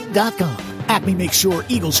acmeswoopinandwingame.com. Acme makes sure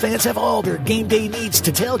Eagles fans have all their game day needs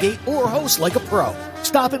to tailgate or host like a pro.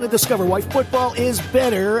 Stop in and discover why football is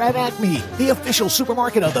better at Acme, the official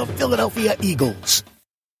supermarket of the Philadelphia Eagles.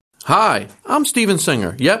 Hi, I'm Steven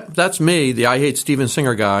Singer. Yep, that's me, the I Hate Steven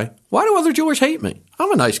Singer guy. Why do other jewelers hate me?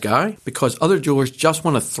 I'm a nice guy. Because other jewelers just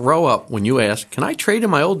want to throw up when you ask, can I trade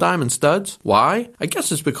in my old diamond studs? Why? I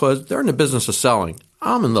guess it's because they're in the business of selling.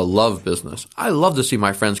 I'm in the love business. I love to see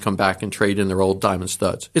my friends come back and trade in their old diamond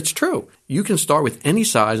studs. It's true. You can start with any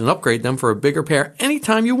size and upgrade them for a bigger pair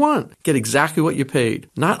anytime you want. Get exactly what you paid.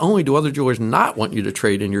 Not only do other jewelers not want you to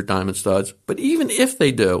trade in your diamond studs, but even if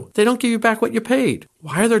they do, they don't give you back what you paid.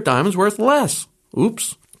 Why are their diamonds worth less?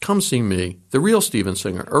 Oops. Come see me, the real Steven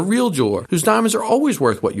Singer, a real jeweler whose diamonds are always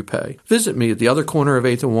worth what you pay. Visit me at the other corner of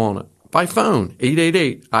 8th and Walnut. By phone,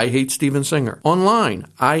 888-I-HATE-STEVEN-SINGER. Online,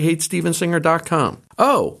 IHateStevenSinger.com.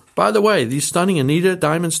 Oh, by the way, these stunning Anita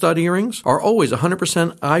diamond stud earrings are always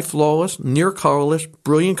 100% eye-flawless, near-colorless,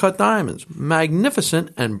 brilliant-cut diamonds.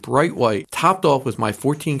 Magnificent and bright white, topped off with my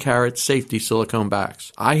 14-karat safety silicone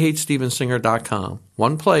backs. IHateStevenSinger.com.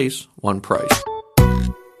 One place, one price.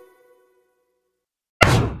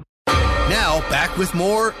 Now, back with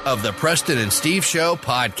more of the Preston and Steve Show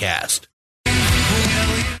podcast.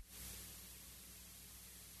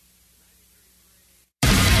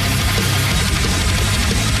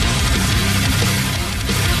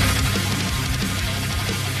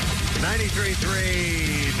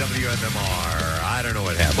 WMMR. I don't know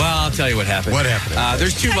what happened. Well, I'll tell you what happened. What happened?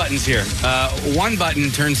 There's two buttons here. One button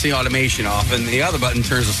turns the automation off, and the other button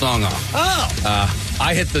turns the song off. Oh.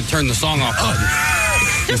 I hit the turn the song off button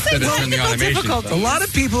instead of turn the automation button. A lot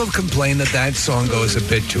of people have complained that song goes a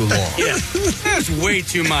bit too long. Yeah, that's way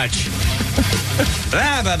too much.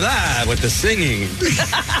 Blah, blah, blah, with the singing.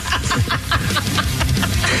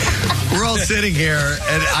 We're all sitting here,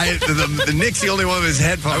 and Nick's the only one with his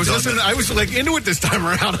headphones. I was listening. I was like into it this time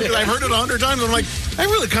around. I've heard it 100 times. I'm like, I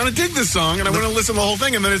really kind of dig this song, and I went to listen to the whole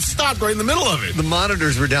thing, and then it stopped right in the middle of it. The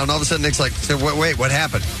monitors were down. All of a sudden, Nick's like, so wait, what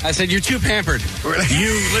happened? I said, you're too pampered.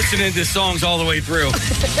 You listening to songs all the way through.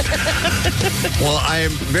 Well, I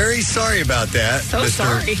am very sorry about that, So Mr.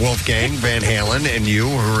 sorry. Wolfgang Van Halen, and you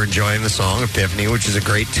who were enjoying the song Epiphany, which is a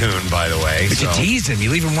great tune, by the way. But you teased him.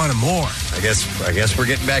 You even wanted more. I guess we're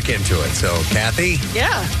getting back into it. So, Kathy,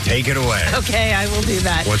 Yeah. take it away. Okay, I will do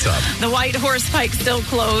that. What's up? The White Horse Pike still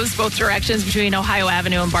closed both directions between Ohio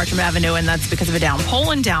Avenue and Bartram Avenue, and that's because of a down pole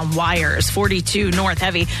and down wires. 42 north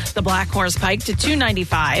heavy, the Black Horse Pike to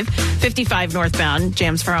 295. 55 northbound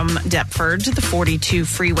jams from Deptford to the 42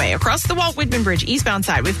 freeway. Across the Walt Whitman Bridge, eastbound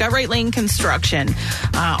side, we've got right lane construction.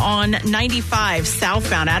 On 95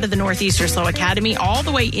 southbound out of the Northeast or Slow Academy all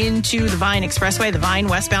the way into the Vine Expressway. The Vine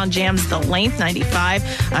westbound jams the length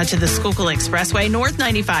 95 to the Schuylkill Expressway. North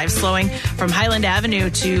 95 slowing from Highland Avenue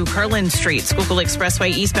to Curlin Street. Schuylkill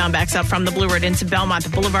Expressway eastbound backs up from the Blue Road into Belmont, the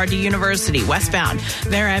Boulevard to University. Westbound,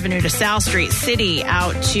 Mare Avenue to South Street. City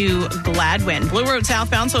out to Gladwin. Blue Road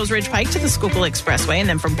southbound, Souls Ridge Pike to the Schuylkill Expressway, and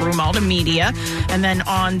then from Broomall to Media. And then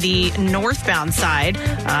on the northbound side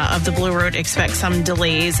of the Blue Road, expect some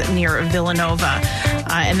delays near Villanova.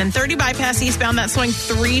 And then 30 bypass eastbound, that's slowing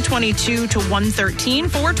 322 to 113.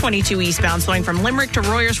 422 eastbound, slowing from Limerick to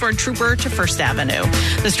Royersford, Trooper to First Avenue.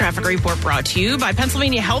 This traffic report brought to you by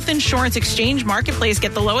Pennsylvania Health Insurance Exchange Marketplace.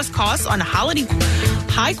 Get the lowest costs on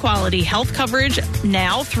high-quality health coverage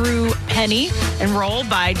now through Penny. Enroll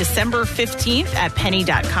by December 15th at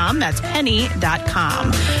penny.com. That's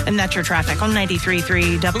penny.com. And that's your traffic on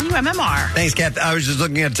 93.3 WMMR. Thanks, Kath. I was just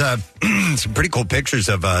looking at some pretty cool pictures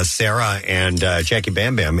of Sarah and Jackie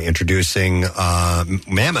Bam Bam introducing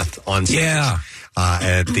Mammoth on stage. Yeah.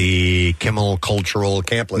 At the Kimmel Cultural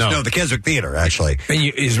Campus. No, the Keswick Theater, actually. And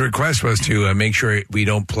his request was to make sure we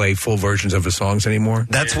don't play full versions of the songs anymore.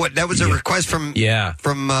 That was a request from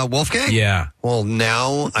Wolfgang? Yeah. Well,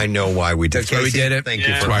 now I know why we did. That's why we did it. Thank you.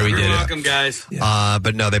 That's why we did it. You're welcome, guys.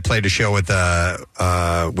 But no, they played a show with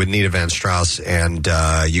Nita Van Strauss, and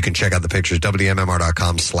you can check out the pictures,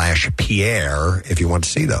 WMMR.com/Pierre, if you want to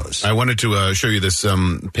see those. I wanted to show you this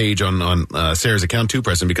page on Sarah's account too,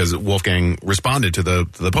 Preston, because Wolfgang responded to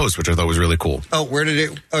the post, which I thought was really cool. Oh, where did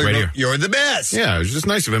it? Oh, right here. You're the best. Yeah, it was just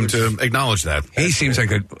nice of him to acknowledge that. He seems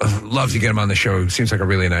like love to get him on the show. Seems like a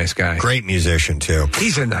really nice guy. Great musician, too.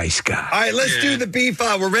 He's a nice guy. All right, let's do the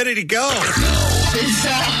B-file. We're ready to go.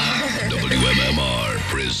 WMMR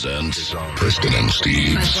presents Preston and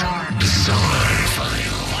Steve's Bizarre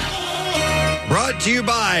File. Brought to you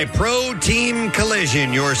by Pro Team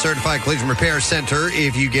Collision, your certified collision repair center.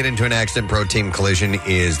 If you get into an accident, Pro Team Collision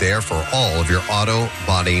is there for all of your auto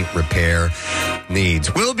body repair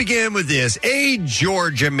needs. We'll begin with this. A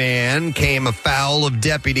Georgia man came afoul of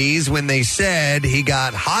deputies when they said he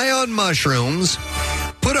got high on mushrooms,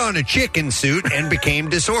 put on a chicken suit, and became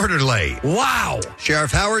disorderly. Wow.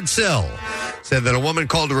 Sheriff Howard Sill said that a woman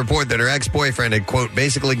called to report that her ex-boyfriend had, quote,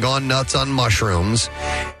 basically gone nuts on mushrooms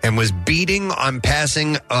and was beating on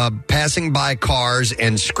passing by cars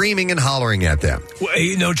and screaming and hollering at them.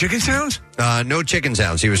 Wait, no chicken sounds? No chicken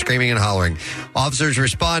sounds. He was screaming and hollering. Officers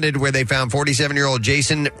responded where they found 47-year-old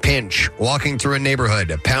Jason Pinch walking through a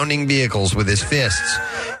neighborhood, pounding vehicles with his fists.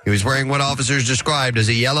 He was wearing what officers described as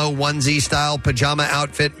a yellow onesie-style pajama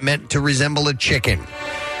outfit meant to resemble a chicken.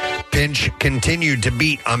 Pinch continued to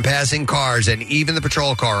beat on passing cars and even the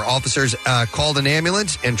patrol car. Officers called an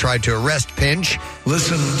ambulance and tried to arrest Pinch.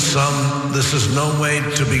 Listen, son, this is no way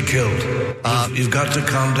to be killed. You've got to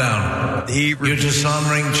calm down. You're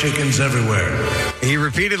dishonoring chickens everywhere. He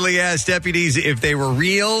repeatedly asked deputies if they were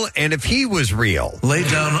real and if he was real. Lay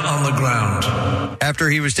down on the ground. After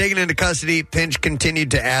he was taken into custody, Pinch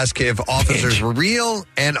continued to ask if officers were real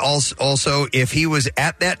and also if he was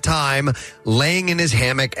at that time laying in his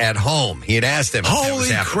hammock at home. He had asked him.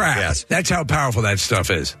 Holy crap. Yes. That's how powerful that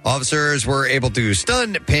stuff is. Officers were able to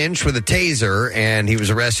stun Pinch with a taser, and he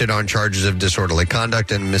was arrested on charges of disorderly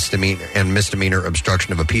conduct and misdemeanor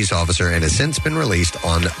obstruction of a peace officer, and has since been released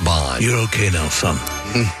on bond. You're okay now, son.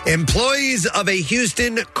 Employees of a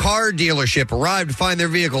Houston car dealership arrived to find their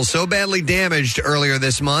vehicle so badly damaged earlier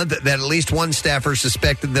this month that at least one staffer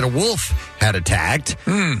suspected that a wolf had attacked.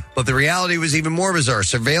 But the reality was even more bizarre.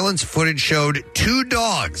 Surveillance footage showed two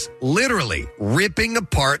dogs literally ripping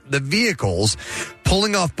apart the vehicles,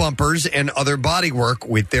 pulling off bumpers and other bodywork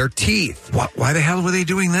with their teeth. Why the hell were they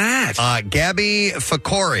doing that? Gabby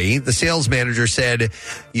Fakori, the sales manager, said,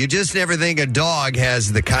 "You just never think a dog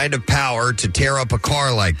has the kind of power to tear up a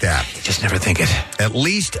car like that. You just never think it." At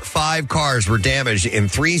least 5 cars were damaged in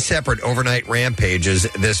 3 separate overnight rampages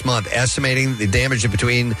this month, estimating the damage of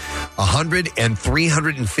between $100,000 and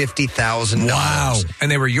 $350,000. Wow.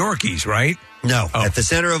 And they were Yorkies, right? No. Oh. At the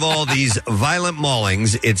center of all these violent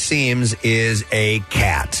maulings, it seems, is a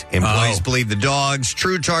cat. Employees believe the dog's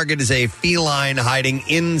true target is a feline hiding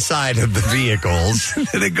inside of the vehicles.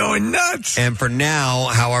 They're going nuts. And for now,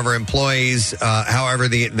 however,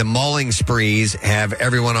 the mauling sprees have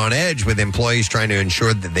everyone on edge, with employees trying to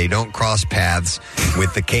ensure that they don't cross paths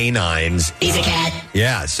with the canines. He's a cat.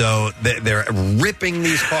 Yeah, so they're ripping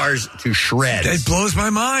these cars to shreds. That blows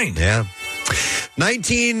my mind. Yeah.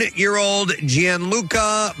 19-year-old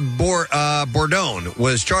Gianluca Bordone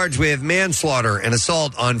was charged with manslaughter and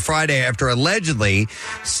assault on Friday after allegedly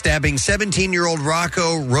stabbing 17-year-old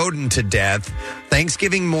Rocco Rodin to death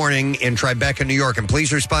Thanksgiving morning in Tribeca, New York. And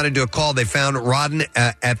police responded to a call. They found Rodin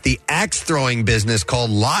at the axe-throwing business called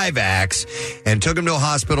Live Axe and took him to a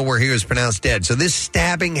hospital where he was pronounced dead. So this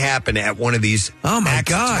stabbing happened at one of these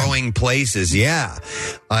axe-throwing places. Yeah.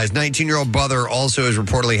 His 19-year-old brother also has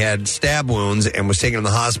reportedly had stab wounds and was taken to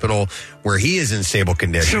the hospital where he is in stable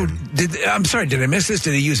condition. So, I'm sorry, did I miss this?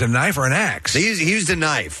 Did he use a knife or an axe? He used a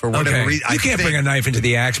knife for whatever reason. You can't bring a knife into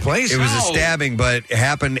the axe place. It was a stabbing, but it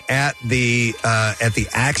happened at the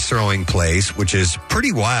axe throwing place, which is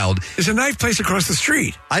pretty wild. There's a knife place across the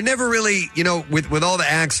street. I never really, with all the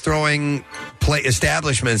axe throwing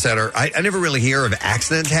establishments that are, I never really hear of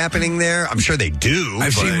accidents happening there. I'm sure they do.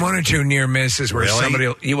 I've seen 1 or 2 near misses where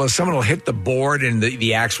someone will hit the board and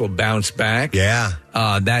the axe will bounce back. Yeah.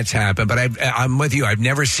 That's happened. But I'm with you. I've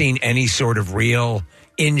never seen any sort of real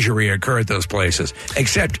injury occur at those places,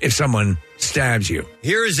 except if someone stabs you.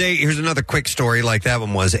 Here's another quick story like that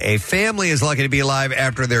one was. A family is lucky to be alive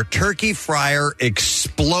after their turkey fryer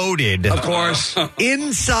exploded. Of course.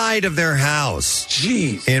 Inside of their house.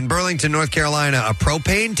 Jeez. In Burlington, North Carolina, a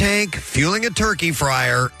propane tank fueling a turkey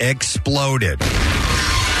fryer exploded.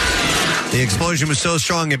 The explosion was so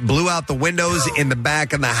strong it blew out the windows in the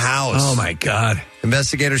back of the house. Oh, my God.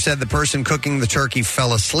 Investigators said the person cooking the turkey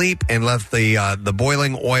fell asleep and left the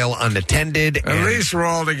boiling oil unattended. At least we're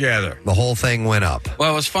all together. The whole thing went up.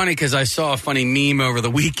 Well, it was funny because I saw a funny meme over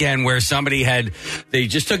the weekend where they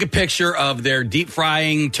just took a picture of their deep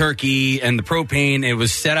frying turkey and the propane. It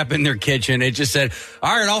was set up in their kitchen. It just said,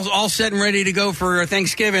 all right, all set and ready to go for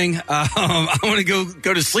Thanksgiving. I want to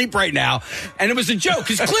go to sleep right now. And it was a joke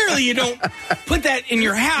because clearly you don't put that in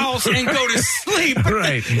your house and go to sleep.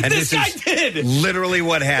 Right. And this guy did. Literally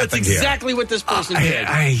what happened. That's exactly what this person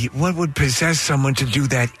did. What would possess someone to do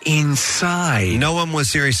that inside? No one was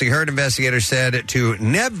seriously hurt. Investigators said to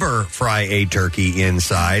never fry a turkey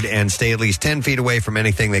inside and stay at least 10 feet away from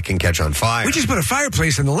anything that can catch on fire. We just put a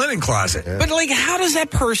fireplace in the linen closet. But, how does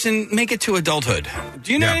that person make it to adulthood?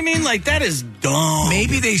 Do you know what I mean? That is dumb.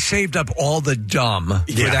 Maybe they saved up all the dumb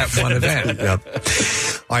for that one event. Yep.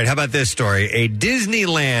 All right, how about this story? A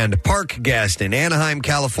Disneyland park guest in Anaheim,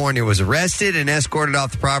 California was arrested and escorted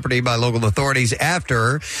off the property by local authorities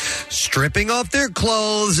after stripping off their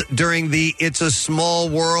clothes during the It's a Small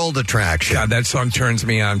World attraction. God, that song turns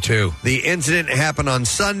me on, too. The incident happened on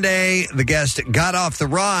Sunday. The guest got off the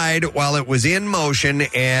ride while it was in motion,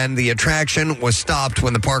 and the attraction was stopped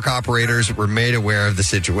when the park operators were made aware of the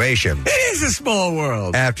situation. It is a small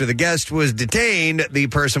world. After the guest was detained, the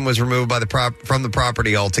person was removed from the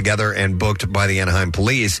property altogether and booked by the Anaheim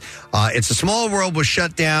police. It's a Small World was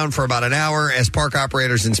shut down for about an hour as park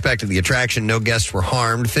operators inspected the attraction. No guests were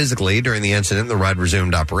harmed physically during the incident. The ride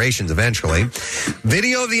resumed operations eventually.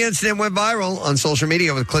 Video of the incident went viral on social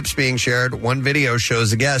media with clips being shared. One video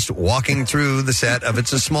shows the guest walking through the set of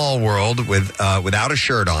It's a Small World without a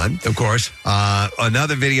shirt on. Of course.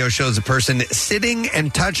 Another video shows a person sitting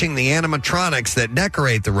and touching the animatronics that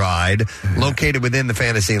decorate the ride located within the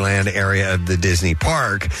Fantasyland area of the Disney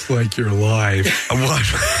park. It's like you're alive.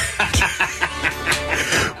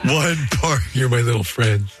 One park. You're my little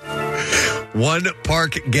friend. One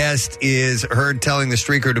park guest is heard telling the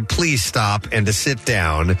streaker to please stop and to sit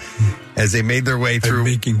down as they made their way through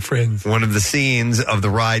making friends. One of the scenes of the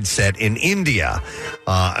ride set in India.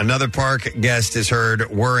 Another park guest is heard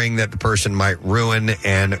worrying that the person might ruin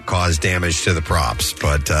and cause damage to the props,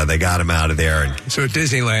 but they got him out of there. So at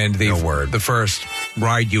Disneyland, the first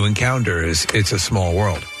ride you encounter is It's a Small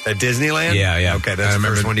World. At Disneyland? Yeah. Okay, that's the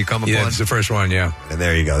first one you come upon? Yeah, it's the first one, yeah. And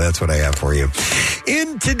there you go. That's what I have for you.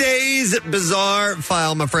 In today's bizarre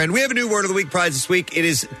file, my friend, we have a new Word of the Week prize this week. It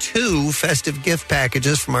is 2 festive gift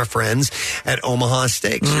packages from our friends at Omaha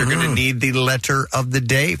Steaks. Mm-hmm. You're going to need the letter of the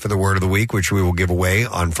day for the Word of the Week, which we will give away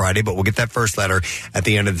on Friday, but we'll get that first letter at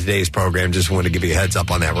the end of today's program. Just wanted to give you a heads up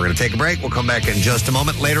on that. We're going to take a break. We'll come back in just a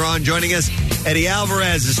moment. Later on, joining us, Eddie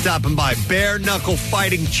Alvarez is stopping by. Bare Knuckle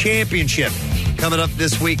Fighting Championship coming up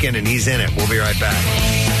this weekend, and he's in it. We'll be right back.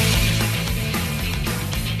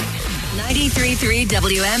 93.3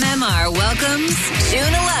 WMMR welcomes June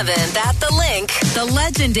 11th at the Link, the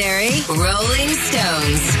legendary Rolling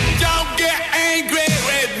Stones. Don't get angry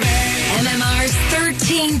with me. MMR's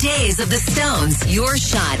 13 Days of the Stones. Your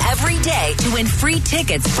shot every day to win free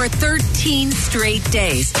tickets for 13 straight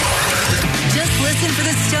days. Just listen for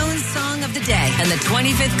the Stones song of the day, and the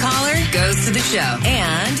 25th caller goes to the show.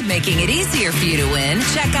 And making it easier for you to win,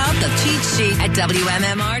 check out the cheat sheet at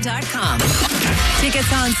WMMR.com.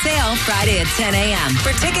 Tickets on sale Friday at 10 a.m.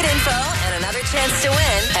 For ticket info and another chance to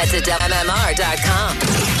win, head to WMMR.com.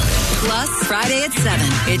 Plus, Friday at 7,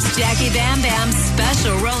 it's Jackie Bam Bam's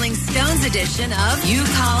special Rolling Stones edition of You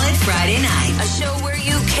Call It Friday Night, a show where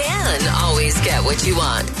you can always get what you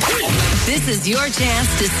want. This is your chance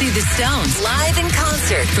to see the Stones live in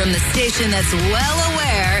concert from the station that's well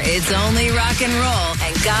aware it's only rock and roll.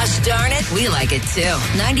 And gosh darn it, we like it too.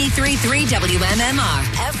 93.3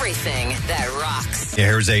 WMMR, everything that rocks. Yeah,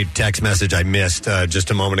 here's a text message I missed just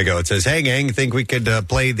a moment ago. It says, hey, gang, think we could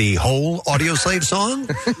play the whole Audio Slave song?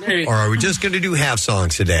 Or are we just going to do half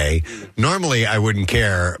songs today? Normally, I wouldn't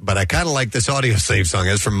care, but I kind of like this Audio Slave song.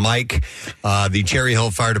 It's from Mike, the Cherry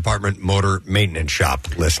Hill Fire Department Motor Maintenance Shop,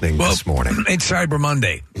 listening this morning. It's Cyber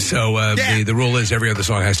Monday, so the rule is every other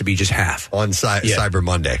song has to be just half. On Cyber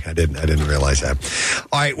Monday. I didn't realize that.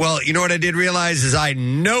 All right, well, you know what I did realize is I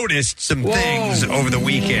noticed some things over the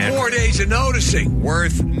weekend. 4 days of noticing.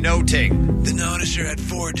 Worth noting. The noticer had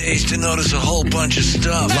 4 days to notice a whole bunch of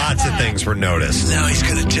stuff. Lots of things were noticed. Now he's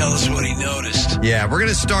going to tell us what he noticed. Yeah, we're going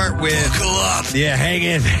to start with... Buckle up. Yeah, hang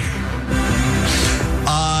in.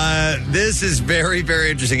 This is very,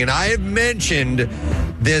 very interesting. And I have mentioned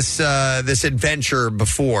this adventure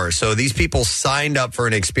before. So these people signed up for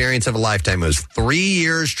an experience of a lifetime. It was 3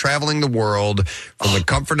 years traveling the world from the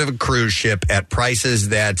comfort of a cruise ship at prices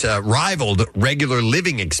that rivaled regular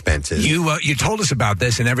living expenses. You told us about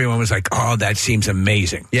this, and everyone was like, "Oh, that seems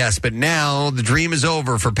amazing." Yes, but now the dream is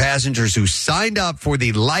over for passengers who signed up for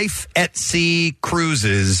the Life at Sea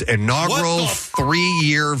Cruises inaugural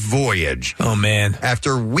 3-year voyage. Oh, man.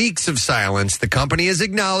 After weeks of silence, the company has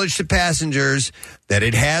acknowledged to passengers that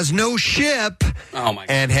it has no ship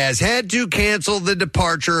and has had to cancel the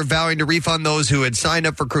departure, vowing to refund those who had signed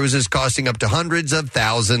up for cruises costing up to hundreds of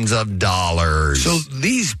thousands of dollars. So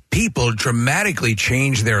these people dramatically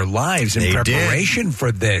changed their lives in preparation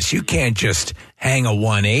for this. You can't just hang a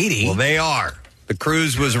 180. Well, they are. The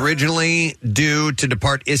cruise was originally due to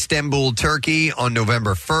depart Istanbul, Turkey on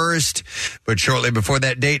November 1st, but shortly before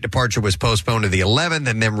that date, departure was postponed to the 11th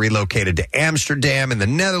and then relocated to Amsterdam in the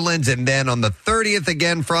Netherlands, and then on the 30th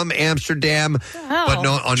again from Amsterdam. But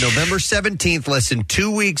on November 17th, less than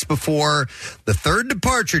 2 weeks before the third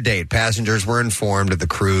departure date, passengers were informed that the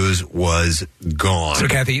cruise was gone. So,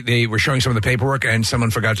 Kathy, they were showing some of the paperwork, and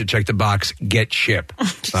someone forgot to check the box, get ship.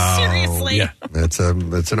 Seriously? Yeah. That's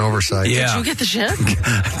an oversight. Did you get the ship? I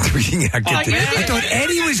thought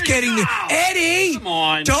Eddie was getting the... Eddie! Come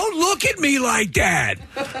on. Don't look at me like that.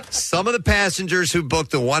 Some of the passengers who booked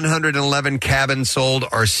the 111 cabins sold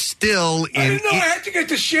are still in... I didn't know I had to get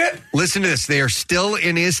the ship. Listen to this. They are still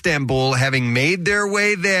in Istanbul, having made their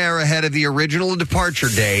way there ahead of the original departure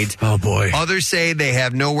date. Oh, boy. Others say they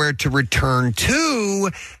have nowhere to return to,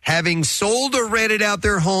 having sold or rented out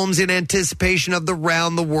their homes in anticipation of the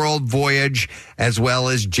round-the-world voyage, as well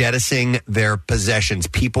as jettisoning their possessions.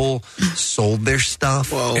 People sold their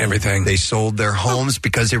stuff. Everything. They sold their homes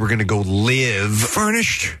because they were going to go live.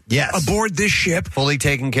 Furnished. Yes. Aboard this ship. Fully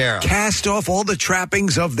taken care of. Cast off all the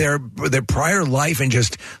trappings of their prior life and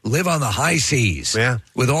just live on the high seas. Yeah.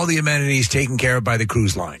 With all the amenities taken care of by the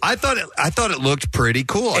cruise line. I thought it looked pretty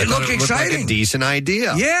cool. It looked Like exciting. a decent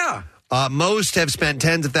idea. Yeah. Most have spent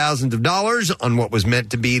tens of thousands of dollars on what was meant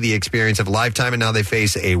to be the experience of a lifetime, and now they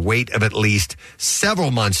face a wait of at least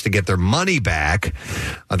several months to get their money back.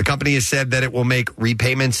 The company has said that it will make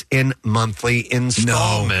repayments in monthly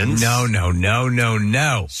installments.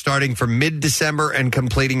 No. Starting from mid-December and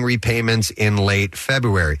completing repayments in late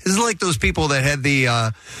February. This is like those people that had the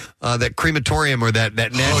that crematorium or that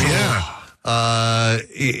natural... Oh, yeah.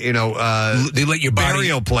 They let your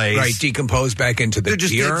burial place, right, decompose back into the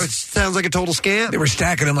earth. It sounds like a total scam. They were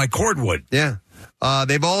stacking them like cordwood. Yeah.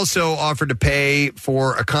 They've also offered to pay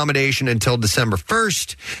for accommodation until December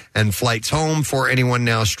 1st and flights home for anyone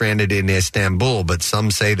now stranded in Istanbul. But some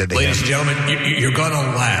say that they Ladies and gentlemen, you're going to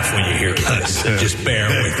laugh when you hear this. Just bear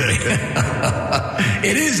with me.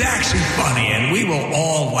 It is actually funny, and we will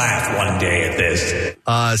all laugh one day at this.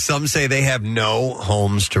 Some say they have no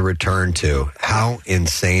homes to return to. How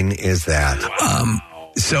insane is that?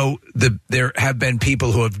 So there have been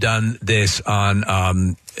people who have done this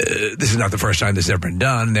on... this is not the first time this has ever been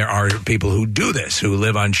done. There are people who do this, who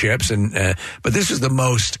live on ships, but this is the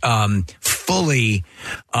most fully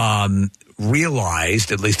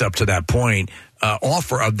realized, at least up to that point,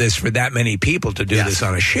 offer of this for that many people to do this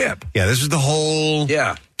on a ship. Yeah, this was the whole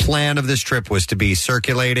plan of this trip, was to be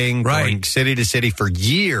circulating, going city to city for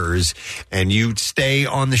years, and you stay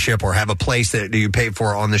on the ship or have a place that you pay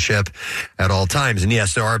for on the ship at all times. And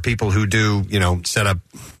yes, there are people who do, set up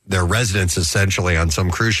their residence essentially on some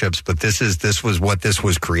cruise ships, but this was what this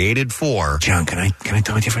was created for. John, can I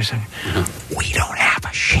talk to you for a second? We don't have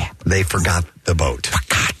a ship. They forgot the boat.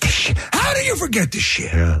 Forgot the ship. How do you forget the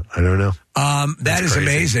ship? Yeah, I don't know. That is crazy.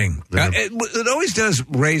 Amazing. Yeah. It always does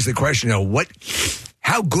raise the question,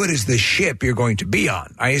 how good is the ship you're going to be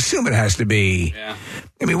on? I assume it has to be. Yeah.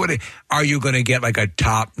 I mean, are you going to get like a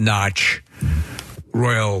top-notch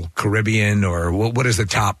Royal Caribbean, or what is the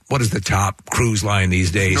top cruise line these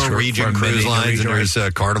days? Norwegian cruise lines, and there's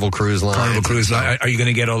Carnival Cruise Line. Carnival Cruise Line. Are you going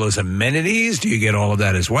to get all those amenities? Do you get all of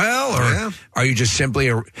that as well, or are you just simply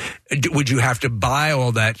would you have to buy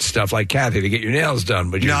all that stuff like Kathy to get your nails done?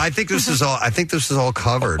 No, I think this is all. I think this is all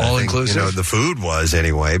covered. All inclusive. The food was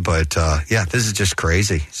anyway, but this is just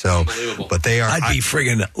crazy. So, but they are. I'd be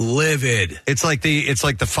friggin' livid. It's like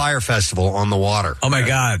the Fire Festival on the water. Oh my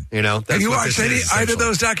God! That's have you what watched this is. Either of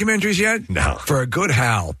those documentaries yet? No. For a good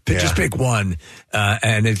howl. Just pick one,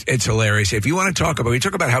 and it's hilarious. If you want to we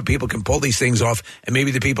talk about how people can pull these things off, and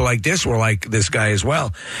maybe the people like this were like this guy as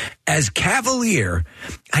well. as cavalier.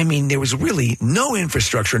 I mean, there was really no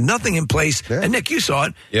infrastructure, nothing in place. Yeah. And Nick, you saw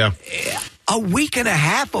it. Yeah. A week and a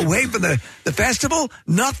half away from the festival,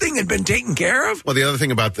 nothing had been taken care of. Well, the other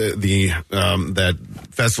thing about that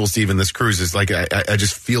festival, Steve, and this cruise is like I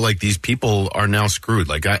just feel like these people are now screwed.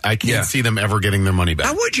 Like I can't see them ever getting their money back.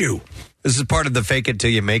 How would you? This is part of the fake it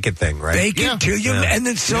till you make it thing, right? Fake it till you, and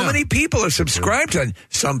then so many people are subscribed to it.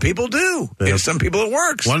 Some people do. Yeah. Some people it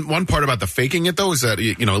works. One part about the faking it though is that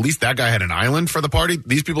at least that guy had an island for the party.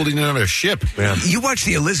 These people didn't have a ship. Yeah. You watch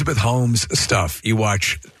the Elizabeth Holmes stuff. You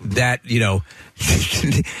watch that.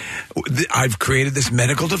 I've created this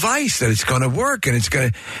medical device that it's going to work, and it's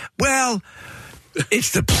going to. Well.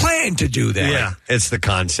 It's the plan to do that. Yeah, it's the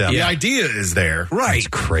concept. The idea is there. Right. It's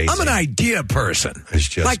crazy. I'm an idea person. It's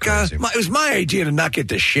just crazy. It was my idea to not get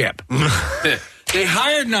the ship. They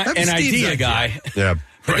hired an idea guy. Yeah.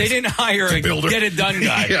 But they didn't hire a get it done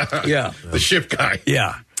guy. Yeah. The ship guy.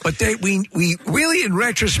 Yeah. But we really, in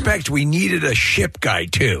retrospect, we needed a ship guy,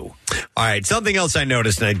 too. All right, something else I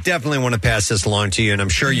noticed, and I definitely want to pass this along to you, and I'm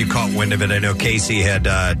sure you caught wind of it. I know Casey had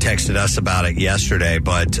texted us about it yesterday,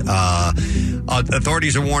 but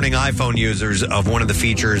authorities are warning iPhone users of one of the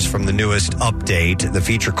features from the newest update. The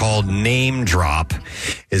feature called Name Drop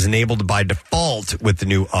is enabled by default with the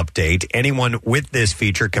new update. Anyone with this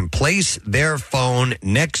feature can place their phone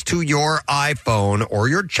next to your iPhone or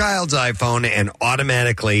your child's iPhone and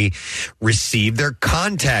automatically receive their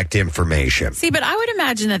contact information. See, but I would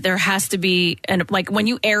imagine that there has to be, like when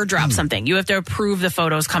you airdrop something, you have to approve the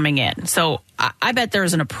photos coming in. So I bet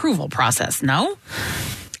there's an approval process, no?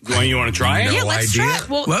 You want to try it? Yeah, let's try it.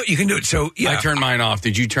 Well, you can do it. So I turned mine off.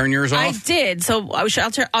 Did you turn yours off? I did. So I'll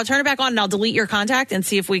turn it back on and I'll delete your contact and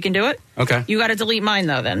see if we can do it. Okay. You got to delete mine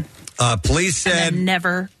though then. Police said... And then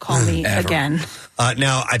never call me again.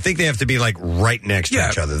 Now, I think they have to be like right next to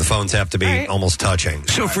each other. The phones have to be almost touching.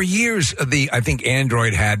 So for years, I think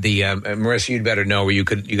Android had the Marissa, you'd better know, where you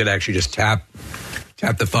could actually just tap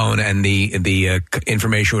the phone and the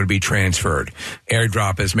information would be transferred.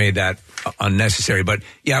 AirDrop has made that unnecessary. But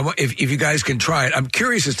yeah, if you guys can try it, I'm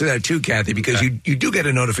curious as to that too, Kathy, because you do get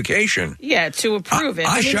a notification. Yeah, to approve it.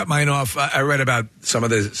 I shut mine off. I read about some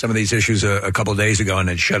of these issues a couple days ago and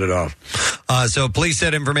then shut it off. So police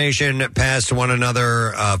said information passed to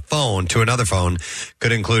another phone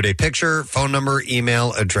could include a picture, phone number,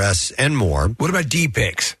 email, address, and more. What about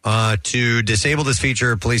D-pics? To disable this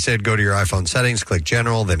feature, police said go to your iPhone settings, click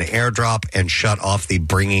General, then AirDrop, and shut off the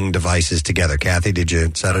bringing devices together. Kathy, did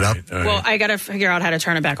you set it up? Well, I got to figure out how to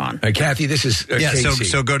turn it back on. Kathy, this is Casey.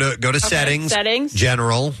 So go to settings,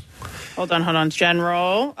 General. Hold on,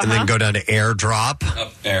 General. And then go down to AirDrop.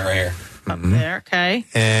 Up there. Up there, okay.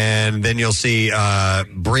 And then you'll see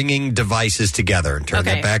bringing devices together and turn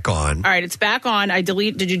that back on. All right, it's back on.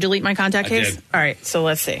 Did you delete my contact case? Did. All right, so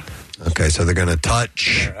let's see. Okay, so they're going to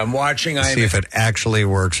touch. I'm watching. See if it actually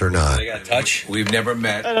works or not. They got touch. We've never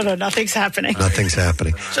met. I don't know. Nothing's happening. Nothing's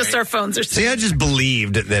happening. Just our phones are. See, I just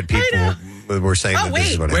believed that people were saying that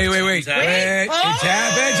this is what happened. Wait. It's happening.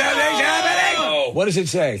 Something's happening. What does it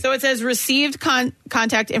say? So it says received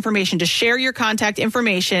contact information. To share your contact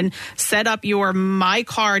information, set up your My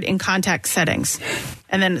Card in contact settings.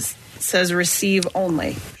 And then it says receive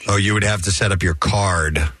only. Oh, you would have to set up your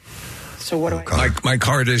card. So what do I do? My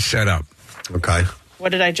card is set up. Okay. What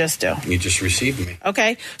did I just do? You just received me.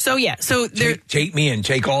 Okay. So there. Take me in.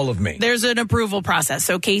 Take all of me. There's an approval process.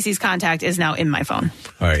 So Casey's contact is now in my phone.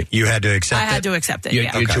 All right. You had to accept it? I had to accept it,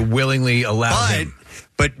 You to willingly allow him.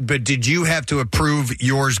 But did you have to approve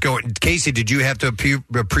yours going... Casey, did you have to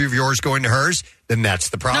approve yours going to hers? Then that's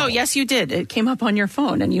the problem. No, yes, you did. It came up on your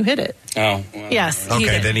phone and you hit it. Oh. Well. Yes.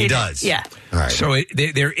 Okay, then he does. Yeah. All right. So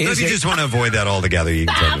there is... If you just want to avoid that altogether, you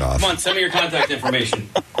can turn it off. Come on, send me your contact information.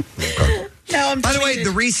 No, By the way,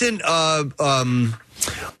 the recent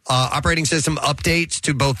operating system updates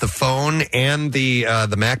to both the phone and the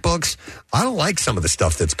MacBooks, I don't like some of the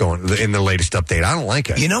stuff that's going in the latest update. I don't like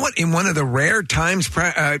it. You know what? In one of the rare times,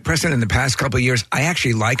 Preston, in the past couple of years, I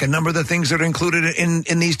actually like a number of the things that are included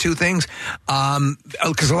in these two things.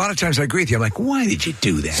 Because a lot of times I agree with you. I'm like, why did you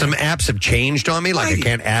do that? Some apps have changed on me. Like I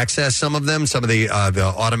can't access some of them. Some of the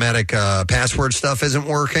automatic password stuff isn't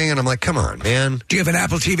working. And I'm like, come on, man. Do you have an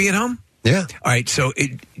Apple TV at home? Yeah. All right. So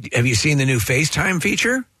have you seen the new FaceTime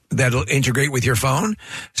feature that'll integrate with your phone?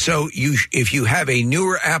 So if you have a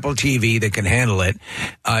newer Apple TV that can handle it,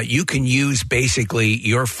 you can use basically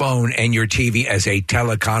your phone and your TV as a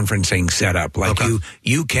teleconferencing setup. Like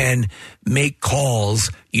you can make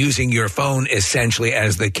calls using your phone essentially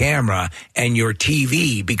as the camera, and your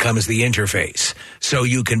TV becomes the interface. So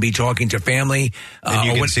you can be talking to family. And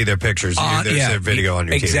you can see their pictures. There's their video on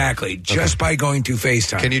your TV. Exactly. Just by going to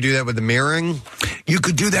FaceTime. Can you do that with the mirroring? You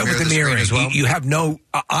could do that with the mirroring. As well? You have no...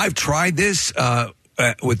 I've tried this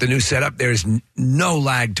with the new setup. There's no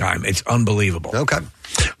lag time. It's unbelievable. Okay.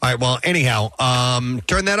 All right. Well, anyhow,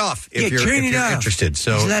 turn that off if you're interested.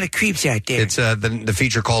 So there's a lot of creeps out there. It's the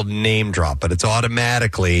feature called Name Drop, but it's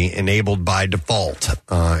automatically enabled by default.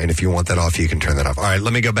 And if you want that off, you can turn that off. All right.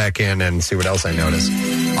 Let me go back in and see what else I notice.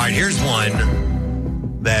 All right. Here's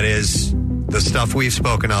one that is the stuff we've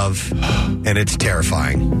spoken of, and it's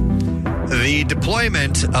terrifying. The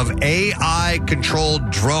deployment of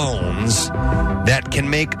AI-controlled drones that can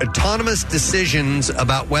make autonomous decisions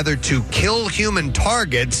about whether to kill human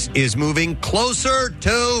targets is moving closer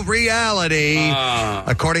to reality,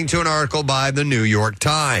 according to an article by the New York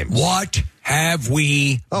Times. What have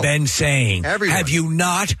we been saying? Everyone. Have you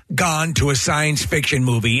not gone to a science fiction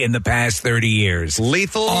movie in the past 30 years?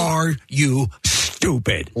 Lethal? Are you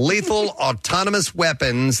stupid? Lethal autonomous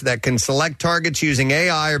weapons that can select targets using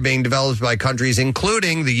AI are being developed by countries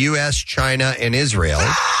including the U.S., China, and Israel.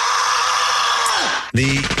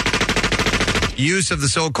 The use of the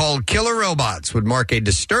so-called killer robots would mark a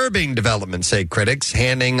disturbing development, say critics,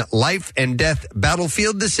 handing life and death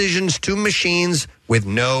battlefield decisions to machines with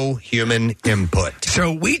no human input.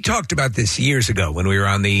 So we talked about this years ago when we were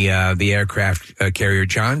on the aircraft carrier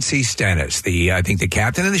John C. Stennis. I think the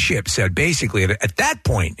captain of the ship said basically at that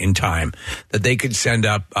point in time that they could send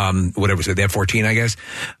up whatever was it, the F-14, I guess,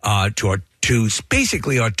 to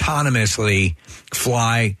basically autonomously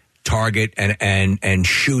fly, target, and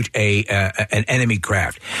shoot an enemy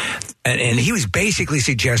craft. And he was basically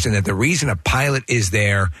suggesting that the reason a pilot is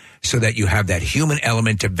there so that you have that human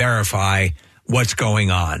element to verify what's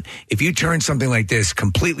going on. If you turn something like this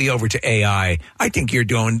completely over to AI, I think you're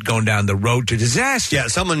going down the road to disaster. Yeah,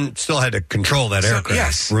 someone still had to control that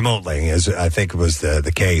aircraft remotely, as I think was the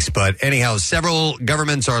case. But anyhow, several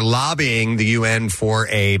governments are lobbying the UN for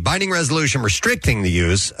a binding resolution restricting the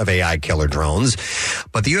use of AI killer drones.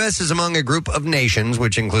 But the U.S. is among a group of nations,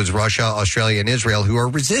 which includes Russia, Australia, and Israel, who are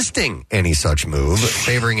resisting any such move,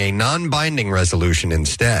 favoring a non-binding resolution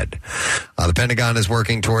instead. The Pentagon is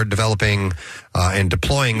working toward developing and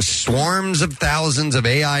deploying swarms of thousands of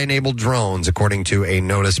AI-enabled drones, according to a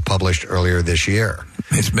notice published earlier this year.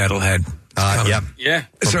 It's Metalhead. Yep. Yeah.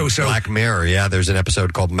 So Black Mirror. Yeah, there's an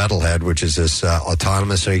episode called Metalhead, which is this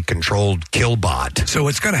autonomously controlled killbot. So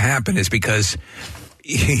what's going to happen is because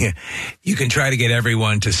you can try to get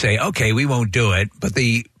everyone to say, okay, we won't do it, but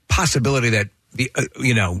the possibility that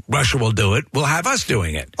Russia will do it will have us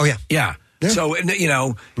doing it. Oh yeah. Yeah. So,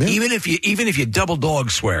 even if you double dog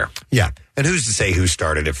swear. Yeah. And who's to say who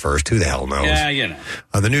started it first? Who the hell knows? Yeah,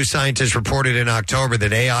 The New Scientist reported in October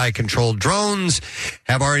that AI-controlled drones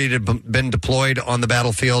have already been deployed on the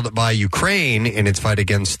battlefield by Ukraine in its fight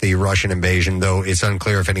against the Russian invasion, though it's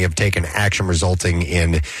unclear if any have taken action resulting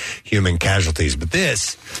in human casualties. But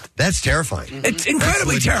that's terrifying. It's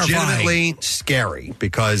incredibly terrifying. Legitimately scary,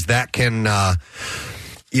 because that can...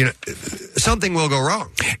 something will go wrong.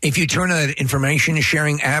 If you turn on that information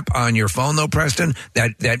sharing app on your phone, though, Preston,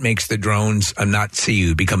 that makes the drones not see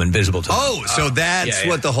you, become invisible to them. Oh, so that's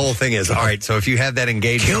what the whole thing is. All right, so if you have that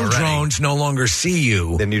engaged Kill already, drones no longer see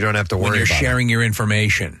you. Then you don't have to worry when you're about sharing your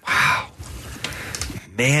information. Wow.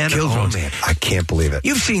 Man, man, I can't believe it.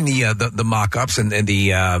 You've seen the mock-ups and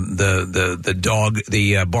the dog,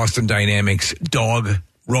 the Boston Dynamics dog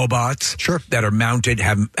robots that are mounted,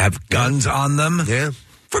 have guns on them. Yeah.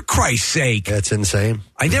 For Christ's sake. That's insane.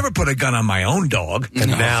 I never put a gun on my own dog.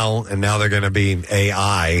 And now they're going to be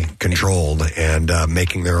AI controlled and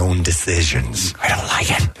making their own decisions. I don't like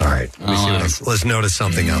it. All right. Let me see what else. Let's notice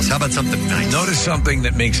something else. How about something nice? Notice something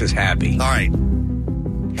that makes us happy. All right.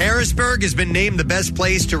 Harrisburg has been named the best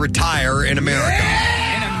place to retire in America.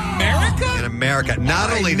 Yeah. In America. Not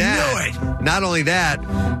only that,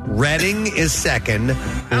 Reading is second,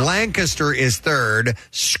 Lancaster is third,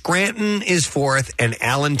 Scranton is fourth, and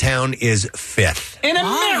Allentown is fifth. In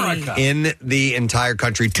America. In the entire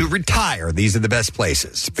country to retire. These are the best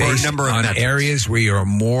places. For a number of metrics. Areas where you're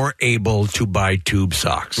more able to buy tube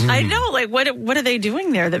socks. I know. Like, what are they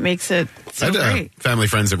doing there that makes it so great? Family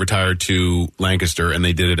friends that retired to Lancaster, and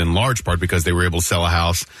they did it in large part because they were able to sell a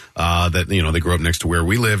house that, they grew up next to where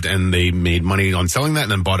we lived, and they made money on selling that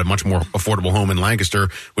and then bought a much more affordable home in Lancaster,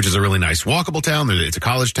 which is a really nice walkable town. It's a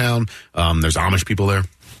college town. There's Amish people there.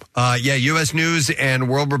 U.S. News and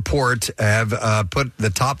World Report have put the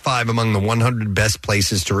top 5 among the 100 best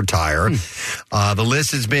places to retire. The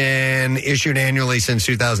list has been issued annually since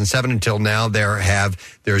 2007 until now.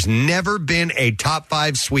 There's never been a top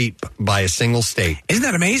 5 sweep by a single state. Isn't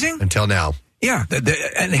that amazing? Until now. Yeah,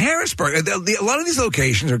 and Harrisburg, a lot of these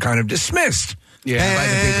locations are kind of dismissed. Yeah,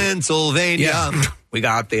 Pennsylvania. Yeah. We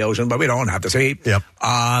got the ocean, but we don't have the sea. Yep.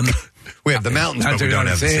 We have the mountains, but we don't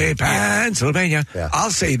have the sea. Pennsylvania. Yeah.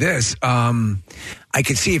 I'll say this. I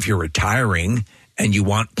could see if you're retiring and you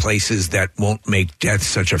want places that won't make death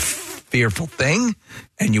such a fearful thing,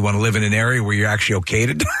 and you want to live in an area where you're actually okay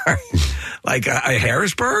to die, like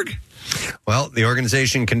Harrisburg. Well, the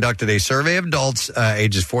organization conducted a survey of adults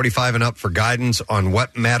ages 45 and up for guidance on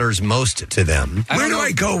what matters most to them. Where do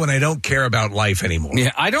I go when I don't care about life anymore?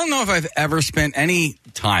 Yeah, I don't know if I've ever spent any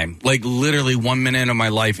time, like literally 1 minute of my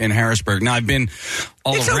life in Harrisburg. Now, I've been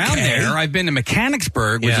all around there. I've been to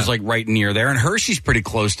Mechanicsburg, which is like right near there, and Hershey's pretty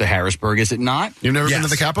close to Harrisburg, is it not? You've never been to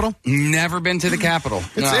the capital? Never been to the capital.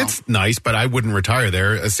 It's nice, but I wouldn't retire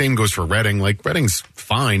there. Same goes for Reading. Like, Reading's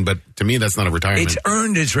fine, but to me, that's not a retirement. It's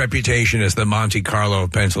earned its reputation as the Monte Carlo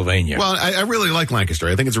of Pennsylvania. Well, I really like Lancaster.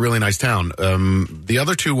 I think it's a really nice town. The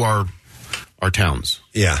other two are towns.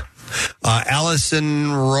 Yeah. Allison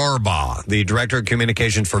Rohrbaugh, the director of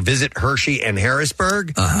communications for Visit Hershey and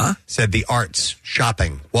Harrisburg, said the arts,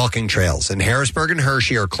 shopping, walking trails in Harrisburg and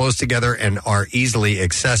Hershey are close together and are easily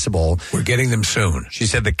accessible. We're getting them soon. She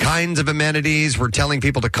said the kinds of amenities we're telling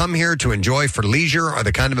people to come here to enjoy for leisure are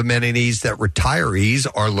the kind of amenities that retirees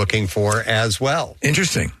are looking for as well.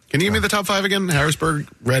 Interesting. Can you give me the top 5 again? Harrisburg,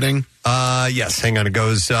 Reading? Yes. Hang on. It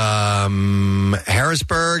goes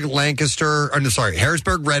Harrisburg,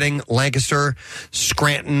 Harrisburg, Reading, Lancaster,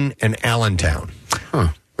 Scranton, and Allentown.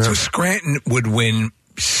 So Scranton would win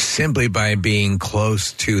simply by being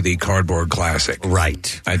close to the Cardboard Classic.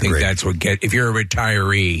 Right. I think that's what if you're a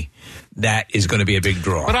retiree, that is going to be a big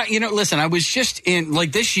draw. But, listen, I was just in,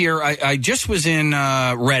 like this year, I just was in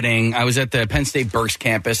Reading. I was at the Penn State Berks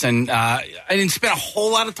campus, and I didn't spend a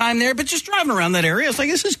whole lot of time there, but just driving around that area, I was like,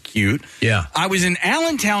 this is cute. Yeah. I was in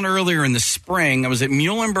Allentown earlier in the spring. I was at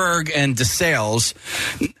Muhlenberg and DeSales,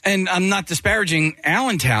 and I'm not disparaging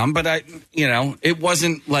Allentown, but it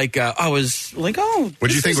wasn't like, I was like, oh. What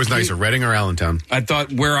did you think was nicer, Reading or Allentown? I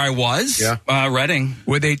thought where I was, Reading.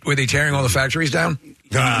 Were they tearing all the factories down?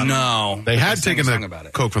 No, they had taken the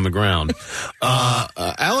coke from the ground.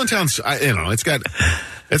 Allentown's,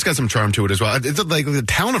 it's got some charm to it as well. It's like the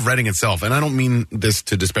town of Reading itself, and I don't mean this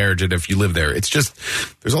to disparage it if you live there. It's just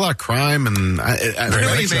there's a lot of crime, and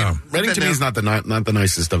Reading to me is not the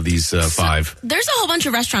nicest of these 5. There's a whole bunch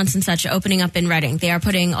of restaurants and such opening up in Reading. They are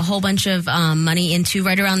putting a whole bunch of money into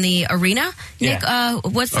right around the arena. Nick,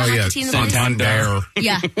 what's the hockey team? Santander.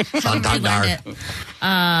 Yeah, Santander.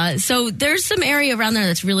 So there's some area around there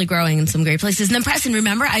that's really growing in some great places. And then Preston,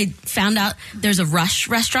 remember I found out there's a Rush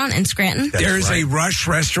restaurant in Scranton. There's a Rush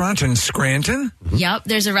restaurant in Scranton? Yep.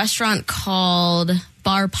 There's a restaurant called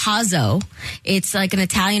Bar Pazzo. It's like an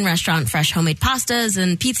Italian restaurant, fresh homemade pastas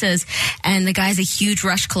and pizzas. And the guy's a huge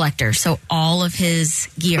Rush collector. So all of his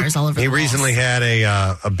gear is all over the walls. He recently had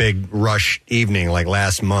a big Rush evening like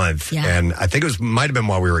last month. Yeah. And I think might have been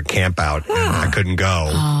while we were at camp out and I couldn't go.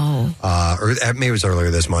 Oh. Or maybe it was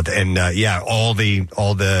earlier this month. And all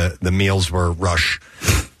the meals were Rush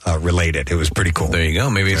related. It was pretty cool. There you go.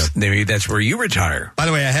 Maybe that's where you retire. By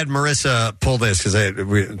the way, I had Marissa pull this because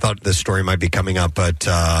we thought this story might be coming up, but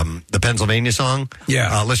the Pennsylvania song,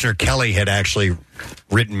 listener Kelly had actually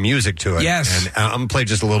written music to it. Yes. And I'm going to play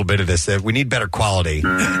just a little bit of this. We need better quality.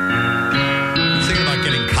 I'm thinking about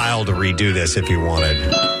getting Kyle to redo this if you wanted.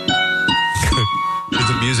 He's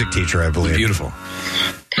a music teacher, I believe. Beautiful.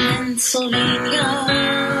 Pennsylvania,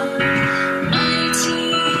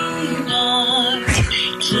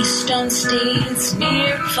 Keystone State's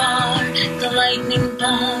near far, the lightning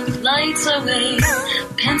bug lights away.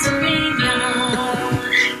 Pennsylvania,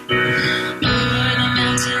 o'er the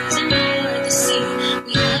mountains and o'er the sea.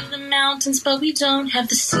 We have the mountains, but we don't have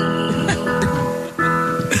the sea.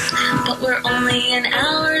 But we're only an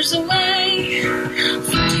hours away.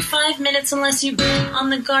 45 minutes unless you get on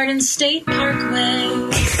the Garden State Parkway.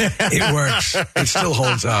 It works. It still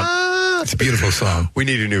holds up. It's a beautiful song. We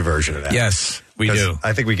need a new version of that. Yes, we do.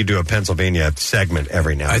 I think we could do a Pennsylvania segment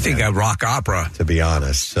every now and then. I think a rock opera. To be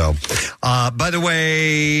honest. So, by the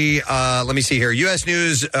way, let me see here. U.S.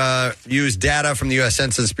 News used data from the U.S.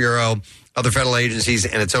 Census Bureau other federal agencies,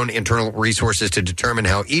 and its own internal resources to determine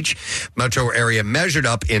how each metro area measured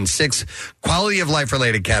up in 6 quality of life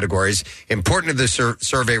related categories important to the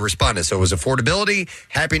survey respondents. So it was affordability,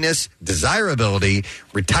 happiness, desirability,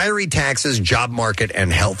 retiree taxes, job market,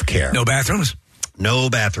 and health care. No bathrooms? No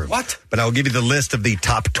bathroom. What? But I'll give you the list of the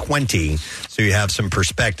top 20 so you have some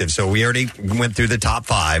perspective. So we already went through the top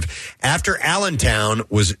 5. After Allentown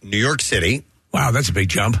was New York City. Wow, that's a big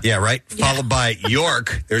jump. Yeah, right. Yeah. Followed by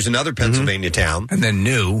York. There's another Pennsylvania town. And then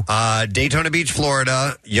new. Daytona Beach,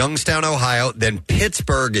 Florida. Youngstown, Ohio. Then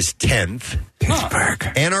Pittsburgh is 10th.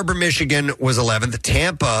 Pittsburgh. Ann Arbor, Michigan was 11th.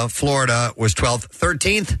 Tampa, Florida was 12th.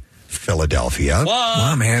 13th. Philadelphia.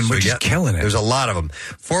 Wow, man, we're just killing it. There's a lot of them.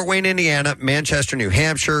 Fort Wayne, Indiana, Manchester, New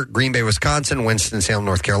Hampshire, Green Bay, Wisconsin, Winston-Salem,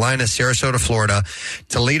 North Carolina, Sarasota, Florida,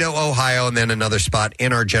 Toledo, Ohio, and then another spot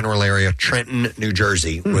in our general area, Trenton, New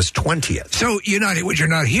Jersey, was 20th. So what you're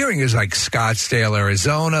not hearing is like Scottsdale,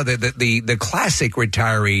 Arizona, the classic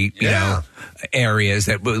retiree, you know, areas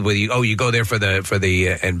that you go there for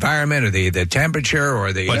the environment or the temperature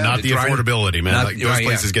or the not the affordability, man. Those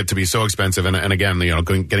places get to be so expensive, and again,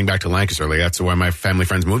 getting back to Lancaster, that's why my family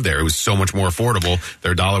friends moved there. It was so much more affordable.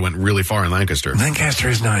 Their dollar went really far in Lancaster. Lancaster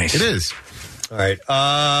is nice. It is. All right.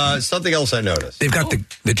 Something else I noticed. They've got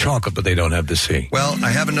the chocolate, but they don't have the sea. Well,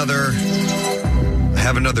 I have another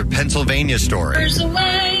Pennsylvania story. Hours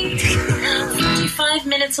away, 55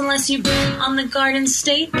 minutes unless you on the Garden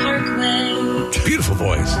State Parkway. Beautiful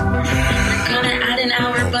voice. We're gonna add an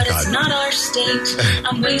hour, but it's not our state.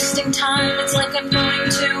 I'm wasting time. It's like I'm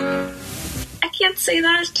going to. I can't say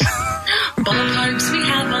that. Ballparks, we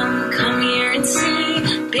have them. Come here and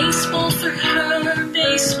see. Baseball for her,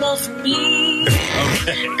 baseball for me.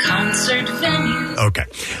 Okay. Concert venue. Okay.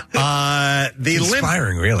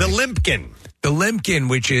 Inspiring, really. The Limpkin. The Limpkin,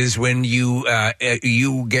 which is when you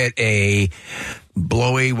get a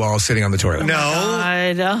blowy while sitting on the toilet.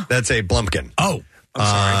 No. That's a Blumpkin. Oh. I'm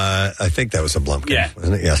sorry. I think that was a Blumpkin,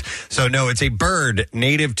 wasn't it? Yes. So, no, it's a bird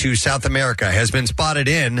native to South America, has been spotted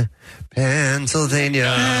in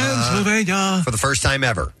Pennsylvania. For the first time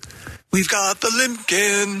ever. We've got the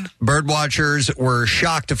Limpkin. Bird watchers were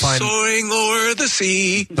shocked to find soaring over the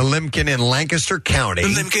sea. The Limpkin in Lancaster County. The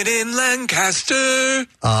Limpkin in Lancaster.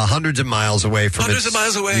 Hundreds of miles away from its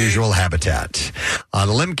usual habitat. The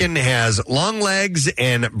Limpkin has long legs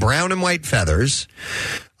and brown and white feathers.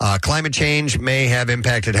 Climate change may have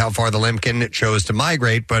impacted how far the Limpkin chose to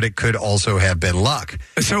migrate, but it could also have been luck.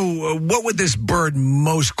 So what would this bird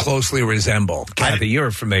most closely resemble? Kathy, you're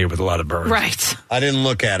familiar with a lot of birds. Right. I didn't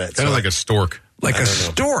look at it. Kind of like a stork. Like a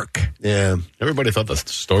stork. Yeah. Everybody thought the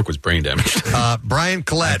stork was brain damaged. Brian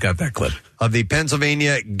Collette got that clip. Of the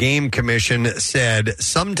Pennsylvania Game Commission said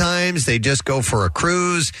sometimes they just go for a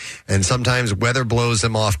cruise and sometimes weather blows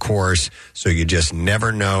them off course. So you just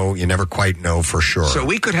never know. You never quite know for sure. So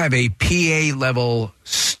we could have a PA level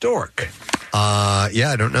stork. Yeah,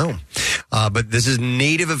 I don't know. But this is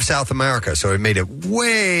native of South America. So it made it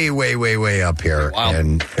way, way, way, way up here. Wow.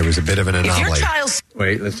 And it was a bit of an anomaly. If your child's...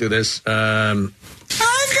 Wait, let's do this. Nope.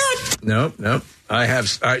 I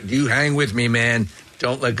have... you hang with me, man.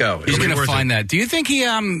 Don't let go. He's going to find that. Do you think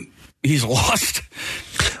he's lost?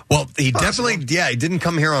 Well, he definitely, he didn't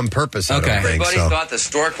come here on purpose. I don't think, Everybody thought the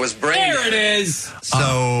stork was brain. There it is.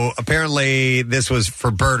 So apparently this was for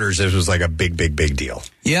birders. This was like a big, big, big deal.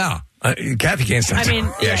 Yeah. Kathy can't stand I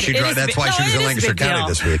mean, yeah, she drive, that's why she was in Lancaster County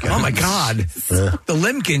this weekend. Oh, my God. The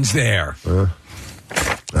Limpkin's there. All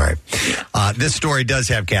right. This story does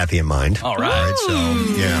have Kathy in mind. All right. So,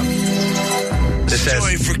 yeah. This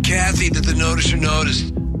story for Kathy that the noticer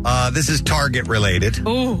noticed. This is Target related.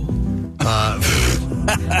 Ooh.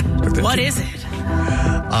 What is it?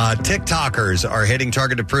 TikTokers are hitting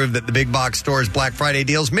Target to prove that the big box store's Black Friday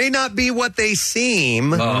deals may not be what they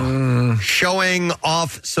seem, showing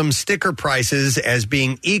off some sticker prices as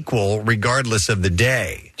being equal regardless of the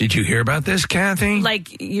day. Did you hear about this, Kathy?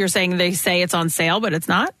 Like you're saying they say it's on sale, but it's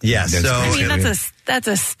not? Yes. So, I mean, that's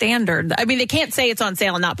a standard. I mean, they can't say it's on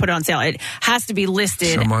sale and not put it on sale. It has to be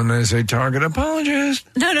listed. Someone is a Target apologist.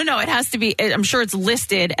 No. It has to be, I'm sure it's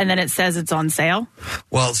listed and then it says it's on sale.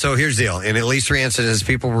 Well, so here's the deal. In at least 3 instances,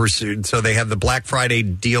 people were sued. So they have the Black Friday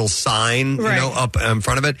deal sign, up in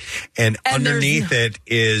front of it. And underneath it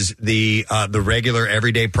is the regular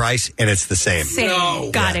everyday price, and it's the same. No.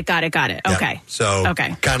 Got it. Yeah. Okay. So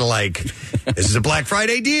kind of like, This is a Black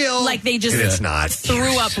Friday deal. Like they just it's not.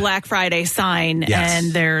 threw up Black Friday sign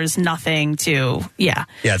and there's nothing to, Yeah,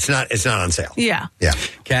 it's not on sale. Yeah. Yeah.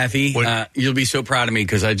 Kathy, you'll be so proud of me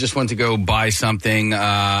because I just went to go buy something.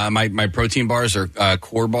 My protein bars are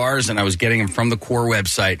Core bars, and I was getting them from the Core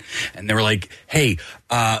website. And they were like, hey,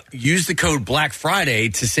 use the code Black Friday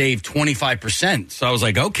to save 25%. So I was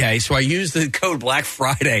like, okay. So I used the code Black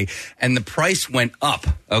Friday, and the price went up,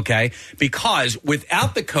 okay? Because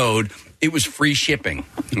without the code, it was free shipping,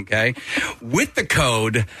 okay? With the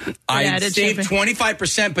code, I saved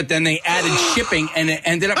 25%, but then they added shipping, and it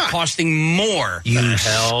ended up costing more. You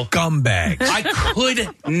scumbag. I could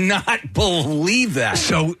not believe that.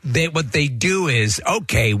 So what they do is,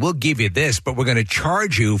 okay, we'll give you this, but we're going to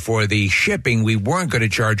charge you for the shipping we weren't going to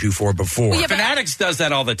charge you for before. Yeah, Fanatics does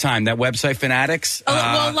that all the time. That website, Fanatics.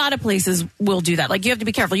 Well, a lot of places will do that. Like, you have to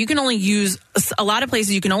be careful. You can only use, a lot of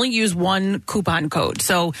places, you can only use one coupon code.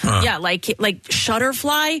 So, like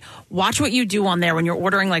Shutterfly, watch what you do on there when you're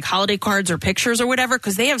ordering like holiday cards or pictures or whatever,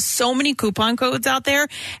 because they have so many coupon codes out there,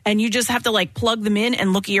 and you just have to like plug them in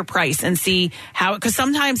and look at your price and see how, because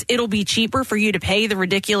sometimes it'll be cheaper for you to pay the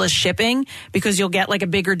ridiculous shipping because you'll get like a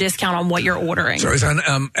bigger discount on what you're ordering. So I was on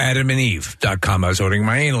adamandeve.com. I was ordering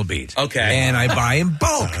my anal beads. Okay. And I buy in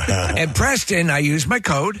bulk. And Preston, I used my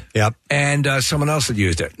code. Yep. And someone else had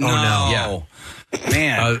used it. No. Yeah.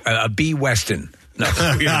 Man. A B. Weston. No.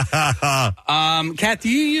 Kat, do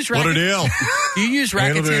you use Rakuten? What a deal. Do you use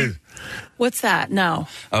Rakuten? What's that? No.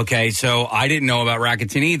 Okay, so I didn't know about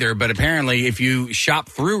Rakuten either, but apparently if you shop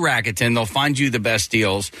through Rakuten, they'll find you the best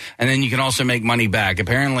deals, and then you can also make money back.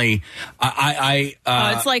 Apparently,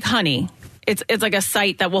 it's like Honey. It's like a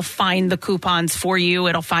site that will find the coupons for you.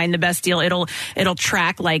 It'll find the best deal. It'll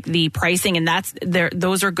track like the pricing, and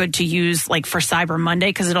those are good to use like for Cyber Monday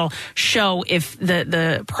because it'll show if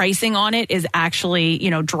the pricing on it is actually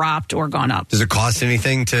dropped or gone up. Does it cost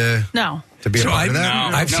anything to? No. To be a part of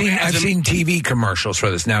that? I've seen TV commercials for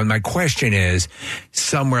this. Now, my question is,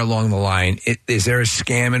 somewhere along the line, is there a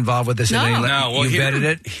scam involved with this? No. Well, you vetted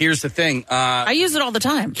it? Here's the thing. I use it all the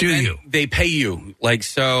time. Do you? They pay you.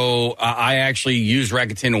 I actually used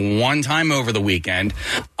Rakuten one time over the weekend.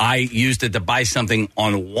 I used it to buy something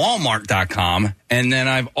on Walmart.com, and then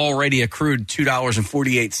I've already accrued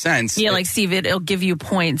 $2.48. Yeah, like Steve, it'll give you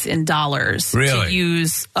points in dollars to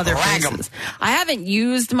use other places. I haven't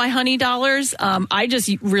used my Honey dollars. I just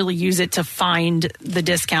really use it to find the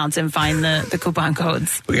discounts and find the coupon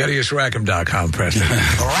codes. We got to use Rag'em.com, Preston.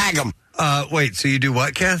 Rag'em. Wait, so you do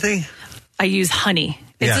what, Kathy? I use Honey.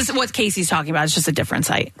 It's just what Casey's talking about. It's just a different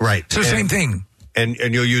site. Right. So same thing. And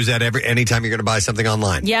you'll use that anytime you're going to buy something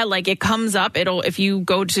online. Yeah, like it comes up. If you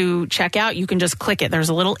go to checkout, you can just click it. There's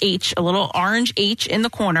a little orange H in the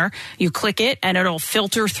corner. You click it, and it'll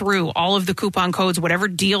filter through all of the coupon codes, whatever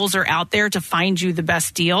deals are out there, to find you the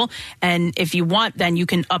best deal. And if you want, then you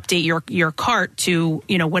can update your cart to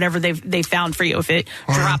whatever they found for you. If it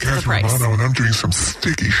drops the price. Romano, and I'm doing some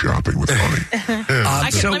sticky shopping with Honey.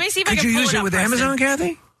 Let me see if I can pull use it with Preston. Amazon,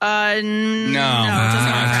 Kathy? No, it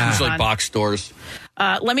doesn't It's like box stores.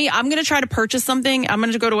 I'm going to try to purchase something. I'm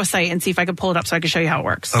going to go to a site and see if I can pull it up so I can show you how it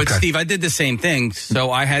works. But Steve, I did the same thing. So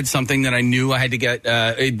I had something that I knew I had to get.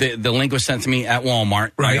 The link was sent to me at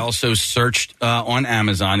Walmart. Right. I also searched on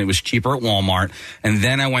Amazon. It was cheaper at Walmart. And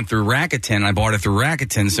then I went through Rakuten. I bought it through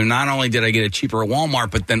Rakuten. So not only did I get it cheaper at Walmart,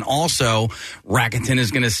 but then also Rakuten is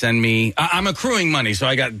going to send me. I'm accruing money. So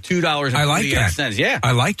I got $2.48. I like that. Yeah.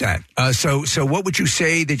 I like that. So what would you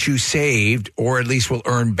say that you saved or at least will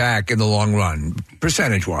earn back in the long run?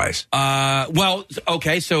 Percentage-wise? Well,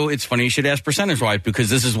 okay, so it's funny you should ask percentage-wise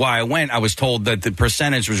because this is why I went. I was told that the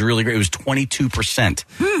percentage was really great. It was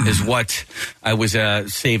 22% is what I was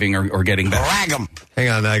saving or getting back. Rag'em. Hang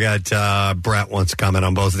on, I got Brett wants to comment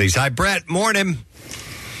on both of these. Hi, Brett. Morning.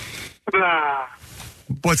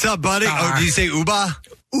 What's up, buddy? Oh, did you say Uba?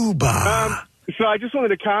 Uba. So I just wanted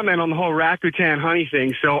to comment on the whole Rakuten Honey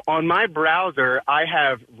thing. So on my browser, I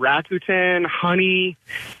have Rakuten, Honey,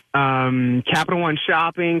 Capital One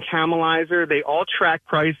Shopping, Camelizer. They all track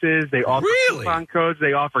prices. They offer coupon codes.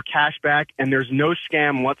 They offer cash back, and there's no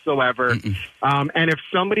scam whatsoever. And if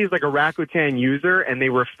somebody's like a Rakuten user and they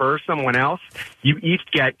refer someone else, you each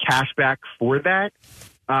get cash back for that.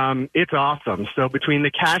 It's awesome. So between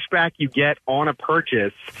the cash back you get on a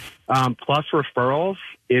purchase plus referrals,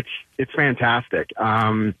 it's fantastic.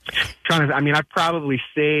 I've probably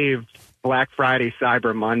saved Black Friday,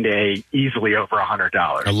 Cyber Monday easily over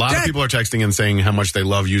 $100. A lot of people are texting and saying how much they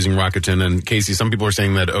love using Rakuten. And Casey, some people are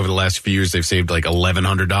saying that over the last few years they've saved like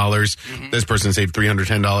 $1,100. Mm-hmm. This person saved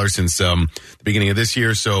 $310 since the beginning of this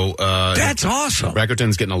year. So that's awesome.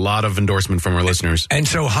 Rakuten's getting a lot of endorsement from our listeners. And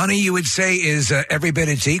so Honey, you would say, is every bit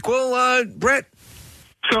it's equal, Brett?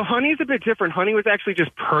 So Honey's a bit different. Honey was actually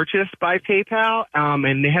just purchased by PayPal,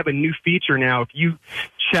 and they have a new feature now. If you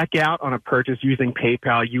check out on a purchase using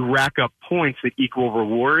PayPal, you rack up points that equal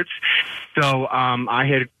rewards. So I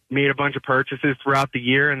had made a bunch of purchases throughout the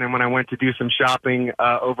year, and then when I went to do some shopping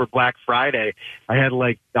over Black Friday, I had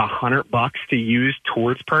like $100 to use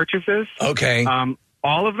towards purchases. Okay.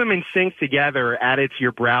 All of them in sync together, added to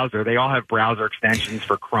your browser. They all have browser extensions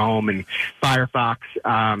for Chrome and Firefox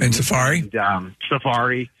and Safari. And,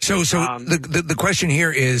 Safari. So the question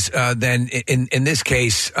here is then in this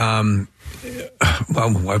case.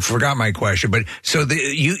 Well, I forgot my question, but so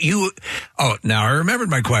now I remembered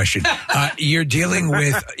my question. You're dealing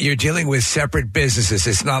with separate businesses.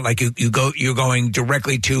 It's not like you're going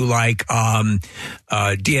directly to like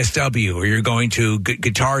DSW or you're going to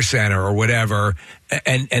Guitar Center or whatever,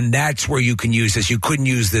 and that's where you can use this. You couldn't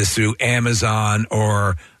use this through Amazon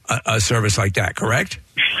or a service like that, correct?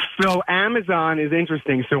 So Amazon is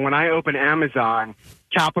interesting. So when I open Amazon,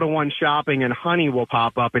 Capital One Shopping and Honey will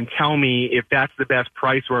pop up and tell me if that's the best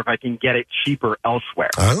price or if I can get it cheaper elsewhere.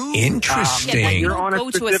 Oh, interesting. You're on a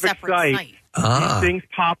specific site. These things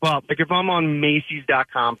pop up. Like if I'm on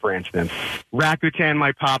Macy's.com, for instance, Rakuten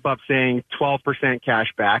might pop up saying 12% cash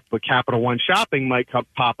back, but Capital One Shopping might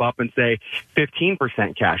pop up and say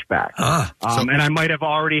 15% cash back. And I might have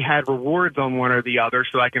already had rewards on one or the other,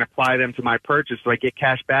 so I can apply them to my purchase so I get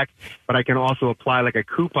cash back, but I can also apply like a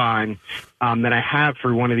coupon that I have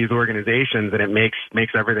for one of these organizations, and it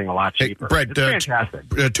makes everything a lot cheaper. Hey, Brett, it's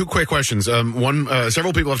fantastic. Two quick questions.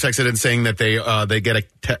 Several people have texted in saying that they get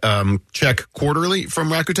a check quarterly from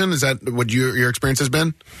Rakuten. Is that what your experience has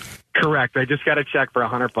been? Correct. I just got a check for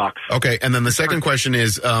 $100. Okay, and then the second question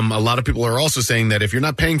is, a lot of people are also saying that if you're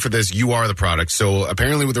not paying for this, you are the product. So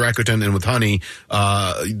apparently with Rakuten and with Honey,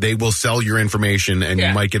 they will sell your information, and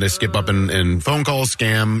you might get a skip up in phone calls,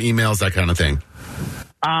 scam, emails, that kind of thing.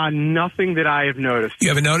 Nothing that I have noticed. You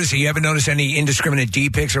haven't noticed? You haven't noticed any indiscriminate D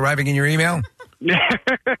pics arriving in your email?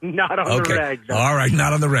 Not on the regs. All right,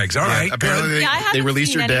 not on the regs. All right. Apparently, they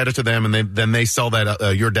release your data to them, and then they sell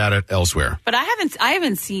that your data elsewhere. But I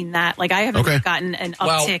haven't seen that. Like I haven't gotten an uptick.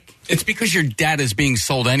 Well, it's because your data is being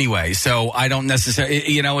sold anyway. So I don't necessarily,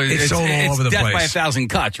 it's sold all over the death place by 1,000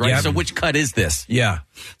 cuts, right? Yep. So which cut is this? Yeah.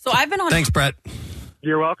 So I've been on. Thanks, Brett.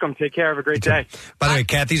 You're welcome. Take care. Have a great day. By the way,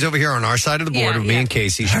 Kathy's over here on our side of the board with me and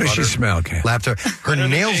Casey. How does she smell, Kathy? Laughter. Her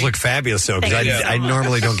nails look fabulous, though, because I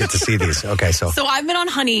normally don't get to see these. Okay, so I've been on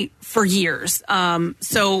Honey for years. And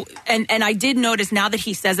I did notice, now that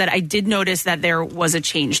he says that, I did notice that there was a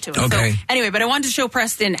change to it. Okay. So anyway, but I wanted to show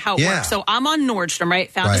Preston how it works. So I'm on Nordstrom, right?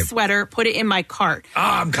 Found a sweater, put it in my cart.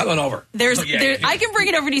 I'm coming over. I can bring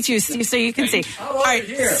it over to you too, Steve, so you can see. All right.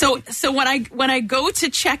 So when I go to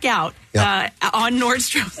check out on Nordstrom.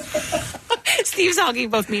 Steve's hogging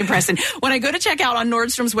both me and Preston. When I go to check out on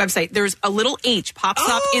Nordstrom's website, there's a little H pops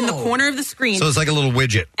up in the corner of the screen. So it's like a little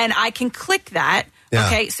widget. And I can click that. Yeah.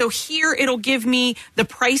 Okay, so here it'll give me the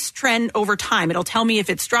price trend over time. It'll tell me if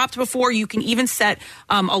it's dropped before. You can even set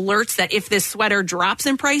alerts that if this sweater drops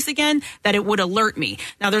in price again, that it would alert me.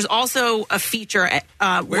 Now, there's also a feature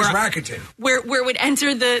where's Rakuten? Where it would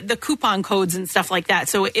enter the coupon codes and stuff like that.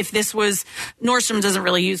 So if this was, Nordstrom doesn't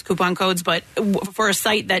really use coupon codes, but for a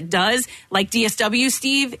site that does, like DSW,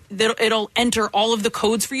 Steve, it'll enter all of the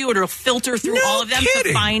codes for you. It'll filter through all of them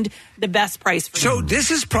to find the best price for you. So this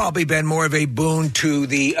has probably been more of a boon to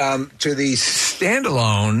the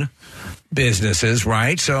standalone businesses,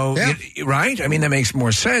 right? So, right? I mean, that makes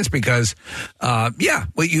more sense because, you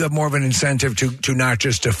have more of an incentive to not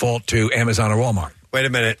just default to Amazon or Walmart. Wait a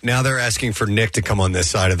minute. Now they're asking for Nick to come on this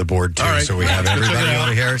side of the board, too. Right. So we have everybody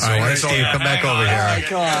over here. So Steve, come back over here.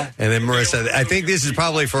 God. And then Marissa, I think this is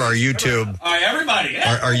probably for our YouTube. All right, everybody.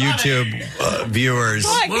 Our YouTube viewers.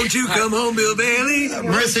 Won't you come home, Bill Bailey?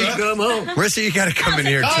 Marissa, come home. Marissa, you got to come in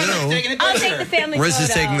here, too. I'll take the family Marissa's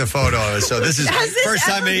photo. taking the photo. So this is first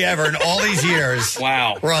time ever in all these years.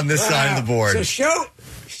 Wow. We're on this side of the board. So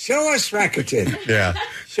show us Rakuten. Yeah.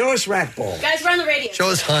 Show us Rat Ball. Guys, we're on the radio. Show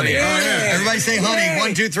us Honey. Yeah. Everybody say Honey. Yay.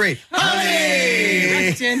 1, 2, 3.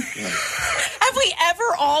 Honey. Have we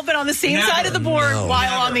ever all been on the same side of the board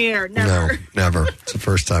while on the air? Never. No, never. It's the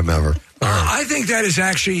first time ever. I think that is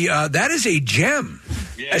actually that is a gem,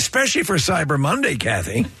 especially for Cyber Monday,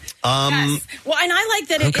 Kathy. Yes. Well, and I like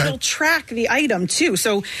that it'll track the item too.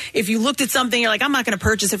 So if you looked at something, you're like, I'm not going to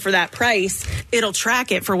purchase it for that price. It'll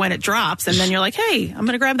track it for when it drops, and then you're like, hey, I'm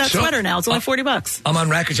going to grab that sweater now. It's only $40. I'm on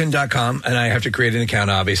Rakuten.com, and I have to create an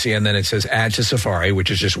account, obviously, and then it says add to Safari,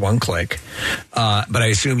 which is just one click. But I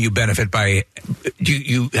assume you benefit by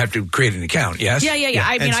you have to create an account. Yes. Yeah.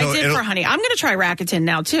 I mean, I did for Honey. I'm going to try Rakuten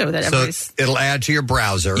now too. It'll add to your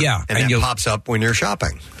browser. Yeah, and it pops up when you're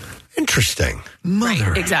shopping. Interesting.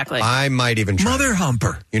 Mother. Right, exactly. I might even try. Mother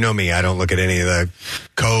humper. You know me, I don't look at any of the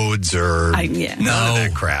codes or none of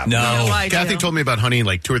that crap. No. Kathy told me about Honey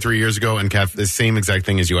like 2 or 3 years ago, and Kath, the same exact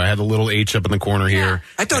thing as you. I had the little H up in the corner here.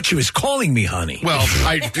 I thought she was calling me Honey. Well,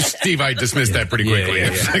 Steve, I dismissed that pretty quickly.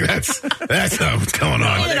 Yeah. Like, that's what's going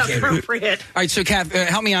on. Inappropriate. All right, so Kath,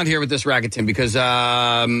 help me out here with this Rakuten, because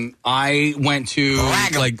I went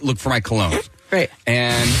to look for my cologne. Right.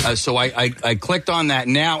 And so I clicked on that.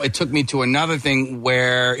 Now it took me to another thing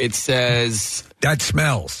where it says... That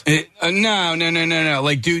smells. No.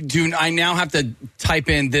 Like, do I now have to type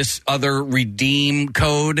in this other redeem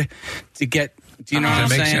code to get... Do you know what I'm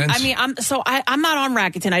saying? I mean, I'm not on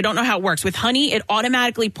Rakuten. I don't know how it works. With Honey, it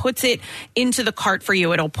automatically puts it into the cart for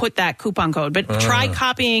you. It'll put that coupon code. But try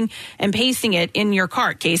copying and pasting it in your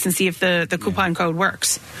cart case and see if the coupon code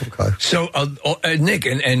works. Okay. So, Nick,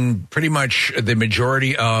 and pretty much the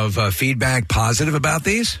majority of feedback positive about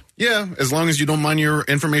these? Yeah, as long as you don't mind your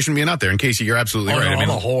information being out there. And Casey, you're absolutely right. No, I'm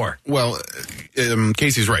a whore. Well,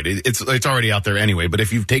 Casey's right. It's already out there anyway. But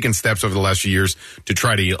if you've taken steps over the last few years to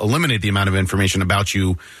try to eliminate the amount of information about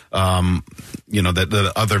you, that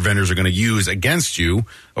the other vendors are going to use against you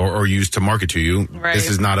or use to market to you, this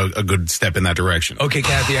is not a good step in that direction. Okay,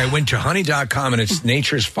 Kathy, I went to honey.com and it's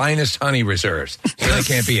nature's finest honey reserves. So that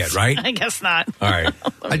can't be it, right? I guess not. All right.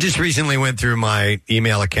 I just recently went through my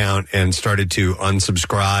email account and started to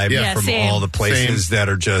unsubscribe from all the places that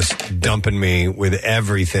are just dumping me with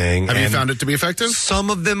everything. Have you found it to be effective? Some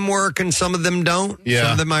of them work and some of them don't. Yeah.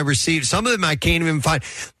 Some of them I received. Some of them I can't even find.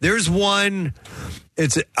 There's one...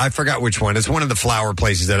 I forgot which one. It's one of the flower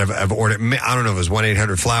places that I've ordered. I don't know if it was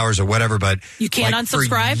 1-800-Flowers or whatever, but you can't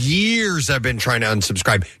unsubscribe? For years I've been trying to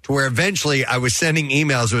unsubscribe to where eventually I was sending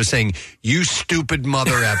emails that was saying, you stupid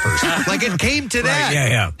mother effers. Like it came to that. Right,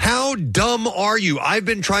 yeah. How dumb are you? I've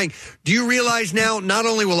been trying. Do you realize now, not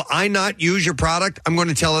only will I not use your product, I'm going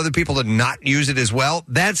to tell other people to not use it as well.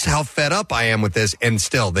 That's how fed up I am with this. And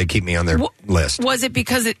still they keep me on their list. Was it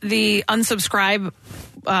because the unsubscribe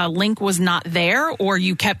link was not there, or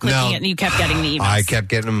you kept clicking it and you kept getting the emails? I kept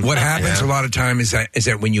getting them. What happens a lot of time is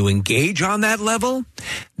that when you engage on that level,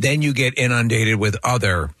 then you get inundated with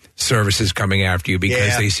other services coming after you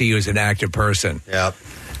because they see you as an active person. Yep.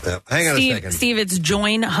 Hang on a second. Steve, it's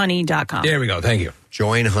joinhoney.com. There we go. Thank you.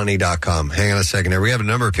 Joinhoney.com. Hang on a second there. We have a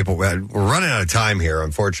number of people. We're running out of time here,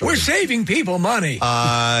 unfortunately. We're saving people money.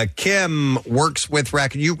 Kim works with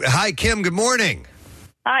Rakuten. Hi, Kim. Good morning.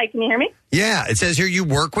 Hi, can you hear me? Yeah, it says here you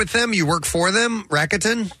work with them. You work for them,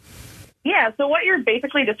 Rakuten? Yeah, so what you're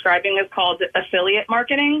basically describing is called affiliate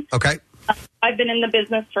marketing. Okay. I've been in the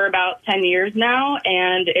business for about 10 years now,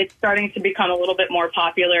 and it's starting to become a little bit more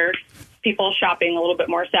popular. People shopping a little bit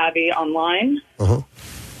more savvy online. Uh-huh.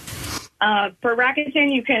 For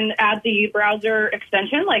Rakuten, you can add the browser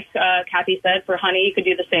extension, like Kathy said. For Honey, you could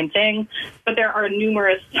do the same thing. But there are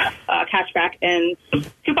numerous cashback and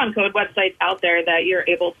coupon code websites out there that you're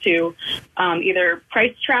able to either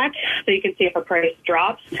price track, so you can see if a price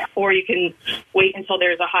drops, or you can wait until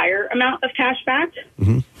there's a higher amount of cashback.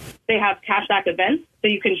 Mm-hmm. They have cashback events, so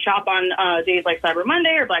you can shop on days like Cyber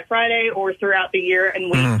Monday or Black Friday or throughout the year and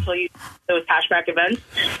wait until you those cashback events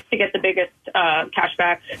to get the biggest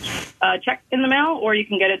cashback check in the mail, or you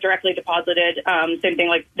can get it directly deposited. Same thing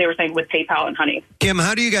like they were saying with PayPal and Honey. Kim,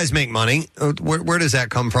 how do you guys make money? Where does that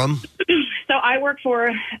come from? So I work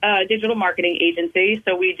for a digital marketing agency.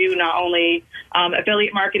 So we do not only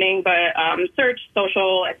affiliate marketing, but search,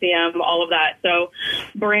 social, SEM, all of that. So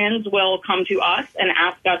brands will come to us and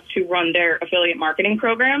ask us to run their affiliate marketing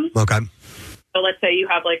program. Okay. So let's say you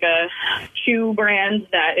have like a shoe brand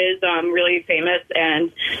that is really famous and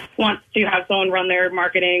wants to have someone run their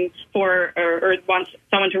marketing or wants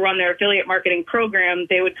someone to run their affiliate marketing program.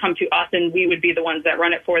 They would come to us and we would be the ones that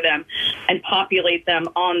run it for them and populate them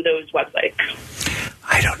on those websites.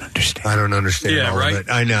 I don't understand. All of it.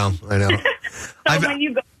 I know. So when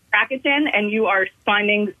you go to Rakuten and you are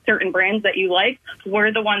finding certain brands that you like,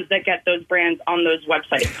 we're the ones that get those brands on those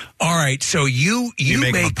websites. All right, so you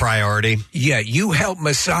make them a priority. Yeah, you help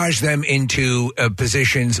massage them into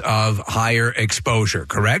positions of higher exposure,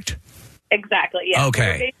 correct? Exactly, yeah.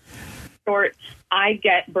 Okay. short, I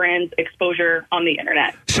get brands exposure on the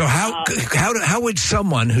internet. So how would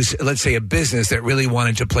someone who's, let's say, a business that really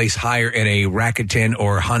wanted to place higher in a Rakuten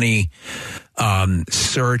or Honey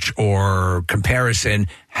search or comparison,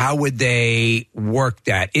 how would they work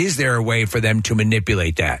that? Is there a way for them to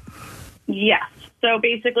manipulate that? Yes. So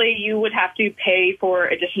basically, you would have to pay for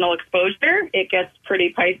additional exposure. It gets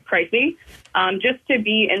pretty pricey. Just to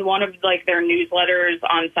be in one of like their newsletters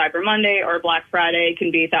on Cyber Monday or Black Friday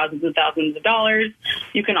can be thousands and thousands of dollars.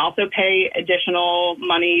 You can also pay additional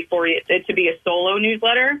money for it to be a solo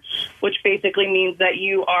newsletter, which basically means that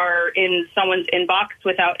you are in someone's inbox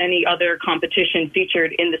without any other competition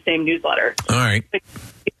featured in the same newsletter. All right.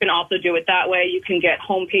 You can also do it that way. You can get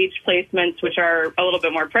homepage placements, which are a little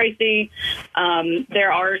bit more pricey.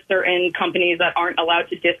 There are certain companies that aren't allowed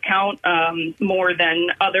to discount more than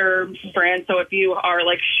other brands. So if you are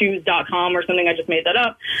like shoes.com or something, I just made that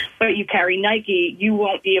up, but you carry Nike, you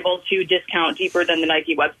won't be able to discount deeper than the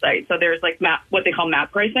Nike website. So there's like what they call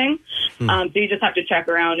map pricing. So you just have to check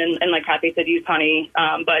around and like Kathy said, use Honey.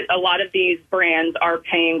 But a lot of these brands are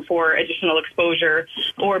paying for additional exposure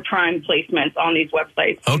or prime placements on these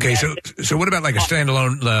websites. Okay, so what about like a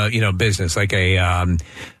standalone, business, like a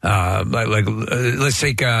let's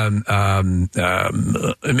take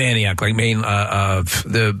Maniac, like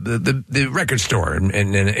the record store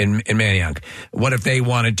in Maniac. What if they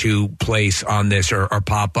wanted to place on this or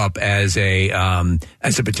pop up as a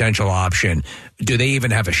potential option? Do they even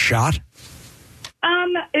have a shot?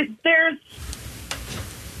 There's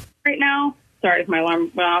right now. Sorry if my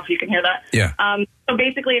alarm went off. You can hear that. Yeah. So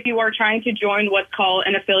basically, if you are trying to join what's called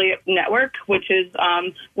an affiliate network, which is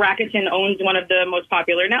Rakuten owns one of the most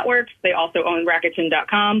popular networks. They also own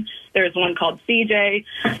Rakuten.com. There's one called CJ.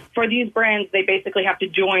 For these brands, they basically have to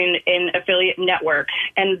join an affiliate network,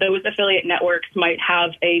 and those affiliate networks might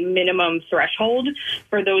have a minimum threshold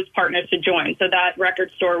for those partners to join. So that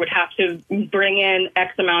record store would have to bring in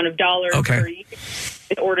X amount of dollars per year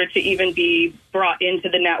in order to even be brought into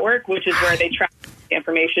the network, which is where they track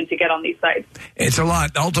information to get on these sites. It's a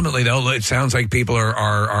lot. Ultimately, though, it sounds like people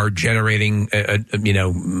are generating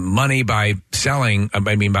money by selling.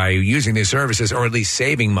 By using these services, or at least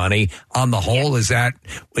saving money. On the whole, is that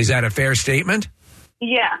a fair statement?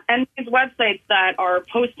 Yeah, and these websites that are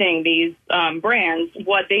posting these brands,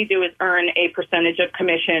 what they do is earn a percentage of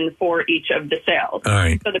commission for each of the sales. All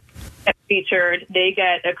right. So the featured, they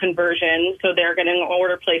get a conversion, so they're getting an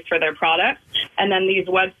order placed for their products. And then these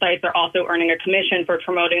websites are also earning a commission for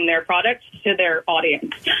promoting their products to their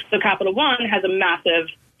audience. So Capital One has a massive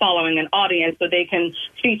following an audience, so they can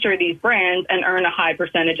feature these brands and earn a high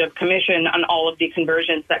percentage of commission on all of the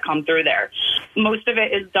conversions that come through there. Most of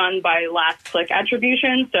it is done by last click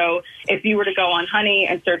attribution. So if you were to go on Honey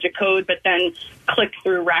and search a code, but then click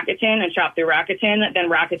through Rakuten and shop through Rakuten, then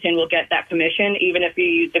Rakuten will get that commission, even if you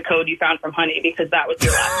use the code you found from Honey, because that was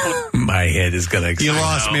your last one. My head is going to explode. You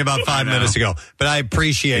lost me about 5 minutes ago, but I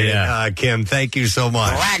appreciate it, Kim. Thank you so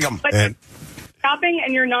much. Rag 'em. Shopping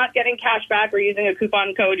and you're not getting cash back or using a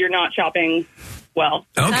coupon code, you're not shopping well.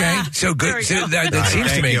 Okay, so good. So that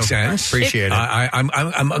seems to make sense. Appreciate it.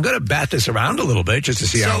 I'm going to bat this around a little bit just to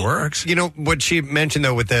see how it works. You know what she mentioned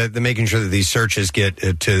though with the making sure that these searches get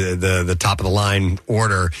to the top of the line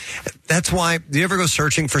order. That's why. Do you ever go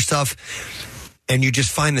searching for stuff and you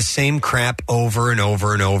just find the same crap over and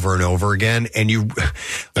over and over and over again? And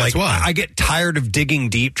that's why I get tired of digging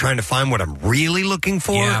deep trying to find what I'm really looking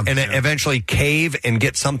for, and eventually cave and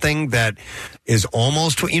get something that is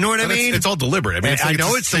almost, you know what I mean? It's all deliberate. I mean, I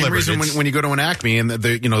know it's the same deliberate. reason when you go to an Acme and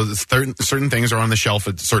certain things are on the shelf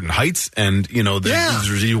at certain heights, and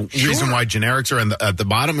there's a reason why generics are at the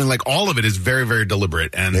bottom, and like all of it is very, very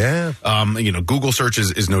deliberate. And Google search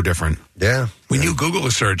is no different. Yeah. When you Google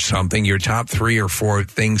a search something, your top 3 or 4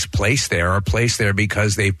 things placed there are placed there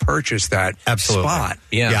because they purchased that spot.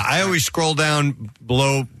 Yeah. I always scroll down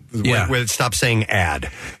below where it stops saying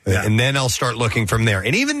ad, and then I'll start looking from there.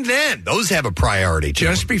 And even then, those have a priority to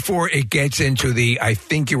just before it gets into I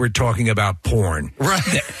think you were talking about porn. Right.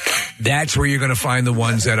 That's where you're going to find the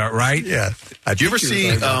ones that are, right? Yeah. Do you ever see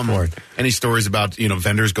any stories about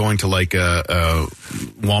vendors going to like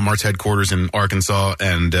Walmart's headquarters in Arkansas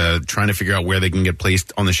and trying to figure out where they can get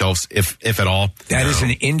placed on the shelves, if at all? That is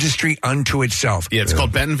an industry unto itself. Yeah, it's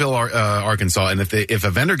called Bentonville, Arkansas. And if a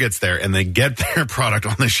vendor gets there and they get their product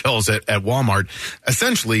on the shelves at Walmart,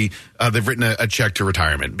 essentially they've written a check to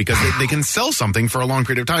retirement because they can sell something for a long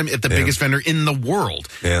period of time at the biggest vendor in the world.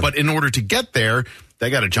 Yeah. But in order to get there, They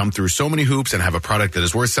got to jump through so many hoops and have a product that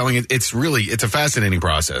is worth selling. It's a fascinating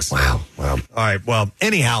process. Wow. All right. Well,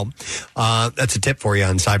 anyhow, that's a tip for you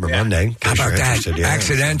on Cyber Monday. How about that?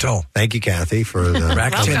 Accidental. Thank you, Kathy, for the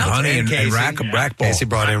rack honey and rack ball. Casey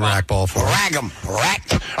brought in rack ball for us. Rag 'em. Rack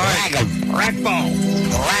ball.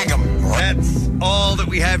 Rag 'em. That's all that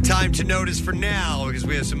we have time to notice for now because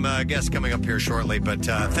we have some guests coming up here shortly. But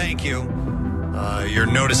thank you. Your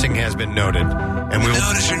noticing has been noted. And you're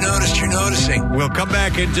noticing. We'll come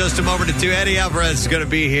back in just a moment or two. Eddie Alvarez is going to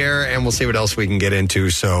be here, and we'll see what else we can get into.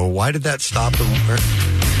 So why did that stop?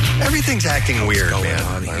 Everything's acting weird,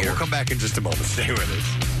 man. We'll come back in just a moment. Stay with us.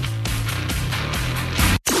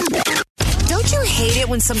 Don't you hate it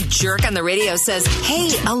when some jerk on the radio says,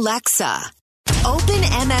 "Hey, Alexa, open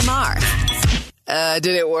MMR."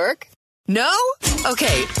 Did it work? No?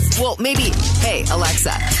 Okay, well, maybe, "Hey,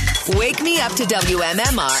 Alexa, wake me up to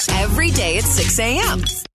WMMR every day at 6 a.m.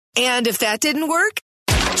 And if that didn't work,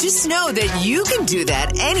 just know that you can do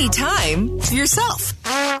that anytime yourself.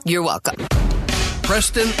 You're welcome.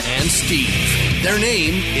 Preston and Steve. Their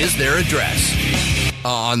name is their address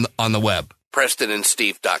on the web.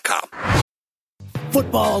 PrestonandSteve.com.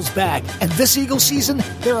 Football's back, and this Eagles season,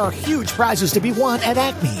 there are huge prizes to be won at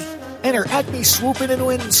Acme. Enter Acme Swoop In and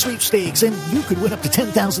Win sweepstakes, and you could win up to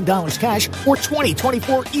 $10,000 cash or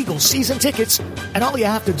 2024 Eagles season tickets. And all you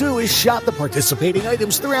have to do is shop the participating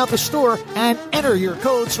items throughout the store and enter your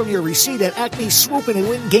codes from your receipt at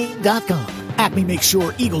acmeswoopinandwingame.com. Acme makes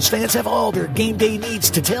sure Eagles fans have all their game day needs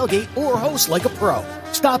to tailgate or host like a pro.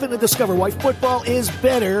 Stop in and discover why football is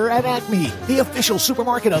better at Acme, the official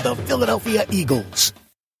supermarket of the Philadelphia Eagles.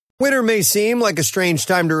 Winter may seem like a strange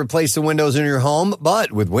time to replace the windows in your home,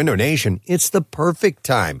 but with Window Nation, it's the perfect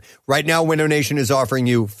time. Right now, Window Nation is offering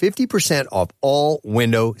you 50% off all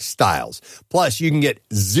window styles. Plus, you can get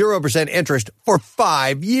 0% interest for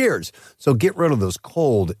 5 years. So get rid of those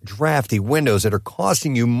cold, drafty windows that are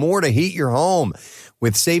costing you more to heat your home.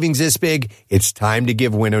 With savings this big, it's time to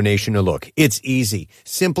give Window Nation a look. It's easy.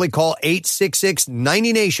 Simply call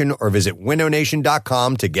 866-90NATION or visit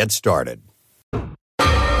windownation.com to get started.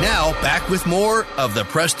 Now, back with more of the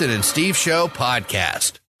Preston and Steve Show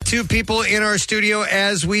podcast. Two people in our studio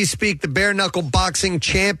as we speak. The Bare Knuckle Boxing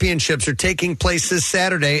Championships are taking place this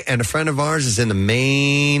Saturday, and a friend of ours is in the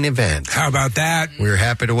main event. How about that? We're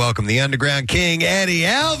happy to welcome the Underground King, Eddie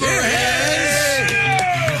Alvarez.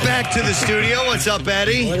 Back to the studio. What's up,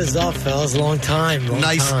 Eddie? What is up, fellas? Long time.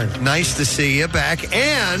 Nice to see you back.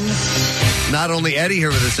 And not only Eddie here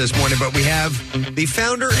with us this morning, but we have the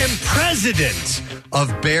founder and president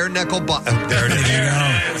of Bare Knuckle Boxing.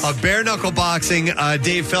 Of Bare Knuckle Boxing,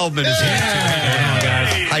 Dave Feldman is here.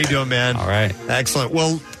 How you doing, man? All right. Excellent.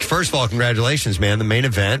 Well, first of all, congratulations, man. The main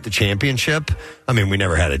event, the championship. I mean, we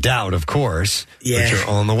never had a doubt, of course. Yeah. But you're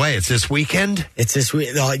on the way. It's this weekend? It's this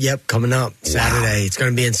week. Oh, yep, coming up Saturday. Wow. It's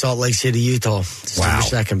going to be in Salt Lake City, Utah. December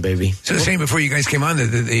 2nd, baby. So saying before you guys came on,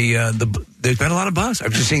 there's been a lot of buzz.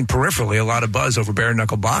 I've just seen peripherally a lot of buzz over bare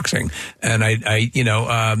knuckle boxing, and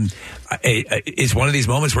it's one of these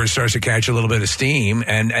moments where it starts to catch a little bit of steam.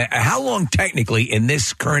 And how long, technically, in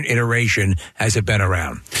this current iteration, has it been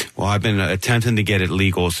around? Well, I've been attempting to get it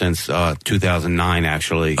legal since 2009,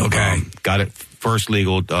 actually. Okay. Got it first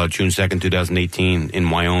legal June 2nd, 2018 in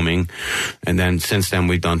Wyoming. And then since then,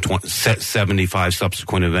 we've done 75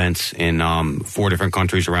 subsequent events in 4 different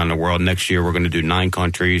countries around the world. Next year, we're going to do 9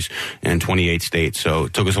 countries and 28 states. So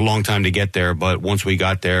it took us a long time to get there. But once we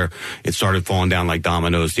got there, it started falling down like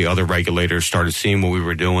dominoes. The other regulators started seeing what we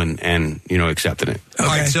were doing and, accepted it. Okay. All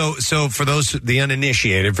right. So for those, the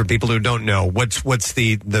uninitiated, for people who don't know, what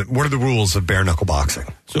are the rules of bare knuckle boxing?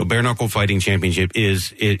 So bare knuckle fighting championship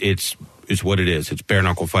is what it is. It's bare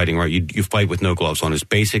knuckle fighting, right? You fight with no gloves on. It's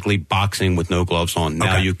basically boxing with no gloves on.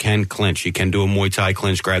 Now you can clinch. You can do a Muay Thai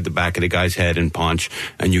clinch, grab the back of the guy's head and punch.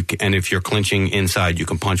 And if you're clinching inside, you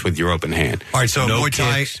can punch with your open hand. All right. So no Muay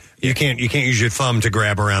Thai. kicks. You can't use your thumb to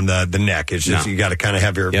grab around the neck. It's just you got to kind of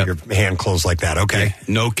have your hand closed like that. Okay. Yeah.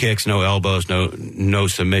 No kicks, no elbows, no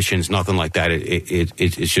submissions, nothing like that.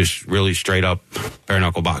 It's just really straight up bare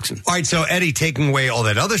knuckle boxing. All right. So Eddie, taking away all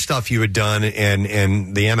that other stuff you had done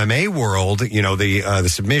in the MMA world, the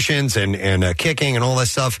submissions and kicking and all that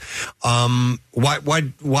stuff.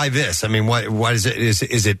 Why this? I mean, why is it?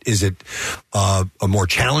 Is it a more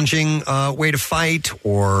challenging way to fight,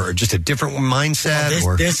 or just a different mindset?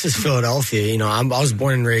 Well, this is Philadelphia. I was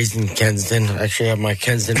born and raised in Kensington. I actually have my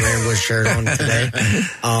Kensington Ramblers shirt on today.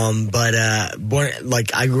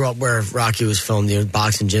 I grew up where Rocky was filmed.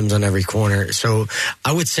 Boxing gyms on every corner. So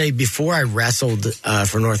I would say before I wrestled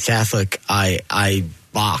for North Catholic, I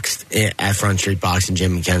boxed at Front Street Boxing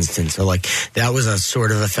Gym in Kensington. So, like, that was a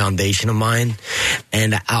sort of a foundation of mine.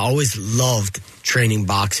 And I always loved training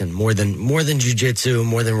boxing more than jiu-jitsu,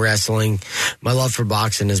 more than wrestling. My love for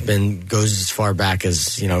boxing goes as far back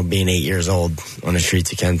as, being 8 years old on the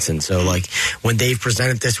streets of Kensington. So, like, when Dave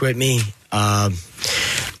presented this with me,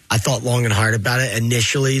 I thought long and hard about it.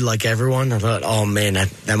 Initially, like everyone, I thought, oh man,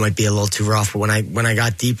 that might be a little too rough. But when I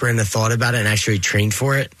got deeper into thought about it and actually trained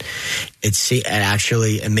for it,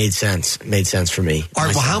 it made sense. It made sense for me. All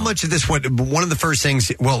right, well, how much of this, one of the first things,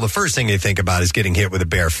 the first thing you think about is getting hit with a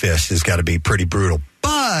bare fist has got to be pretty brutal.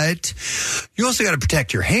 But you also got to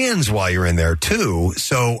protect your hands while you're in there, too.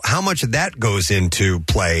 So how much of that goes into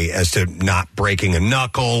play as to not breaking a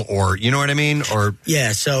knuckle or, you know what I mean? Or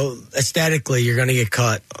yeah, so aesthetically, you're going to get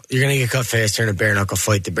cut. You're going to get cut faster in a bare knuckle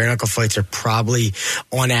fight. The bare knuckle fights are probably,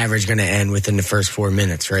 on average, going to end within the first 4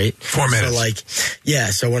 minutes, right? 4 minutes.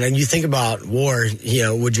 So, so when you think about war,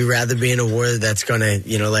 would you rather be in a war that's going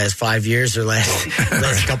to, last 5 years or last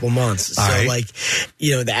a couple months? All so, right.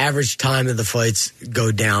 The average time of the fights go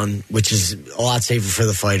down, which is a lot safer for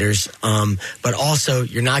the fighters. But also,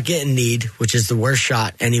 you're not getting kneed, which is the worst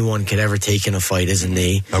shot anyone could ever take in a fight is a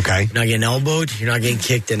knee. Okay. You're not getting elbowed. You're not getting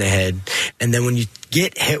kicked in the head. And then when you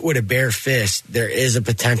get hit with a bare fist, there is a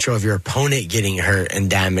potential of your opponent getting hurt and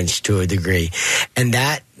damaged to a degree. And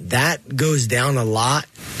that goes down a lot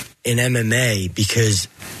in MMA because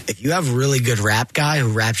if you have a really good wrap guy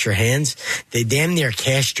who wraps your hands, they damn near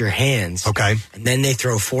cast your hands. Okay. And then they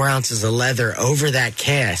throw 4 ounces of leather over that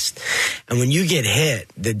cast. And when you get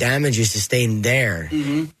hit, the damage you sustain there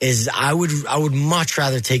is I would much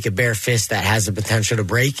rather take a bare fist that has the potential to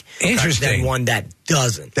break than one that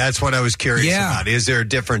doesn't. That's what I was curious about. Is there a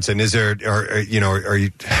difference? And is there, are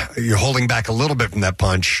you holding back a little bit from that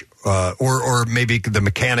punch? Or maybe the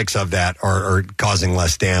mechanics of that are causing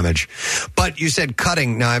less damage. But you said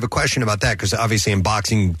cutting. Now, I have a question about that because obviously in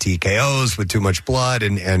boxing, TKOs with too much blood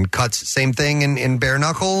and cuts, same thing in bare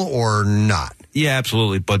knuckle or not? Yeah,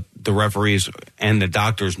 absolutely. But the referees and the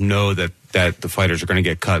doctors know that the fighters are going to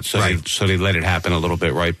get cut, so they let it happen a little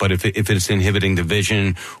bit, right? But if it's inhibiting the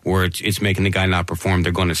vision or it's making the guy not perform,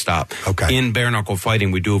 they're going to stop. Okay. In bare knuckle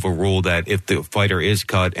fighting, we do have a rule that if the fighter is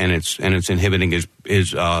cut and it's inhibiting his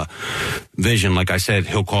vision, like I said,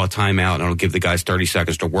 he'll call a timeout and it'll give the guys 30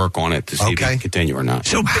 seconds to work on it to see if he can continue or not.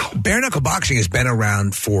 So bare knuckle boxing has been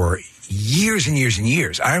around for years and years and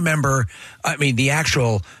years. I remember, the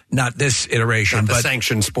actual, not this iteration, not the but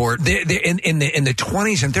sanctioned sport. In the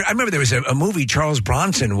 20s and 30s, I remember there was a movie Charles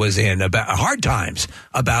Bronson was in about Hard Times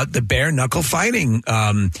about the bare knuckle fighting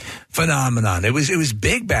phenomenon. It was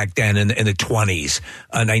big back then in the 20s,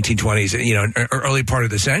 1920s, early part of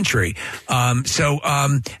the century. And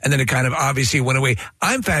then it kind of obviously went away.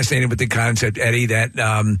 I'm fascinated with the concept, Eddie,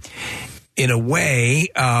 that in a way,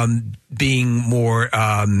 being more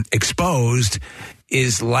exposed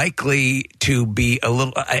is likely to be a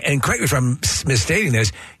little, and correct me if I'm misstating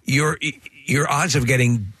this, your odds of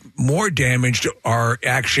getting more damaged are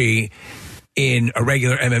actually in a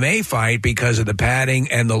regular MMA fight because of the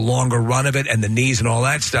padding and the longer run of it and the knees and all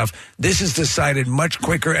that stuff. This is decided much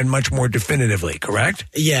quicker and much more definitively, correct?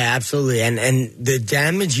 Yeah, absolutely. And the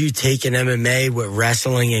damage you take in MMA with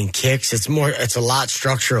wrestling and kicks, it's a lot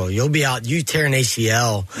structural. You'll be out, you tear an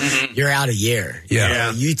ACL, you're out a year.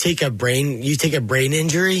 Yeah. You take a brain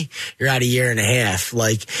injury, you're out a year and a half.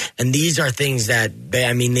 And these are things that they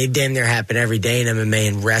damn near happen every day in MMA,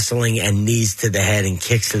 and wrestling and knees to the head and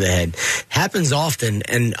kicks to the head. Happens often,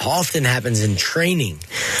 and often happens in training.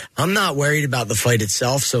 I'm not worried about the fight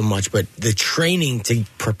itself so much, but the training to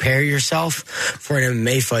prepare yourself for an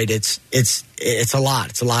MMA fight, it's a lot.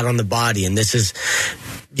 It's a lot on the body, and this is,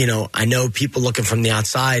 I know people looking from the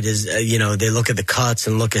outside is, they look at the cuts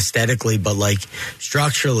and look aesthetically, but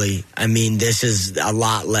structurally, this is a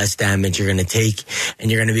lot less damage you're going to take, and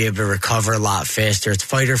you're going to be able to recover a lot faster. It's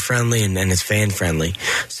fighter friendly and it's fan friendly.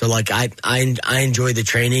 So I enjoy the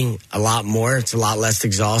training a lot more. It's a lot less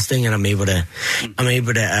exhausting, and I'm able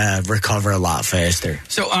to recover a lot faster.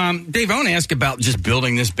 So, Dave, I want to ask about just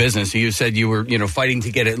building this business. You said you were, fighting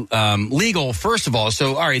to get it legal, first of all.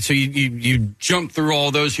 So, all right, so you jump through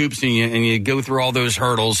all those hoops and you go through all those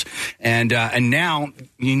hurdles, and now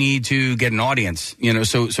you need to get an audience.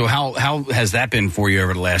 So how has that been for you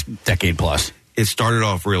over the last decade plus? it started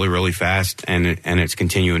off really, really fast, and it's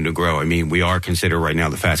continuing to grow. I mean, we are considered right now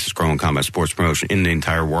the fastest growing combat sports promotion in the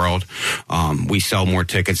entire world. We sell more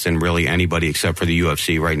tickets than really anybody except for the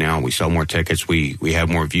UFC right now. We sell more tickets. We have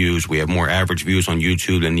more views. We have more average views on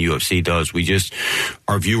YouTube than the UFC does.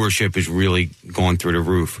 Our viewership is really going through the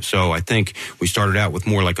roof. So I think we started out with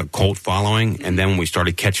more like a cult following, and then when we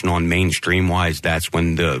started catching on mainstream-wise, that's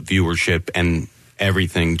when the viewership and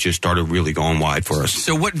everything just started really going wide for us.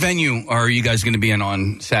 So what venue are you guys going to be in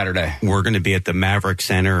on Saturday? We're going to be at the Maverick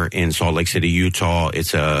Center in Salt Lake City, Utah.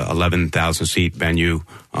 It's a 11,000-seat venue.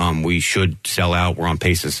 We should sell out. We're on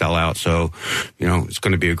pace to sell out. So, it's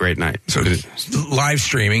going to be a great night. So live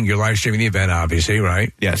streaming. You're live streaming the event, obviously,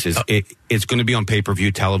 right? Yes. It's going to be on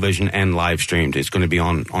pay-per-view television and live streamed. It's going to be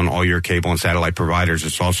on all your cable and satellite providers.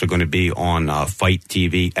 It's also going to be on Fight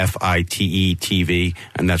TV, FITE TV,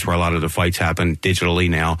 and that's where a lot of the fights happen digitally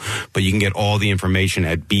now. But you can get all the information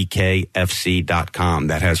at bkfc.com.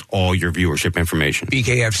 That has all your viewership information.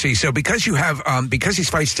 BKFC. So because you have, because these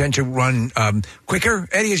fights tend to run quicker,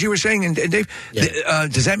 Eddie, as you were saying, and Dave,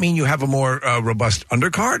 does that mean you have a more robust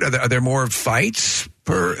undercard? Are there more fights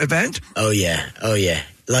per event? Oh yeah.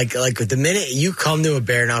 Like the minute you come to a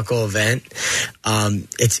bare knuckle event,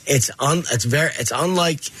 it's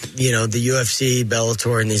unlike the UFC,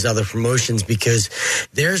 Bellator, and these other promotions because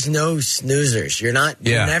there's no snoozers. You're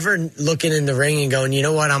never looking in the ring and going, you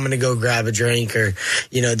know what, I'm going to go grab a drink, or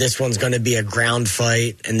this one's going to be a ground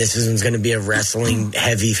fight and this one's going to be a wrestling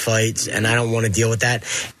heavy fight, and I don't want to deal with that.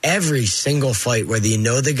 Every single fight, whether you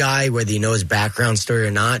know the guy, whether you know his background story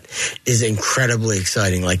or not, is incredibly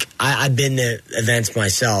exciting. Like I've been to events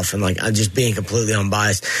myself. And I'm just being completely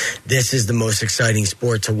unbiased. This is the most exciting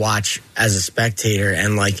sport to watch as a spectator.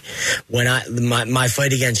 And when my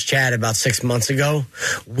fight against Chad about 6 months ago,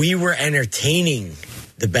 we were entertaining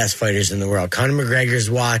the best fighters in the world. Conor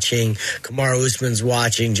McGregor's watching, Kamaru Usman's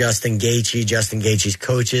watching, Justin Gaethje's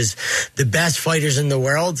coaches. The best fighters in the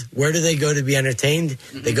world, where do they go to be entertained?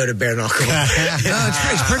 They go to bare knuckle.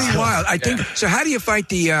 It's pretty wild. I think so. How do you fight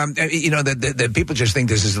the people just think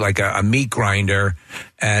this is like a meat grinder,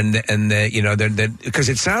 and because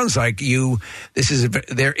it sounds like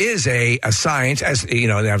there is a science, as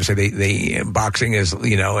obviously the boxing is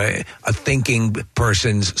a thinking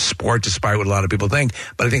person's sport, despite what a lot of people think.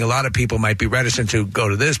 But I think a lot of people might be reticent to go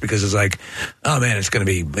to this because it's like, oh man, it's going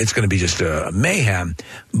to be just a mayhem.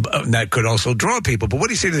 That could also draw people. But what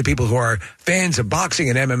do you say to the people who are fans of boxing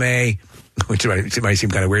and MMA, which might seem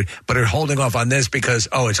kind of weird, but are holding off on this because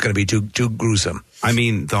it's going to be too gruesome? I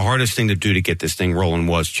mean, the hardest thing to do to get this thing rolling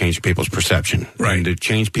was change people's perception. Right. And to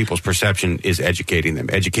change people's perception is educating them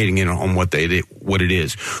on what it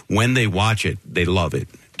is. When they watch it, they love it.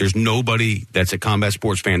 There's nobody that's a combat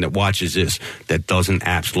sports fan that watches this that doesn't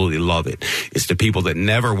absolutely love it. It's the people that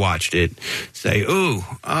never watched it say, I'm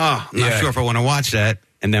not sure if I want to watch that.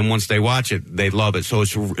 And then once they watch it, they love it. So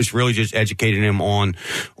it's really just educating them on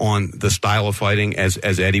the style of fighting, as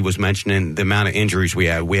Eddie was mentioning, the amount of injuries we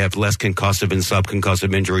have. We have less concussive and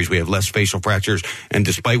subconcussive injuries. We have less facial fractures. And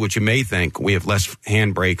despite what you may think, we have less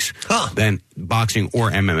hand breaks than boxing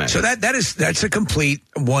or MMA. So that's a complete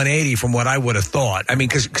 180 from what I would have thought. I mean,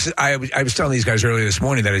 because I was telling these guys earlier this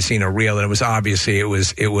morning that I seen a reel, and it was obviously it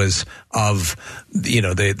was of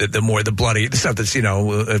the more the bloody the stuff that's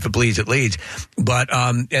if it bleeds it leads, but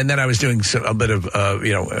and then I was doing a bit of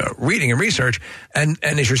reading and research, and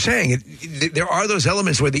as you're saying, there are those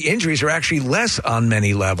elements where the injuries are actually less on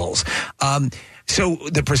many levels. So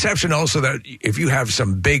the perception also that if you have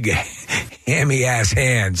some big hammy-ass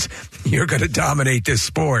hands, you're going to dominate this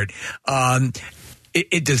sport.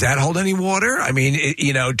 Does that hold any water? I mean,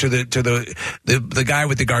 to the guy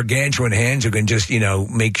with the gargantuan hands who can just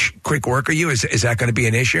make quick work of you, is that going to be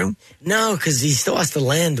an issue? No, because he still has to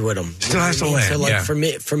land with them. Still has to land. So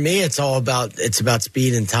for me, it's about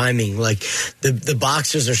speed and timing. Like the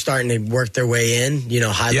boxers are starting to work their way in.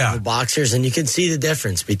 High level boxers, and you can see the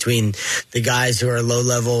difference between the guys who are low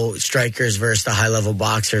level strikers versus the high level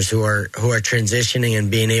boxers who are transitioning and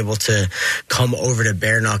being able to come over to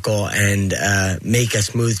bare knuckle and make a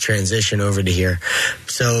smooth transition over to here.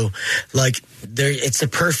 So it's a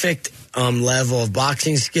perfect level of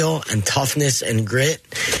boxing skill and toughness and grit.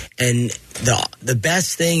 And the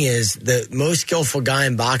best thing is the most skillful guy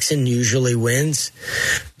in boxing usually wins,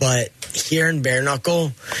 But here in bare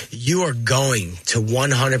knuckle, you are going to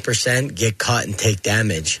 100% get cut and take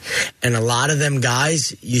damage. And a lot of them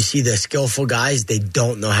guys, you see the skillful guys, they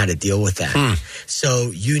don't know how to deal with that.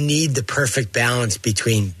 So you need the perfect balance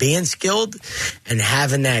between being skilled and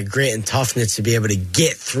having that grit and toughness to be able to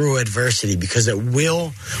get through adversity, because it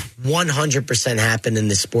will 100% happen in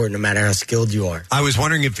this sport no matter how skilled you are. I was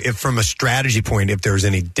wondering if from a strategy point, if there's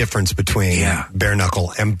any difference between bare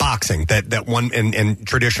knuckle and boxing, that one and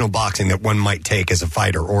traditional boxing that one might take as a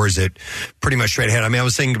fighter, or is it pretty much straight ahead? I mean, I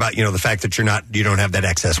was thinking about, the fact that you don't have that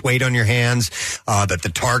excess weight on your hands, that the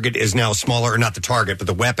target is now smaller, or not the target, but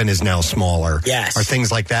the weapon is now smaller. Yes. Are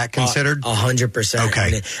things like that considered? 100%.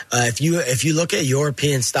 Okay. If you look at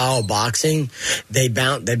European style boxing, they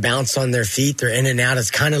bounce on their feet. They're in and out. It's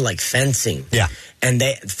kind of like fencing. Yeah. And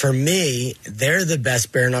for me, they're the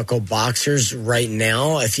best bare knuckle boxers right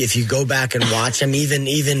now. If you go back and watch them, even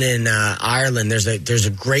in Ireland, there's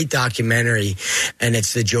a great documentary, and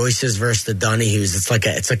it's the Joyces versus the Donahues.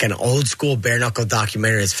 It's like an old school bare knuckle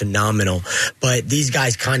documentary. It's phenomenal. But these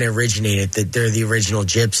guys kind of originated. They're the original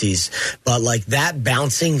gypsies. But like that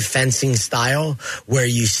bouncing fencing style where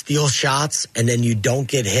you steal shots and then you don't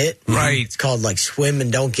get hit. Right. It's called like swim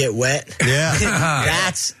and don't get wet. Yeah.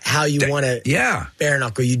 That's how you want to. Yeah. Bare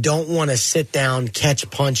knuckle. You don't want to sit down, catch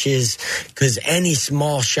punches, because any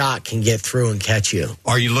small shot can get through and catch you.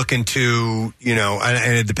 Are you looking to,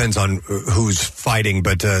 and it depends on who's fighting,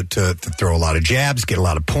 but to throw a lot of jabs, get a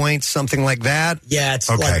lot of points, something like that? Yeah, it's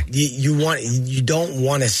okay. Like you don't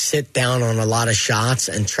want to sit down on a lot of shots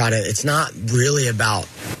and try to. It's not really about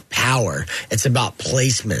power. It's about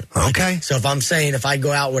placement. Okay. So if I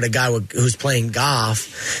go out with a guy who's playing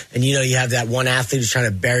golf, and you have that one athlete who's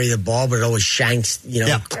trying to bury the ball, but it always shanks,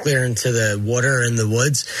 clear into the water in the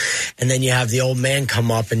woods, and then you have the old man come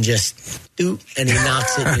up and just and he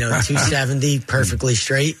knocks it, 270 perfectly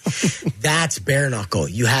straight. That's bare knuckle.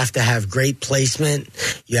 You have to have great placement.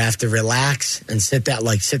 You have to relax and sit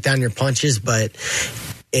down your punches, but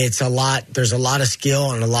there's a lot of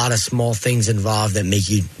skill and a lot of small things involved that make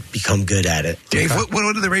you become good at it. Dave, what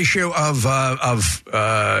are the ratio of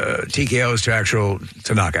TKOs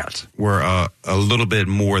to knockouts? We're a little bit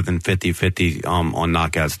more than 50-50 on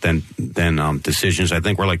knockouts than decisions. I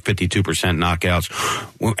think we're like 52% knockouts.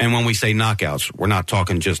 And when we say knockouts, we're not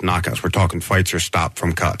talking just knockouts. We're talking fights are stopped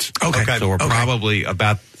from cuts. Okay. So we're probably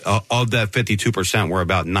about of that 52%, we're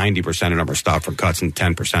about 90% of them are stopped from cuts, and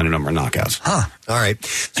 10% of them are knockouts. Huh. All right.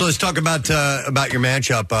 So let's talk about your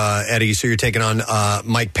matchup, Eddie. So you're taking on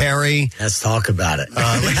Mike Perry. Let's talk about it.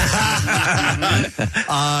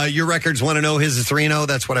 Your record's 1-0. His is 3-0.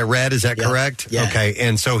 That's what I read. Is that correct? Yeah. Okay.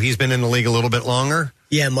 And so he's been in the league a little bit longer?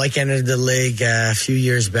 Yeah, Mike entered the league a few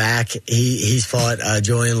years back. He's fought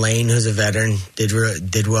Julian Lane, who's a veteran.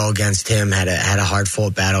 Did well against him. Had a hard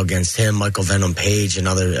fought battle against him. Michael Venom Page,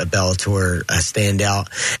 another Bellator standout.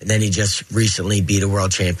 And then he just recently beat a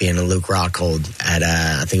world champion, Luke Rockhold, at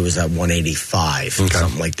I think it was at 185,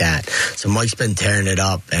 something like that. So Mike's been tearing it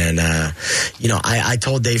up. And I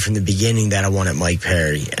told Dave from the beginning that I wanted Mike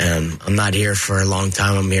Perry. I'm not here for a long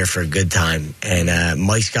time. I'm here for a good time. And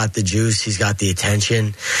Mike's got the juice. He's got the attention.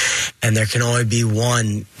 And there can only be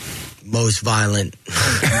one most violent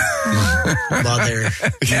mother effer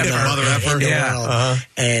in the world.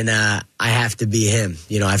 And I have to be him.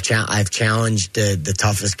 I've challenged the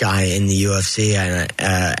toughest guy in the UFC, and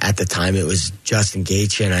at the time it was Justin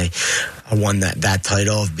Gaethje, and I won that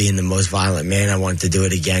title of being the most violent man. I wanted to do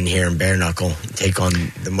it again here in bare knuckle, take on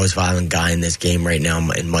the most violent guy in this game right now,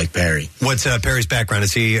 in Mike Perry. What's Perry's background?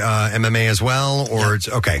 Is he MMA as well, or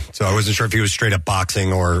okay? So I wasn't sure if he was straight up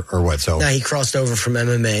boxing or what. So no, he crossed over from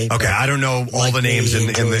MMA. Okay, I don't know all the names in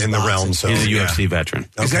the realm. So he's a UFC veteran.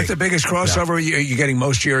 Okay. Is that the biggest crossover? Are you getting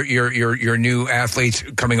most of your new athletes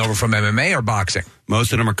coming over from MMA or boxing?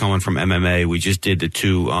 Most of them are coming from MMA. We just did the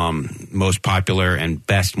two most popular and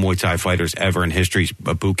best Muay Thai fighters ever in history,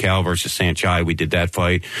 Bukal versus Sanchai. We did that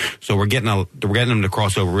fight. So we're getting them to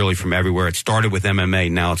cross over really from everywhere. It started with MMA.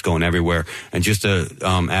 Now it's going everywhere. And just to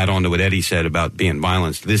add on to what Eddie said about being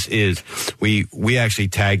violence, we actually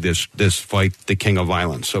tagged this fight the King of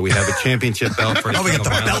Violence. So we have a championship belt for the we got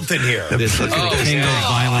the belt in here. This is the King of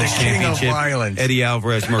Violence championship. King of Violence. Eddie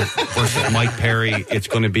Alvarez versus Mike Perry. It's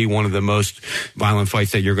going to be one of the most violent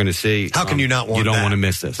fights that you're going to see. How can you not want You don't that? want to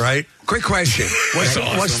miss this. Right? Quick question.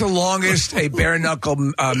 What's the longest a bare knuckle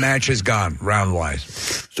match has gone,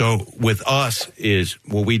 round-wise? So with us is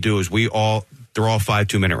what we do is we all they're all 5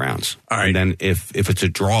 2-minute rounds. All right. And then if it's a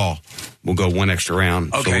draw, we'll go one extra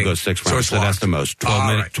round. Okay. So we'll go 6 rounds. So that's the most.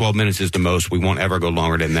 12 minutes is the most. We won't ever go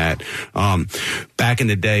longer than that. Back in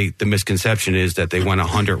the day, the misconception is that they went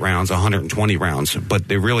 100 rounds, 120 rounds, but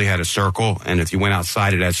they really had a circle. And if you went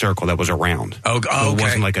outside of that circle, that was a round. So it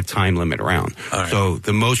wasn't like a time limit round. Right. So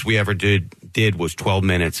the most we ever did was 12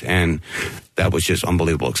 minutes, and that was just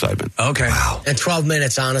unbelievable excitement. Okay. Wow. And 12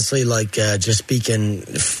 minutes, honestly, like just speaking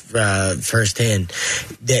firsthand,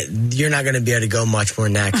 that you're not going to be able to go much more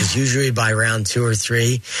than that, because usually by round 2 or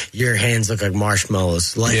 3, your hands look like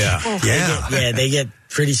marshmallows. Like, they get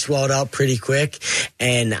pretty swelled up pretty quick,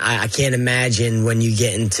 and I can't imagine when you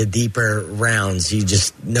get into deeper rounds,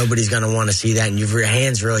 nobody's going to want to see that, and your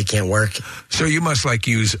hands really can't work. So you must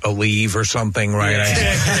use Aleve or something, right?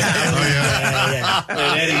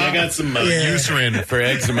 Eddie, I got some Eucerin for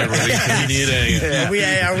eczema relief. If you need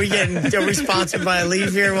any. Are we sponsored by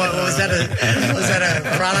Aleve here? What was that? Was that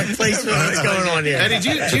a product placement? What's going on here? Eddie, do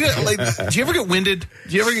you ever get winded?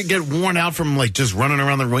 Do you ever get worn out from just running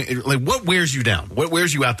around the ring? Like, what wears you down? What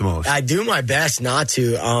wears you out the most? I do my best not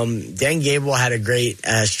to. Dan Gable had a great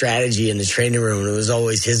strategy in the training room. It was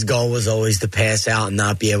always, his goal was always to pass out and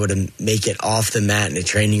not be able to make it off the mat in the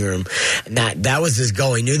training room. And that was his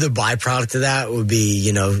goal. He knew the byproduct of that would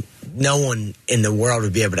be, no one in the world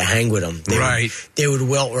would be able to hang with him. They would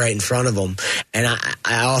wilt right in front of him. And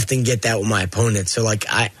I often get that with my opponents. So,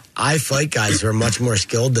 I fight guys who are much more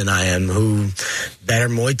skilled than I am, who better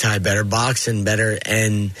Muay Thai, better boxing, better,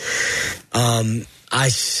 and I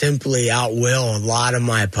simply outwill a lot of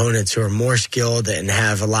my opponents who are more skilled and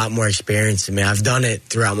have a lot more experience than me. I've done it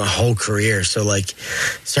throughout my whole career. So,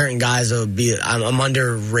 certain guys I'm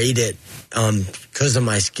underrated because of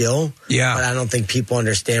my skill. Yeah. But I don't think people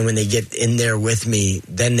understand when they get in there with me,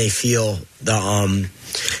 then they feel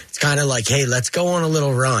it's kind of like, hey, let's go on a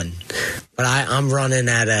little run. But I'm running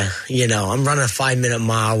at I'm running a 5-minute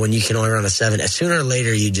mile when you can only run a 7. Sooner or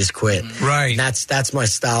later, you just quit. Right. And that's my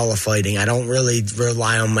style of fighting. I don't really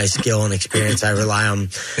rely on my skill and experience. I rely on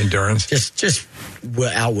endurance. Just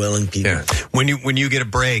outwilling people. Yeah. When you get a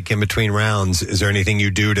break in between rounds, is there anything you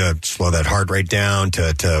do to slow that heart rate down,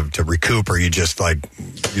 to recoup, or you just kind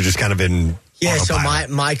of in? Yeah, so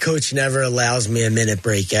my coach never allows me a minute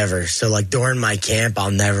break ever. So during my camp,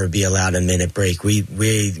 I'll never be allowed a minute break. We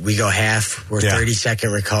go half. We're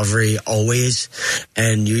 30-second recovery always,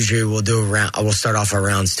 and usually we'll do a round. We'll start off our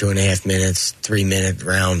rounds 2.5 minutes, 3-minute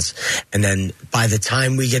rounds, and then by the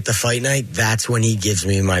time we get to fight night, that's when he gives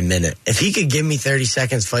me my minute. If he could give me 30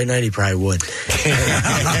 seconds fight night, he probably would.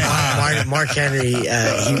 Mark Henry,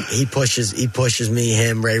 he pushes me,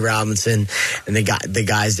 him, Ray Robinson, and the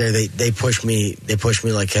guys there. They push me. They push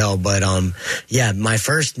me like hell, but my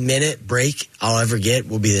first minute break I'll ever get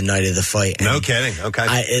will be the night of the fight. No kidding. Okay,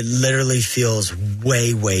 it literally feels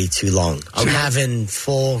way too long. I'm having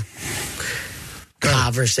full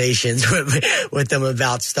conversations with them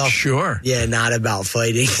about stuff. Sure. Yeah, not about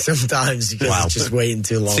fighting sometimes because it's just waiting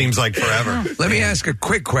too long. Seems like forever. Let me ask a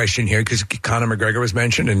quick question here, because Conor McGregor was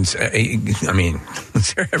mentioned, and is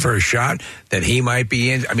there ever a shot that he might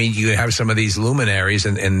be in? I mean, you have some of these luminaries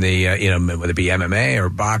in the, whether it be MMA or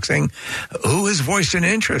boxing, who has voiced an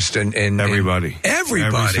interest in everybody. Every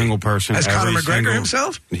single person. Has Conor McGregor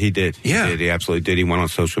himself? He did. Yeah. He absolutely did. He went on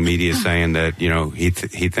social media saying that,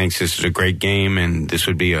 he thinks this is a great game and this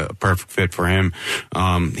would be a perfect fit for him.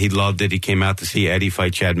 He loved it. He came out to see Eddie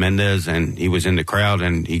fight Chad Mendez, and he was in the crowd,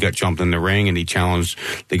 and he got jumped in the ring, and he challenged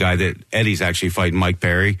the guy that Eddie's actually fighting, Mike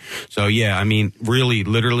Perry. So, really,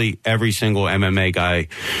 literally every single MMA guy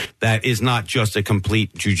that is not just a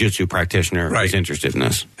complete jiu-jitsu practitioner is interested in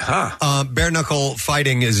this. Bare knuckle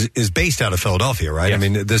fighting is based out of Philadelphia, right? Yes. I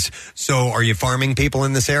mean, so are you farming people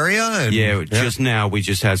in this area? Just now we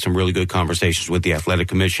just had some really good conversations with the athletic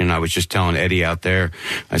commission. I was just telling Eddie out there,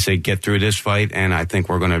 I say, get through this fight, and I think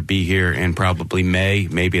we're going to be here in probably May,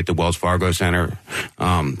 maybe at the Wells Fargo Center,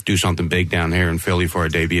 do something big down here in Philly for our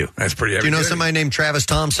debut. That's pretty. Do you know somebody named Travis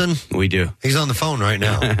Thompson? We do. He's on the phone right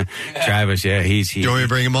now. Travis, he's. Do you want me to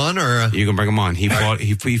bring him on, or you can bring him on? He fought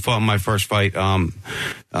in my first fight. What's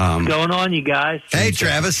going on, you guys? Hey,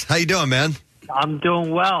 Travis, how you doing, man? I'm doing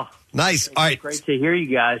well. Nice. All right. Great to hear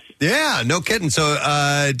you guys. Yeah, no kidding. So,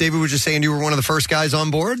 David was just saying you were one of the first guys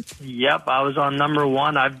on board? Yep, I was on number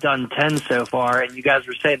 1. I've done 10 so far, and you guys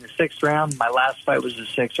were saying the 6th round. My last fight was a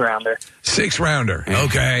 6-rounder. 6-rounder.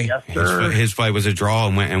 Okay. Yes, sir. His fight was a draw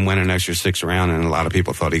and went an extra 6th round, and a lot of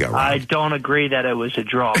people thought he got robbed. I don't agree that it was a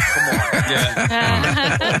draw. Come on.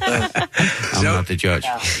 I'm not the judge.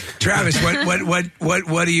 Travis,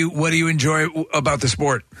 what do you enjoy about the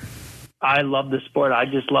sport? I love the sport. I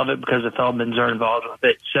just love it because the Feldmans are involved with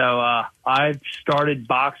it. So I've started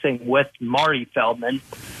boxing with Marty Feldman.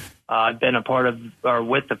 I've been a part of or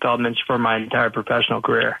with the Feldmans for my entire professional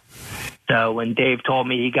career. So when Dave told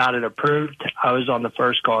me he got it approved, I was on the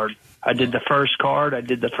first card. I did the first card. I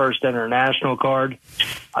did the first international card.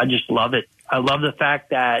 I just love it. I love the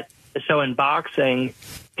fact that, so in boxing,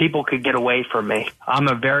 people could get away from me. I'm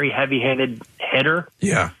a very heavy-handed hitter.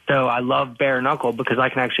 Yeah. So I love bare knuckle because I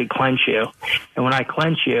can actually clench you. And when I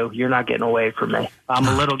clench you, you're not getting away from me. I'm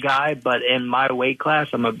a little guy, but in my weight class,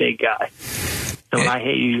 I'm a big guy. So when I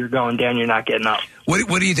hit you, you're going down, you're not getting up.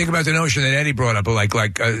 What do you think about the notion that Eddie brought up, like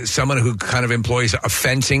someone who kind of employs a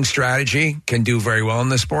fencing strategy can do very well in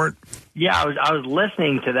this sport? Yeah, I was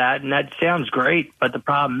listening to that, and that sounds great, but the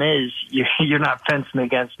problem is you're not fencing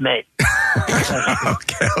against me.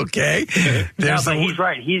 Okay. No, but he's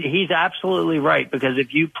right. He's absolutely right, because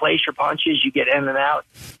if you place your punches, you get in and out,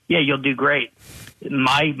 yeah, you'll do great.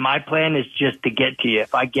 My plan is just to get to you.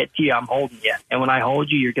 If I get to you, I'm holding you. And when I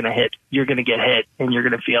hold you, you're going to hit. You're going to get hit, and you're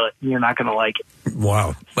going to feel it. And you're not going to like it.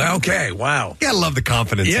 Wow. Okay, wow. You got to love the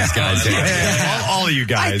confidence these guys have. All of you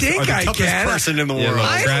guys are the toughest person in the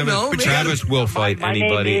world. Travis will fight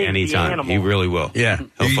anybody, anytime. He really will. Yeah.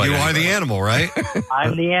 You are the animal, right?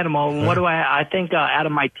 I'm the animal. What do I think out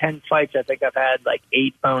of my 10 fights, I think I've had like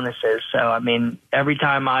 8 bonuses. So, I mean, every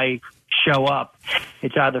time I show up,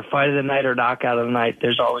 it's either fight of the night or knockout of the night.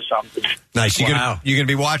 There's always something. Nice. You gonna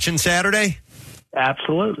be watching Saturday?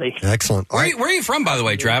 Absolutely. Excellent. Where are you from, by the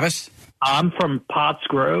way, Travis? I'm from Potts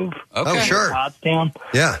Grove. Okay. Oh, sure. Pottstown.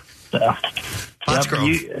 Yeah. So, Potts Grove.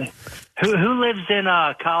 Who lives in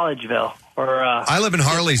Collegeville? Or I live in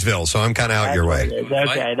Harleysville, so I'm kind of out your way.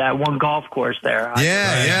 Okay, that one golf course there.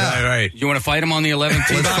 Right. You want to fight him on the 11th?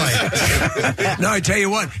 Let's fight. No, I tell you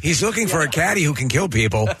what, he's looking for a caddy who can kill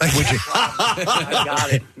people. I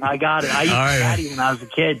got it. I used to caddy when I was a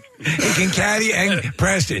kid. He can caddy, and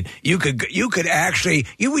Preston, you could actually,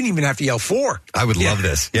 you wouldn't even have to yell 4. I would love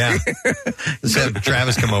this. Yeah. Just have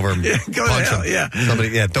Travis come over and punch him. Yeah.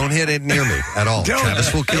 Somebody, don't hit it near me at all.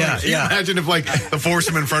 Travis will kill you. Can you imagine if like the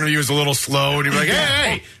foursome in front of you is a little slow and you're like,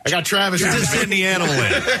 hey, I got Travis. You're just sitting the animal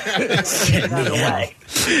in.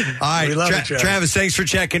 All right, Travis, thanks for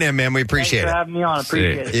checking in, man. We appreciate Thanks for having me on.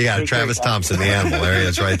 Appreciate it. You got Take Travis care, Thompson, the animal. There he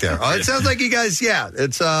is right there. Oh, it sounds like you guys,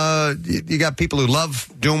 it's you got people who love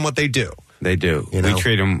doing what they do. They do. You know?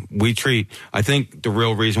 I think the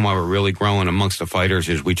real reason why we're really growing amongst the fighters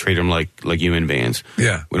is we treat them like human beings.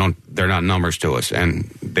 Yeah. They're not numbers to us, and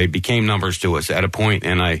they became numbers to us at a point,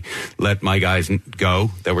 and I let my guys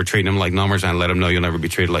go that were treating them like numbers, and I let them know you'll never be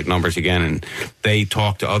treated like numbers again, and they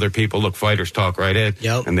talk to other people. Look, fighters talk right in,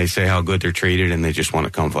 and they say how good they're treated, and they just want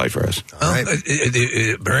to come fight for us.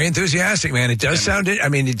 Very enthusiastic, man. It does sound, I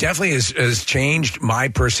mean, it definitely has changed my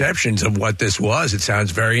perceptions of what this was. It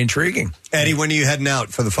sounds very intriguing. Eddie, when are you heading out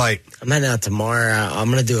for the fight? I'm heading out tomorrow. I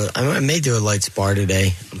may do a light spar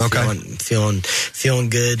today. I'm feeling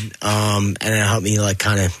good. And it'll help me like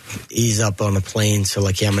kind of ease up on the plane. So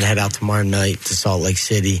I'm gonna head out tomorrow night to Salt Lake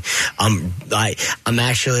City. I'm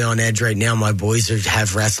actually on edge right now. My boys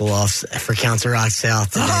have wrestle offs for Council Rock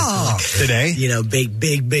South today. Today? You know, big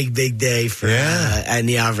day for at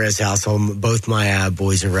the Alvarez household. Both my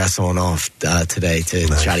boys are wrestling off today to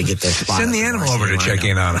try to get their spot. Send the animal over to check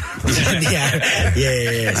in on him.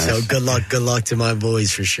 Yeah. So good luck to my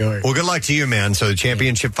boys for sure. Well, good luck to you, man. So the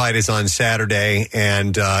championship fight is on Saturday,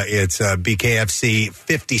 and it's BKFC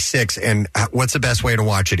 56. And what's the best way to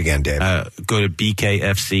watch it again, Dave? Go to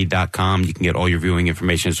bkfc.com. You can get all your viewing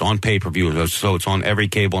information. It's on pay-per-view, so it's on every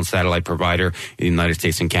cable and satellite provider in the United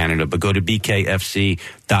States and Canada. But go to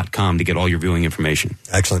bkfc.com to get all your viewing information.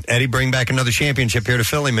 Excellent. Eddie, bring back another championship here to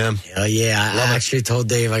Philly, man. Oh, yeah. I actually told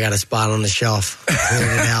Dave I got a spot on the shelf. Cleared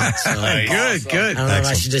it out. So Good. I don't know if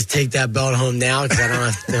I should just take that belt home now because I don't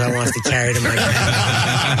have to carry it in my bag.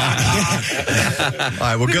 All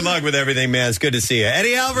right, well, good luck with everything, man. It's good to see you.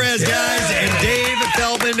 Eddie Alvarez, guys, and Dave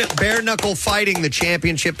Feldman, bare knuckle fighting. The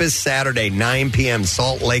championship is Saturday, 9 p.m.,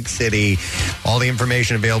 Salt Lake City. All the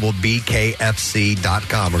information available at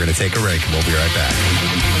bkfc.com. We're going to take a break, and we'll be right back.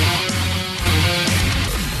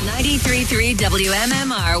 93.3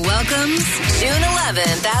 WMMR welcomes June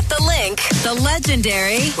 11th at the Link, the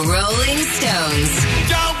legendary Rolling Stones.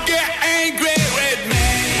 Don't get angry with me.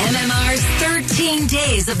 MMR's 13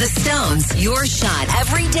 Days of the Stones. Your shot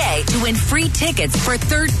every day to win free tickets for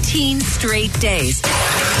 13 straight days.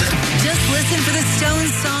 Just listen for the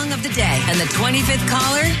Stones song of the day, and the 25th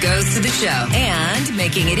caller goes to the show. And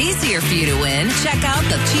making it easier for you to win, check out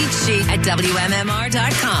the cheat sheet at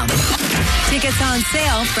WMMR.com. Tickets on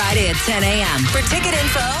sale Friday at 10 a.m. For ticket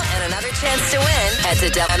info and another chance to win, head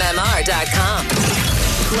to WMMR.com.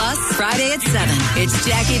 Plus, Friday at 7, it's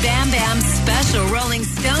Jackie Bam Bam's special Rolling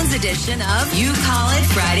Stones edition of You Call It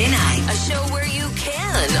Friday Night, a show where you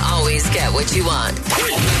can always get what you want.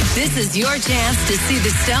 This is your chance to see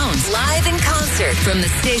the Stones live in concert from the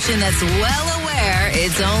station that's well aware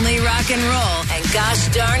it's only rock and roll. And gosh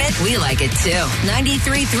darn it, we like it too.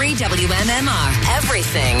 93.3 WMMR,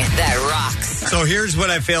 everything that rocks. So here's what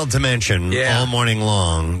I failed to mention all morning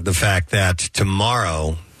long, the fact that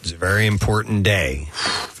tomorrow is a very important day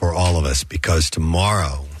for all of us, because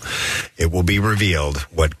tomorrow it will be revealed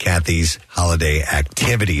what Kathy's holiday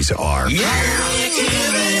activities are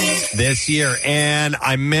this year. And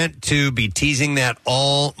I meant to be teasing that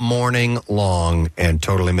all morning long and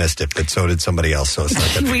totally missed it, but so did somebody else. So it's not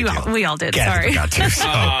that big a deal. We all did. Kathy Sorry. forgot to.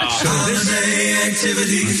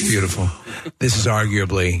 It's beautiful. This is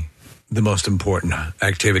arguably the most important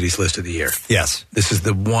activities list of the year. Yes. This is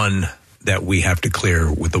the one that we have to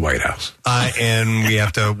clear with the White House. And we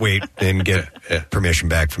have to wait and get permission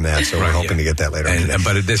back from that. So we're hoping to get that later on today.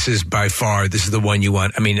 But this is by far, this is the one you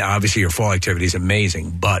want. I mean, obviously your fall activity is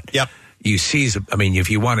amazing, but you seize, I mean,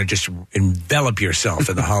 if you want to just envelop yourself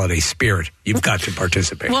in the holiday spirit, you've got to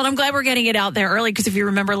participate. Well, I'm glad we're getting it out there early, because if you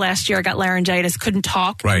remember last year, I got laryngitis, couldn't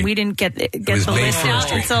talk. Right. And we didn't get the list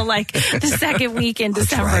out until like the second week in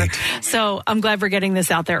December. Right. So I'm glad we're getting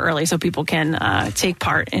this out there early so people can take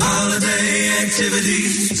part in holiday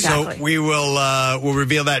activities. Exactly. So we will we'll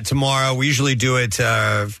reveal that tomorrow. We usually do it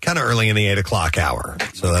kind of early in the 8 o'clock hour.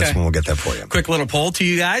 So that's when we'll get that for you. Quick little poll to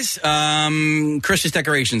you guys. Christmas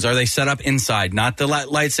decorations, are they set up inside? Not the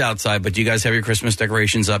lights outside, but do you guys have your Christmas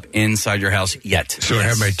decorations up inside your house yet? So I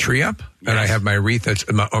have my tree up, and I have my wreath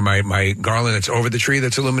my garland that's over the tree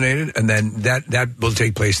that's illuminated, and then that will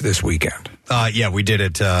take place this weekend. We did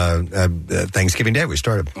it Thanksgiving Day. We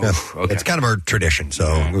started. It's kind of our tradition.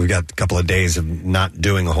 So we've got a couple of days of not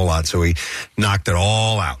doing a whole lot, so we knocked it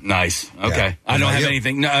all out. Nice. Okay. I don't have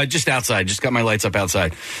anything. No, just outside. Just got my lights up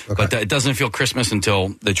outside. But it doesn't feel Christmas until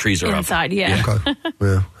the trees are inside, up. Okay.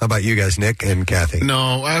 How about you guys, Nick and Kathy?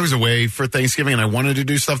 No, I was away for Thanksgiving, and I wanted to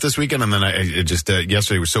do stuff this weekend, and then it just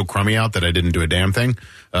yesterday was so crummy out that I didn't do a damn thing.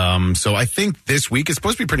 So I think this week is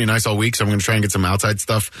supposed to be pretty nice all week, so I'm going to try and get some outside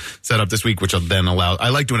stuff set up this week, which will then allow. I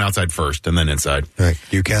like doing outside first and then inside. All right,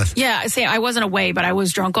 you, Kath? Yeah, see, I wasn't away, but I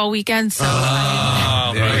was drunk all weekend, so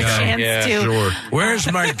I didn't have a chance to. Sure.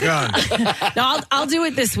 Where's my gun? No, I'll do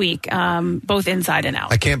it this week, both inside and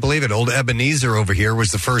out. I can't believe it. Old Ebenezer over here was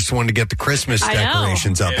the first one to get the Christmas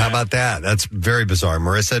decorations up. How about that? That's very bizarre.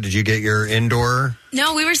 Marissa, did you get your indoor?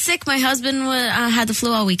 No, we were sick. My husband had the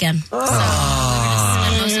flu all weekend. So we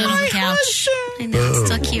spent most of it on the couch. I know, it's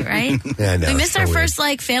so cute, right? Yeah, I know, we missed our first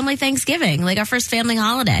family Thanksgiving, our first family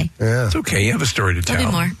holiday. Yeah. It's okay. You have a story to There'll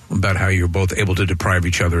tell be more. about how you're both able to deprive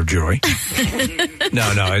each other of joy.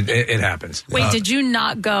 No, it happens. Wait, did you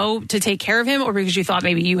not go to take care of him, or because you thought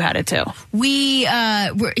maybe you had it too? He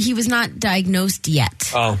was not diagnosed yet.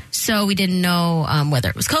 Oh. So we didn't know whether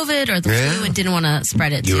it was COVID or the flu, and didn't want to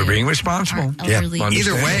spread it. You were to being responsible. our elderly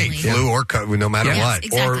Either way, flu or no matter what.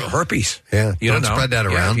 Exactly. Or herpes. Yeah, You don't know. spread that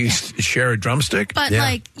around. You share a drumstick. But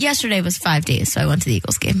yesterday was 5 days, so I went to the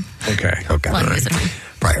Eagles game. Okay. While he was at home.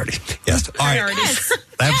 Priorities. Yes. All right. Priorities.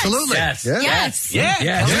 Absolutely. Yes. Yes.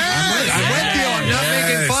 Yeah. I'm with you. I'm not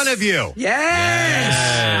making fun of you. Yes.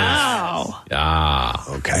 Wow.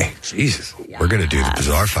 Okay. Jesus. We're going to do the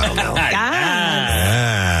bizarre file now.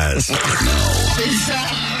 Yes.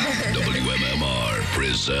 WMMR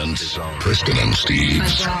presents Preston and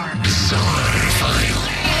Steve's Bizarre File.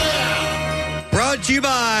 Brought to you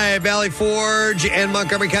by Valley Forge and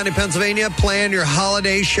Montgomery County, Pennsylvania. Plan your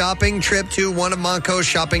holiday shopping trip to one of Monco's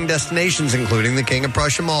shopping destinations, including the King of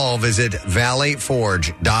Prussia Mall. Visit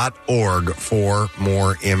valleyforge.org for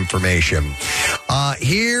more information.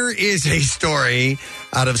 Here is a story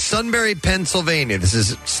out of Sunbury, Pennsylvania. This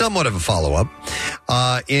is somewhat of a follow-up.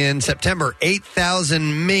 In September,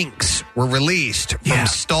 8,000 minks were released from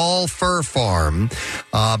Stall Fur Farm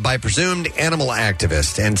by presumed animal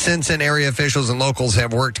activists. And since then, area officials and locals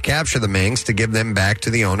have worked to capture the minks to give them back to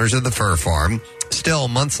the owners of the fur farm. Still,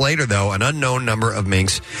 months later, though, an unknown number of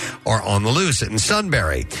minks are on the loose in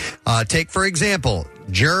Sunbury. Take, for example,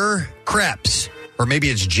 Jer Krebs. Or maybe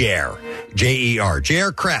it's Jer, J-E-R.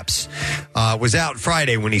 Jer Krebs was out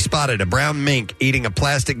Friday when he spotted a brown mink eating a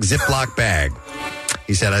plastic Ziploc bag.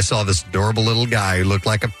 He said, I saw this adorable little guy who looked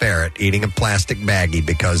like a ferret eating a plastic baggie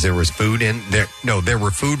because there was food in there. No, there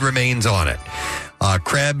were food remains on it.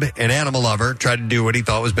 Kreb, an animal lover, tried to do what he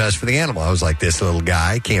thought was best for the animal. I was like, this little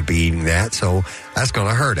guy can't be eating that, so that's going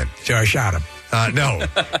to hurt him. So I shot him. No.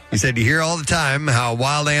 He said, you hear all the time how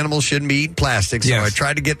wild animals shouldn't be eating plastic, so I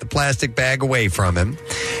tried to get the plastic bag away from him.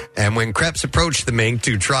 And when Krebs approached the mink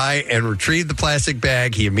to try and retrieve the plastic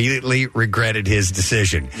bag, he immediately regretted his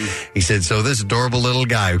decision. He said, so this adorable little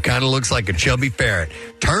guy who kind of looks like a chubby ferret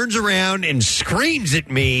turns around and screams at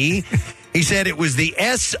me. He said it was the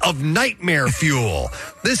S of nightmare fuel.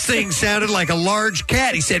 This thing sounded like a large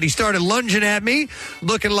cat. He said he started lunging at me,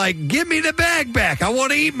 looking like, give me the bag back. I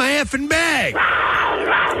want to eat my effing bag.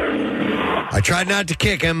 I tried not to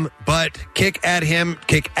kick him, but kick at him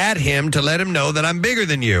to let him know that I'm bigger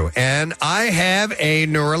than you. And I have a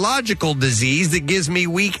neurological disease that gives me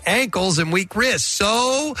weak ankles and weak wrists.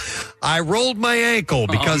 So I rolled my ankle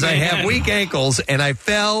because I have weak ankles, and I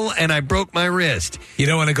fell and I broke my wrist. You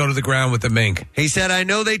don't want to go to the ground with the mink. He said, I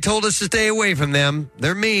know they told us to stay away from them.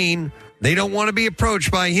 They're mean. They don't want to be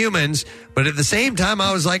approached by humans. But at the same time,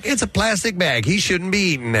 I was like, it's a plastic bag. He shouldn't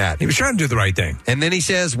be eating that. He was trying to do the right thing. And then he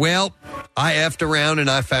says, well, I effed around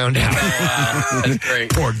and I found out. That's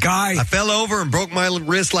great. Poor guy. I fell over and broke my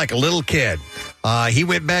wrist like a little kid. He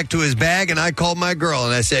went back to his bag, and I called my girl,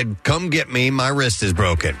 and I said, come get me. My wrist is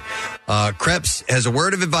broken. Krebs has a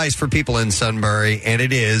word of advice for people in Sunbury, and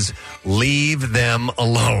it is, leave them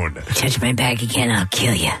alone. Touch my bag again, I'll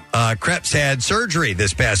kill you. Krebs had surgery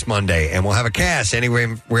this past Monday, and will have a cast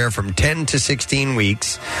anywhere from 10 to 16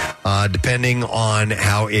 weeks, depending on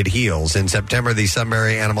how it heals. In September, the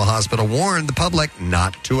Sunbury Animal Hospital warned the public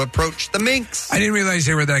not to approach the minks. I didn't realize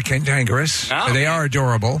they were that cantankerous. Oh. They are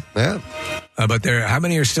adorable. Yeah. But how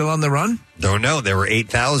many are still on the run? Don't know. There were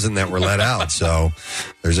 8,000 that were let out, so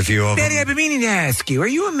there's a few of them. Daddy, I've been meaning to ask you, are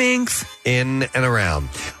you a minx? In and around.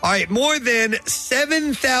 All right, more than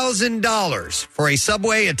 $7,000 for a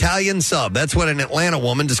Subway Italian sub. That's what an Atlanta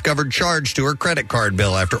woman discovered charged to her credit card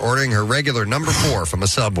bill after ordering her regular number 4 from a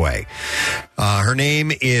Subway. Her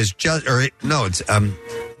name is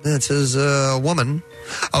it says a woman.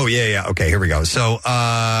 Oh, yeah. Okay, here we go. So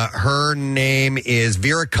her name is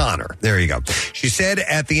Vera Connor. There you go. She said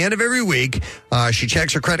at the end of every week, she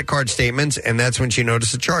checks her credit card statements, and that's when she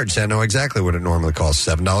noticed a charge. So I know exactly what it normally costs,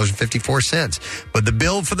 $7.54. But the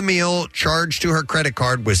bill for the meal charged to her credit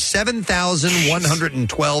card was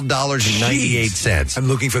 $7,112.98. I'm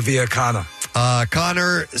looking for Vera Connor.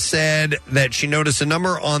 Connor said that she noticed a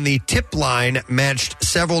number on the tip line matched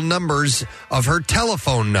several numbers of her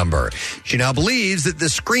telephone number. She now believes that the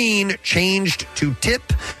screen changed to tip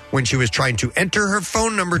when she was trying to enter her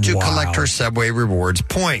phone number to collect her Subway Rewards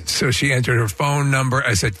points. So she entered her phone number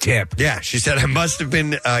as a tip. Yeah, she said, I must have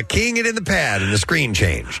been keying it in the pad and the screen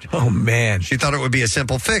changed. Oh, man. She thought it would be a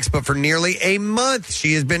simple fix, but for nearly a month,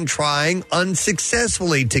 she has been trying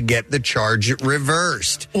unsuccessfully to get the charge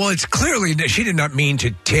reversed. Well, it's clearly that she did not mean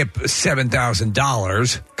to tip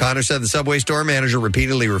 $7,000. Connor said the Subway store manager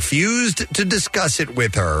repeatedly refused to discuss it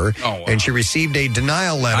with her, and she received a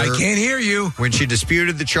denial letter. I can't hear you. When she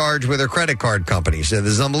disputed the charge with her credit card company. She said,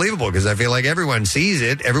 this is unbelievable because I feel like everyone sees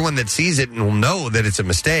it. Everyone that sees it will know that it's a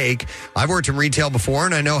mistake. I've worked in retail before,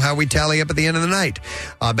 and I know how we tally up at the end of the night.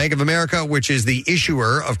 Bank of America, which is the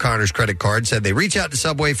issuer of Connor's credit card, said they reach out to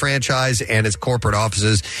Subway franchise and its corporate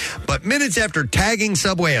offices. But minutes after tagging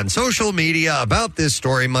Subway on social media about this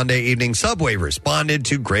story Monday evening, Subway responded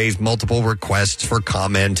to Gray's multiple requests for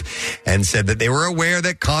comment and said that they were aware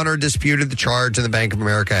that Connor disputed the charge and the Bank of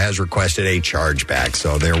America has requested a chargeback.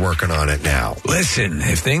 So they're working on it now. Listen,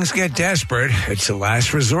 if things get desperate, it's a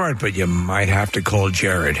last resort, but you might have to call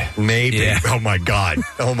Jared. Maybe. Yeah. Oh, my God.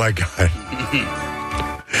 Oh, my God.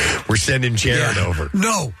 We're sending Jared over.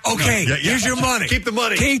 No. Okay. No. Here's your money. Keep the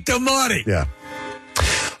money. Keep the money. Yeah.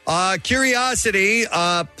 Curiously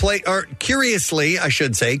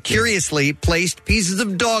placed pieces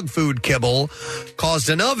of dog food kibble caused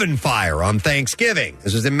an oven fire on Thanksgiving.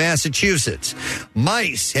 This was in Massachusetts.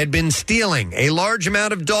 Mice had been stealing a large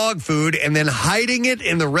amount of dog food and then hiding it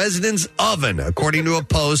in the resident's oven, according to a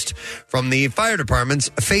post from the fire department's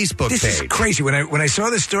Facebook page. This is crazy. When I saw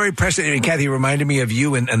this story, Preston and Kathy reminded me of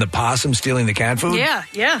you and the possum stealing the cat food. Yeah.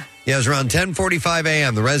 Yeah, it was around 10:45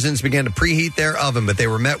 a.m. The residents began to preheat their oven, but they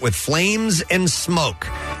were met with flames and smoke.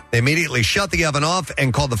 They immediately shut the oven off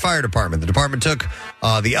and called the fire department. The department took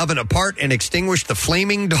the oven apart and extinguished the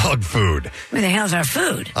flaming dog food. Where the hell's our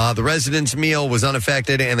food? The residents' meal was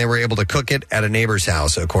unaffected, and they were able to cook it at a neighbor's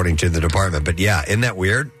house, according to the department. But yeah, isn't that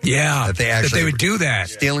weird? Yeah, that they would do that,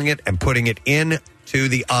 stealing it and putting it in to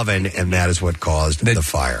the oven, and that is what caused the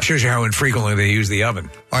fire. Shows you how infrequently they use the oven.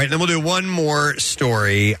 All right, then we'll do one more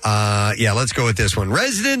story. Let's go with this one.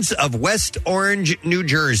 Residents of West Orange, New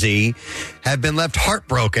Jersey have been left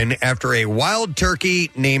heartbroken after a wild turkey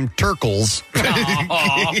named Turkles.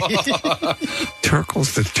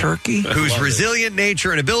 Turkles the turkey? Whose resilient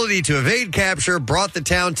nature and ability to evade capture brought the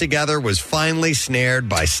town together was finally snared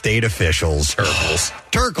by state officials.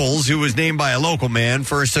 Turkles, who was named by a local man,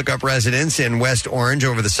 first took up residence in West Orange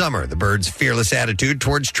over the summer. The bird's fearless attitude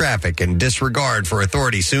towards traffic and disregard for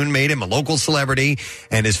authority soon made him a local celebrity,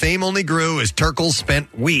 and his fame only grew as Turkles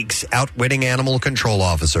spent weeks outwitting animal control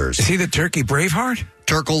officers. Is he the turkey Braveheart?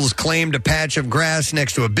 Turkles claimed a patch of grass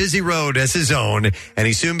next to a busy road as his own, and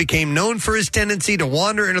he soon became known for his tendency to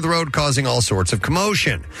wander into the road, causing all sorts of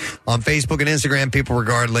commotion. On Facebook and Instagram, people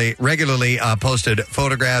regularly posted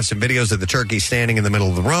photographs and videos of the turkey standing in the middle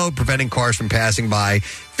of the road, preventing cars from passing by,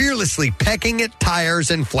 fearlessly pecking at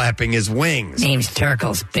tires and flapping his wings. Name's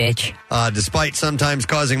Turkles, bitch. Despite sometimes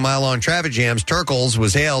causing mile-long traffic jams, Turkles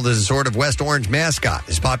was hailed as a sort of West Orange mascot.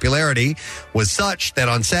 His popularity was such that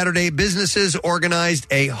on Saturday, businesses organized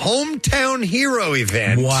a hometown hero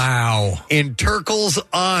event. Wow. In Turkles'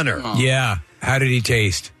 honor. Yeah. How did he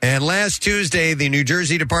taste? And last Tuesday, the New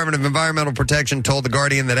Jersey Department of Environmental Protection told The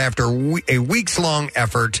Guardian that after a weeks-long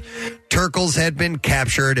effort, Turkles had been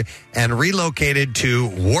captured and relocated to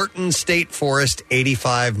Wharton State Forest,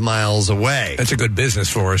 85 miles away. That's a good business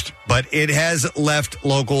forest. But it has left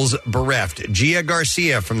locals bereft. Gia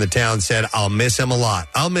Garcia from the town said, "I'll miss him a lot.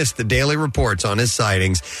 I'll miss the daily reports on his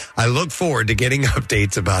sightings. I look forward to getting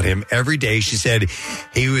updates about him every day." She said,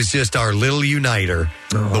 "He was just our little uniter.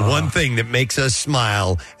 The one thing that makes us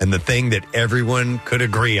smile and the thing that everyone could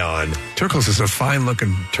agree on." Turkles is a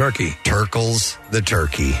fine-looking turkey. Turkles the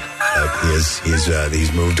turkey.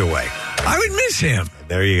 He's moved away. I would miss him.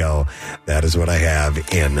 There you go. That is what I have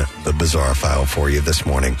in the Bizarre File for you this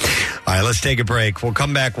morning. All right, let's take a break. We'll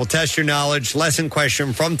come back. We'll test your knowledge. Lesson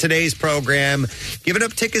question from today's program. Giving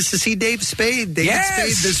up tickets to see David Spade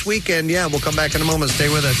this weekend. Yeah, we'll come back in a moment. Stay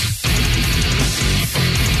with us.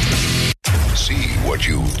 See what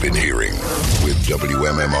you've been hearing with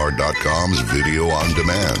WMMR.com's video on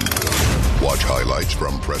demand. Watch highlights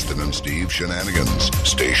from Preston and Steve shenanigans,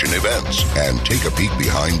 station events, and take a peek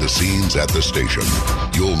behind the scenes at the station.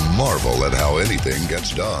 You'll marvel at how anything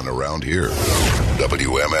gets done around here.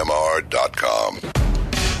 WMMR.com.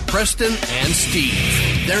 Preston and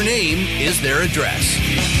Steve. Their name is their address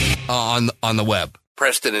on the web.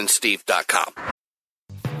 PrestonandSteve.com.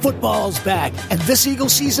 Football's back, and this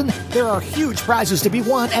Eagles season, there are huge prizes to be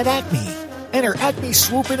won at Acme. Enter Acme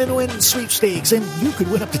Swoop In and Win sweepstakes, and you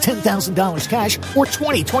could win up to $10,000 cash or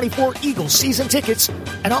 2024 Eagles season tickets.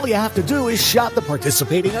 And all you have to do is shop the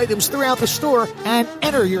participating items throughout the store and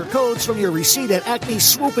enter your codes from your receipt at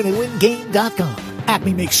acmeswoopinandwingame.com.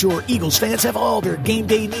 Acme makes sure Eagles fans have all their game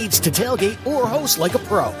day needs to tailgate or host like a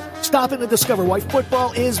pro. Stop in to discover why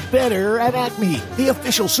football is better at Acme, the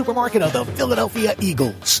official supermarket of the Philadelphia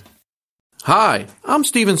Eagles. Hi, I'm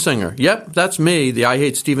Steven Singer. Yep, that's me, the I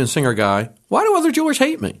Hate Steven Singer guy. Why do other jewelers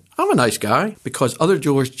hate me? I'm a nice guy. Because other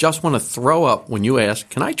jewelers just want to throw up when you ask,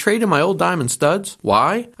 can I trade in my old diamond studs?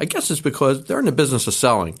 Why? I guess it's because they're in the business of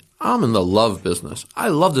selling. I'm in the love business. I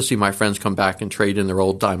love to see my friends come back and trade in their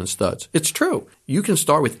old diamond studs. It's true. You can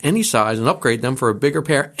start with any size and upgrade them for a bigger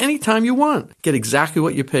pair anytime you want. Get exactly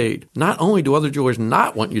what you paid. Not only do other jewelers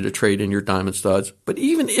not want you to trade in your diamond studs, but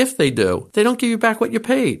even if they do, they don't give you back what you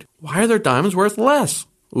paid. Why are their diamonds worth less?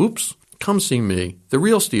 Oops. Come see me, the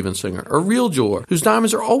real Steven Singer, a real jeweler whose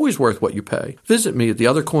diamonds are always worth what you pay. Visit me at the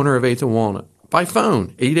other corner of 8th and Walnut. By phone,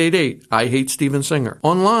 888-I-HATE-STEVEN-SINGER.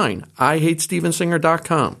 Online,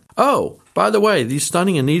 IHateStevenSinger.com. Oh, by the way, these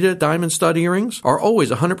stunning Anita diamond stud earrings are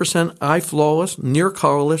always 100% eye-flawless,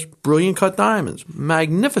 near-colorless, brilliant-cut diamonds.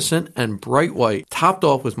 Magnificent and bright white, topped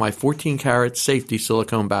off with my 14-karat safety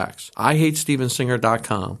silicone backs.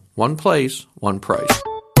 IHateStevenSinger.com. One place, one price.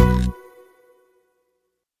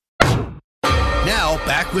 Now,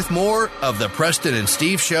 back with more of the Preston and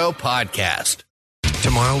Steve Show podcast.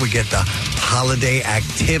 Tomorrow we get the holiday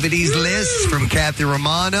activities list from Kathy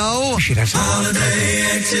Romano. We should have some holiday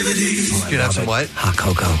activities. Should have some what? Hot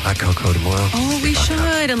cocoa. Hot cocoa tomorrow. Oh, we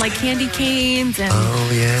should. And like candy canes and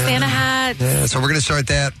Santa hats. Yeah, so we're going to start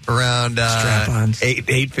that around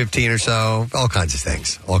 8:15 or so. All kinds of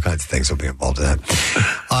things. All kinds of things will be involved in that.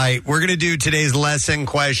 All right, we're going to do today's lesson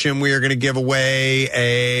question. We are going to give away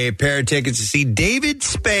a pair of tickets to see David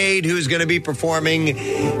Spade, who's going to be performing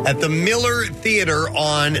at the Miller Theater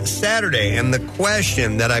on Saturday. And the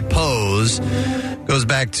question that I pose goes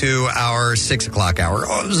back to our 6 o'clock hour.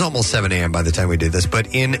 Oh, it was almost 7 a.m. by the time we did this.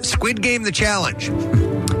 But in Squid Game, the challenge,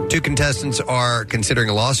 2 contestants are considering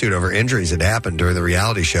a lawsuit over injuries that happened during the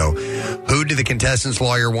reality show. Who did the contestant's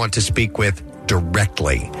lawyer want to speak with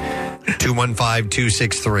directly?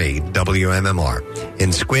 215-263-WMMR.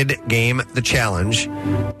 In Squid Game, the challenge,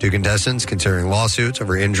 2 contestants considering lawsuits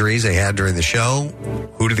over injuries they had during the show.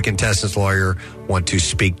 Who did the contestant's lawyer want to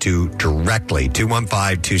speak to directly?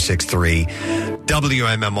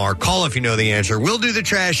 215-263-WMMR. Call if you know the answer. We'll do the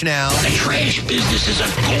trash now. The trash business is a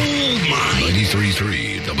gold mine.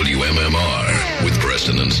 93.3 WMMR with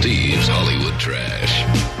Preston and Steve's Hollywood Trash.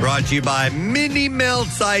 Brought to you by Mini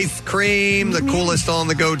Melts Ice Cream, the coolest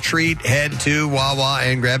on-the-go treat. Head to Wawa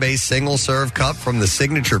and grab a single-serve cup from the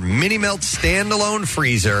signature Mini Melts standalone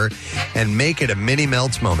freezer and make it a Mini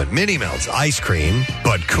Melts moment. Mini Melts Ice Cream,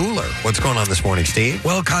 but cooler. What's going on this morning, Steve?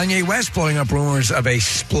 Well, Kanye West blowing up rumors of a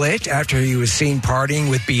split after he was seen partying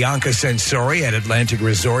with Bianca Sensori at Atlantic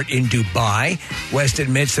Resort in Dubai. West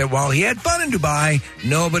admits that while he had fun in Dubai,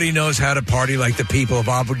 nobody knows how to party like the people of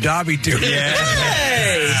Abu Dhabi do.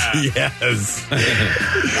 Yes.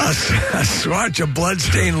 A swatch of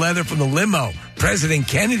blood-stained leather from the limo President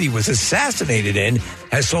Kennedy was assassinated in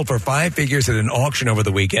has sold for 5 figures at an auction over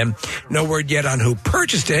the weekend. No word yet on who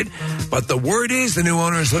purchased it, but the word is the new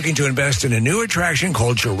owner is looking to invest in a new attraction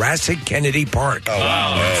called Jurassic Kennedy Park. Oh,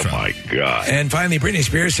 wow. Oh, my God. And finally, Britney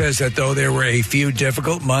Spears says that though there were a few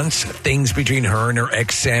difficult months, things between her and her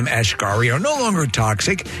ex, Sam Asghari, are no longer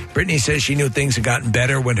toxic. Britney says she knew things had gotten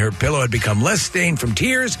better when her pillow had become less stained from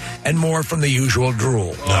tears and more from the usual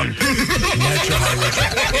drool.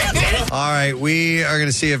 All right, we are going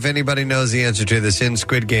to see if anybody knows the answer to this. In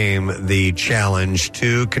Squid Game, the challenge,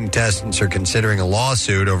 2 contestants are considering a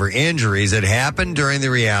lawsuit over injuries that happened during the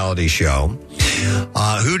reality show.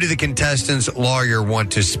 Who did the contestants' lawyer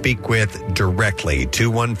want to speak with directly?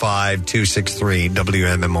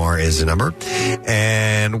 215-263-WMMR is the number.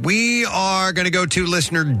 And we are going to go to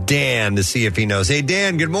listener Dan to see if he knows. Hey,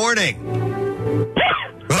 Dan, good morning.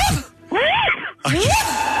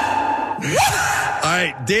 All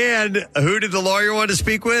right, Dan, who did the lawyer want to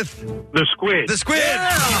speak with? The squid. The squid.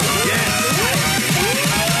 Yeah.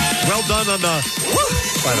 Well done on the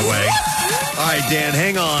by the way. All right, Dan,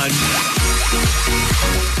 hang on.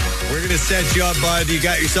 We're going to set you up, bud. You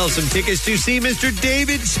got yourself some tickets to see Mr.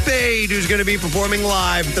 David Spade, who's going to be performing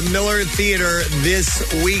live at the Miller Theater this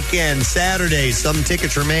weekend, Saturday. Some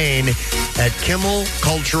tickets remain at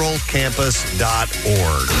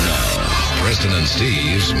KimmelCulturalCampus.org. Now, Preston and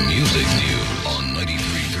Steve's Music News on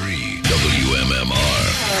 93.3 WMMR.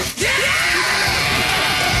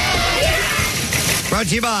 Brought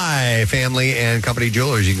to you by Family and Company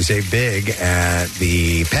Jewelers. You can save big at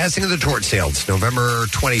the passing of the torch sale. It's November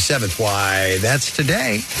 27th. Why, that's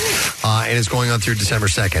today. And it's going on through December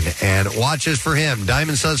 2nd. And watches for him,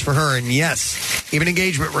 diamond studs for her, and yes, even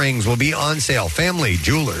engagement rings will be on sale.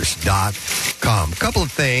 FamilyJewelers.com. A couple of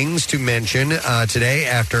things to mention today.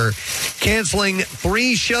 After canceling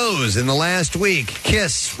 3 shows in the last week,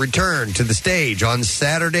 Kiss returned to the stage on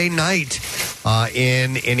Saturday night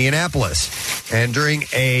in Indianapolis. And during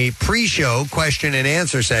a pre-show question and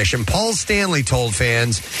answer session, Paul Stanley told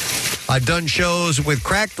fans, I've done shows with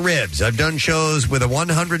cracked ribs. I've done shows with a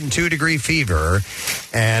 102-degree fever.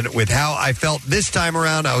 And with how I felt this time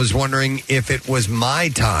around, I was wondering if it was my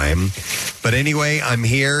time. But anyway, I'm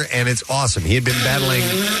here, and it's awesome. He had been battling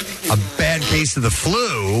a bad case of the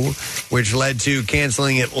flu, which led to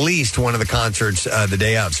canceling at least one of the concerts the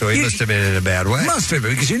day of. So he must have been in a bad way. Must have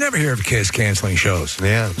been, because you never hear of Kiss canceling shows.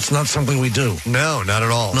 Yeah. It's not something we do. No, not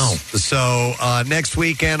at all. No. So next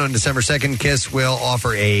weekend on December 2nd, Kiss will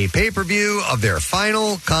offer a pay-per-view of their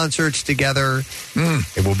final concerts together.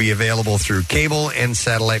 It will be available through cable and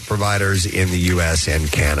satellite providers in the U.S.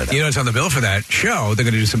 and Canada. You know, it's on the bill for that show. They're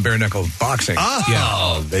going to do some bare-knuckle boxing.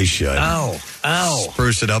 Oh, they should. Ow.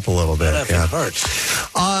 Spruce it up a little bit. That hurts.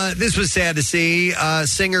 This was sad to see.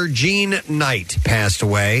 Singer Jean Knight passed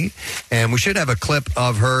away, and we should have a clip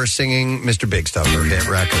of her singing Mr. Big Stuff, her hit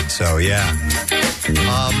record. So, yeah.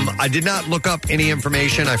 I did not look up any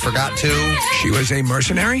information. I forgot to. She was a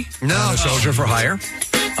mercenary? No. A soldier for hire?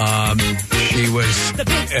 She was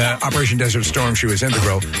Operation Desert Storm. She was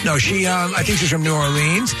integral. No, she. I think she's from New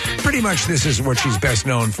Orleans. Pretty much, this is what she's best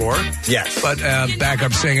known for. Yes, but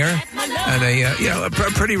backup singer and a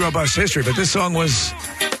pretty robust history. But this song was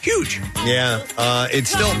huge. Yeah, it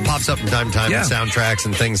still pops up from time to time in soundtracks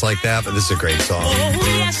and things like that. But this is a great song,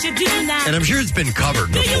 and I'm sure it's been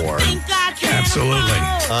covered before. Absolutely.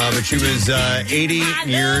 But she was 80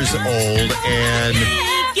 years old and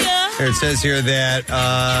It says here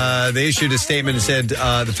that they issued a statement and said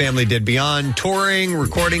the family did beyond touring,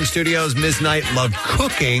 recording studios. Ms. Knight loved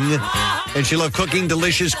cooking, and she loved cooking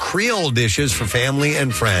delicious Creole dishes for family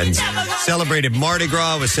and friends. Celebrated Mardi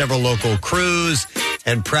Gras with several local crews,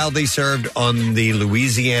 and proudly served on the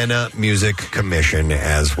Louisiana Music Commission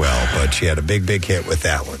as well. But she had a big hit with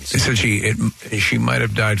that one. It said she might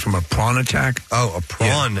have died from a prawn attack. Oh, a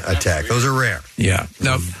prawn attack. Those are rare. Yeah.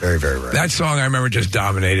 No, very rare. That song I remember just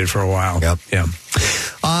dominated for a while. Yep. Yeah.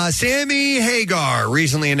 Sammy Hagar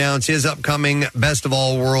recently announced his upcoming Best of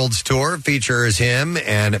All Worlds tour. Features him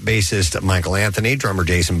and bassist Michael Anthony, drummer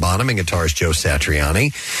Jason Bonham, and guitarist Joe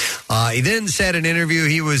Satriani. He then said in an interview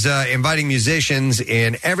he was inviting musicians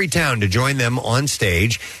in every town to join them on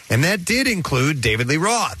stage, and that did include David Lee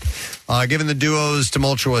Roth. Given the duo's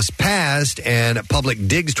tumultuous past and public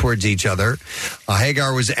digs towards each other,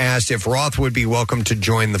 Hagar was asked if Roth would be welcome to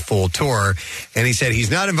join the full tour, and he said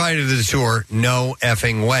he's not invited to the tour, no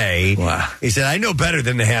effing way. Wow. He said, I know better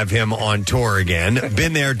than to have him on tour again.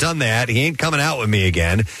 Been there, done that. He ain't coming out with me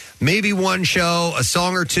again. Maybe one show, a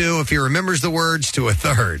song or two, if he remembers the words, to a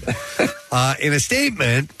third. In a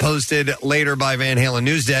statement posted later by Van Halen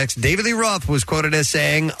News Desk, David Lee Roth was quoted as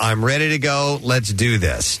saying, I'm ready to go. Let's do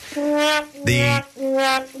this. The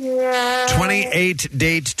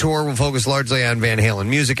 28-date tour will focus largely on Van Halen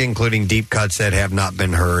music, including deep cuts that have not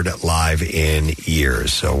been heard live in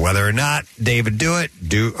years. So whether or not David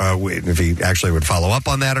if he actually would follow up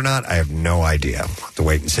on that or not, I have no idea. We'll have to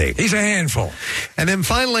wait and see. He's a handful. And then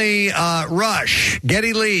finally, Rush.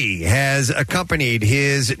 Geddy Lee has accompanied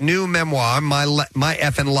his new memoir, My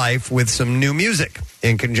Effin' Life, with some new music.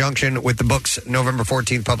 In conjunction with the book's November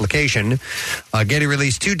 14th publication, Geddy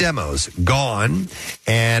released 2 demos, Gone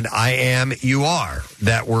and I Am You Are,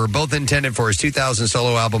 that were both intended for his 2000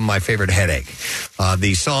 solo album, My Favorite Headache.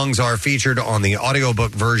 The songs are featured on the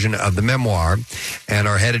audiobook version of the memoir and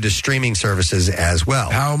are headed to streaming services as well.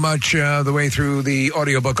 How much the way through the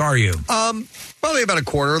audiobook are you? Probably about a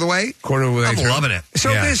quarter of the way. I'm loving it.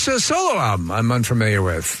 So this solo album I'm unfamiliar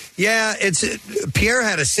with. Yeah, Pierre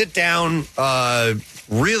had a sit-down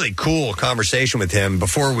really cool conversation with him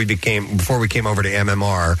before we came over to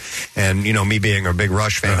MMR, and me being a big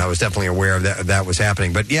Rush fan, I was definitely aware of that was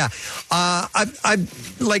happening. But yeah, I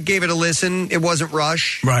gave it a listen. It wasn't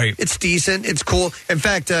Rush, right? It's decent. It's cool. In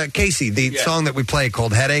fact, Casey, the song that we play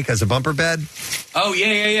called "Headache" as a bumper bed. Oh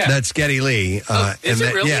yeah. That's Geddy Lee. Is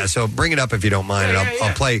it really? Yeah. So bring it up if you don't mind, and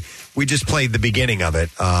I'll play. We just played the beginning of it,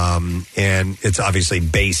 and it's obviously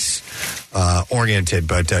bass oriented,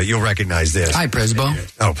 but you'll recognize this. Hi, Presbo.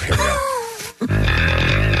 Oh, here we go.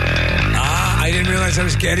 I didn't realize that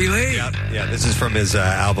was Geddy Lee. Yeah, this is from his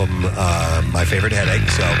album, My Favorite Headache.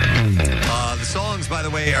 So the songs, by the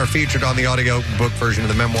way, are featured on the audiobook version of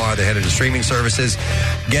the memoir. They headed to streaming services.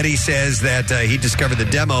 Geddy says that he discovered the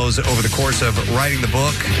demos over the course of writing the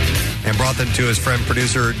book and brought them to his friend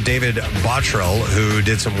producer David Bottrell, who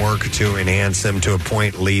did some work to enhance them to a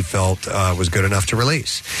point Lee felt was good enough to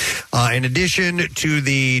release. In addition to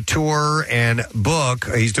the tour and book,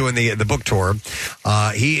 he's doing the book tour.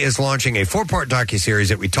 He is launching a 4-part docuseries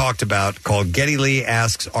that we talked about called Geddy Lee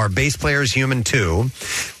Asks Are Bass Players Human Too,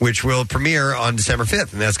 which will premiere on December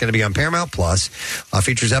 5th, and that's going to be on Paramount Plus.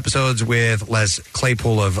 Features episodes with Les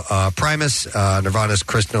Claypool of Primus, Nirvana's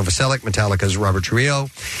Chris Novoselic, Metallica's Robert Trujillo,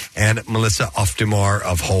 and Melissa Oftimar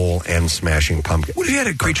of Hole and Smashing Pumpkins. What if you had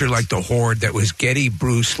a creature like the Horde that was Geddy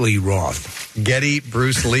Bruce Lee Roth? Geddy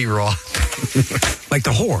Bruce Lee Roth. Like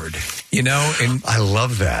the Horde, And I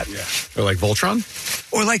love that. Yeah. Or like Voltron?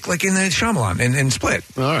 Or like in the Shyamalan and Split.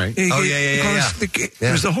 All right. It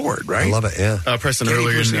was the Horde, right? I love it, yeah. Preston,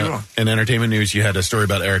 earlier in entertainment news, you had a story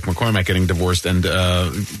about Eric McCormack getting divorced, and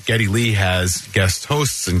Geddy Lee has guest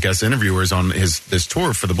hosts and guest interviewers on this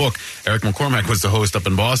tour for the book. Eric McCormack was the host up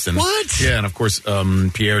in Boston. What? Yeah, and of course,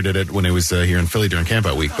 Pierre did it when he was here in Philly during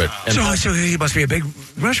Campout Week. So he must be a big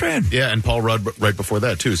Rush fan. Yeah, and Paul Rudd right before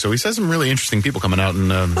that, too. So he's had some really interesting people coming out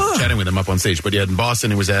and chatting with him up on stage. But yeah, in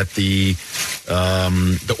Boston, he was at the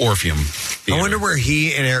Orpheum Theater. I wonder where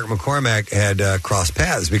he and Eric McCormack had crossed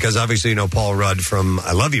paths, because obviously Paul Rudd from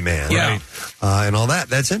I Love You Man, right? And all that.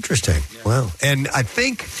 That's interesting. Yeah. Wow. And I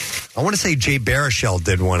want to say Jay Baruchel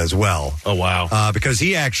did one as well. Oh, wow. Because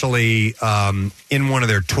he actually, in one of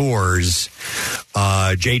their tours,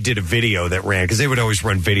 Jay did a video that ran because they would always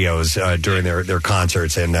run videos during their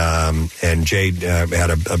concerts, and Jay had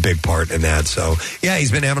a big part in that. So yeah,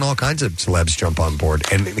 he's been having all kinds of celebs jump on board,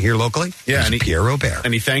 and here locally, and Pierre Robert,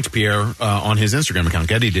 and he thanked Pierre on his Instagram account.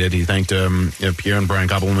 Getty did. He thanked Pierre and Brian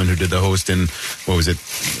Koppelman, who did the host in what was it,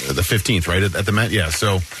 the 15th, right at the Met. Yeah,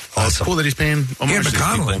 so it's cool that he's paying. He had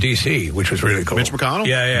McConnell in D.C., which was really cool. Mitch McConnell.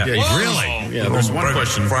 Yeah. Really? Yeah. There's one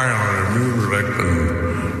question. Finally, music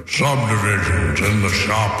and subdivisions in the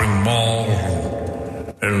shopping mall,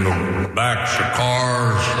 in the backs of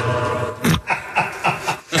cars.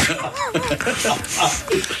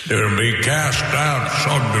 There'll be cast out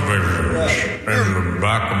subdivisions in the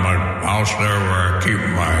back of my house there where I keep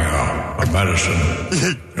my medicine.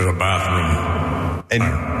 There's a bathroom.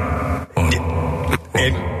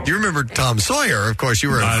 And you remember Tom Sawyer? Of course, you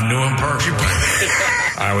were. I knew him personally.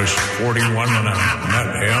 I was 41 when I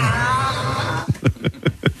met him.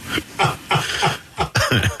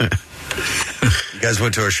 You guys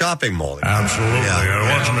went to a shopping mall. Absolutely. Yeah.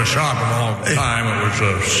 It wasn't a shopping mall at the time. It was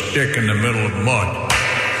a stick in the middle of mud.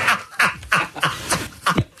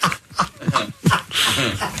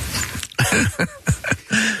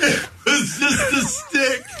 It's just a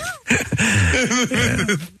stick.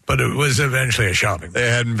 But it was eventually a shopping mall. They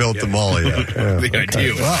hadn't built the mall yet. The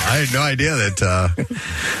idea. Well, I had no idea that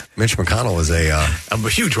Mitch McConnell was a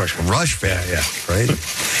huge Rush fan. Yeah, right?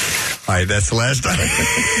 All right, that's the last time.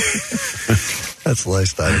 That's the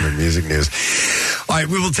last item in music news. All right,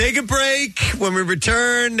 we will take a break. When we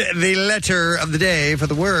return, the letter of the day for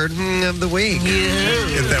the word of the week.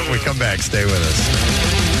 If that we come back, stay with us.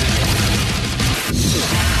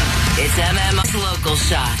 It's MM's Local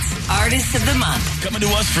Shots. Artist of the Month. Coming to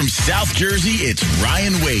us from South Jersey, it's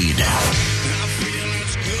Ryan Wade.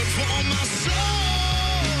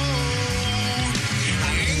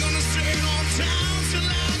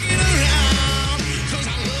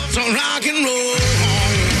 So rock and roll.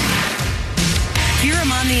 Hear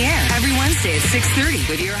him on the air every Wednesday at 6:30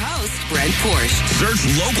 with your host, Brent Porsche. Search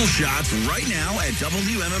Local Shots right now at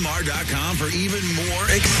WMMR.com for even more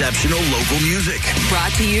exceptional local music.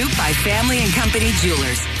 Brought to you by Family and Company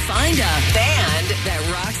Jewelers. Find a band that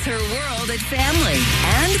rocks her world at Family.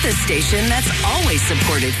 And the station that's always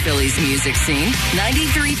supported Philly's music scene.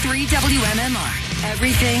 93.3 WMMR.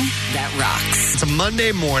 Everything that rocks. It's a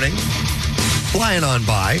Monday morning, flying on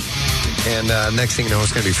by. And next thing you know,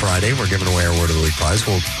 it's going to be Friday. We're giving away our Word of the Week prize.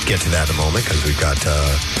 We'll get to that in a moment because we've got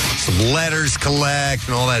some letters collect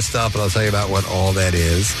and all that stuff. And I'll tell you about what all that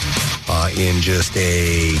is in just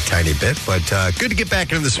a tiny bit. But good to get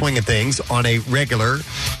back into the swing of things on a regular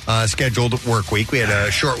scheduled work week. We had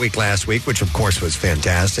a short week last week, which of course was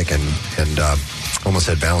fantastic and almost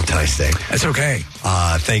had Valentine's Day. That's okay.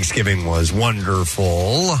 Thanksgiving was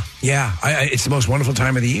wonderful. Yeah, it's the most wonderful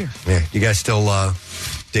time of the year. Yeah, you guys still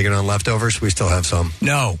digging on leftovers? We still have some.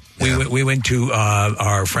 No, we went to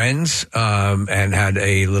our friends and had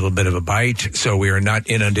a little bit of a bite, so we are not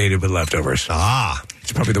inundated with leftovers.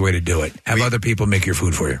 It's probably the way to do it. Have other people make your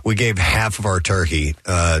food for you. We gave half of our turkey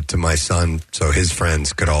to my son so his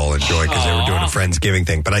friends could all enjoy because they were doing a Friendsgiving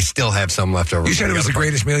thing. But I still have some left over. You said it was the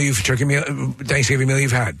greatest Thanksgiving meal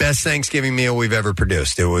you've had. Best Thanksgiving meal we've ever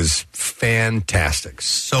produced. It was fantastic.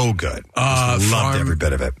 So good. Loved every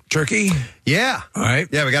bit of it. Turkey? Yeah. All right.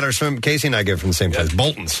 Yeah, we got our swim. Casey and I get it from the same place.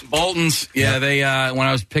 Bolton's. Yeah, they when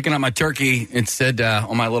I was picking up my turkey, it said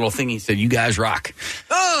on my little thingy, it said, "You guys rock."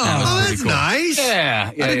 Oh, that's cool. nice. Yeah.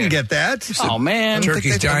 I didn't get that. Oh, man.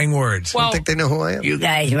 Turkey's dying words. I don't think they know who I am. You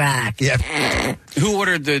guys rock. Yeah. Who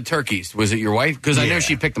ordered the turkeys? Was it your wife? Because I know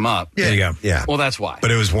she picked them up. Yeah. There you go. Yeah. Well, that's why. But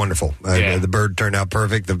it was wonderful. The bird turned out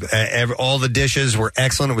perfect. All the dishes were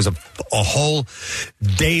excellent. It was a whole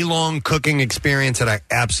day-long cooking experience that I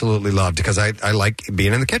absolutely loved because I like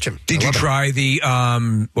being in the kitchen. Did you try the,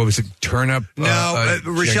 what was it, turnip? No,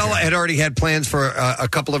 Rochelle had already had plans for a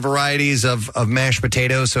couple of varieties of mashed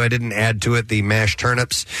potatoes, so I didn't add to it the mashed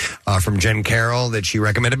turnips from Jen Carroll that she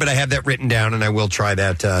recommended, but I have that written down, and I will try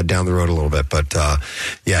that down the road a little bit. But,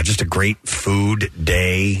 yeah, just a great food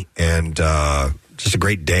day and just a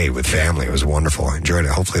great day with family. It was wonderful. I enjoyed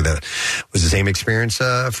it. Hopefully that was the same experience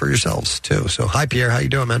for yourselves, too. So, hi, Pierre. How you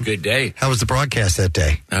doing, man? Good day. How was the broadcast that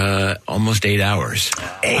day? Almost 8 hours.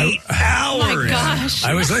 8 hours? Oh, my gosh.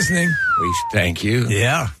 I was listening. Thank you.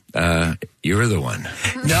 Yeah. You were the one.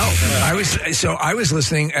 No, I was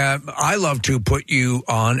listening. I love to put you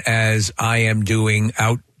on as I am doing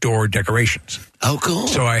outdoor decorations. Oh, cool.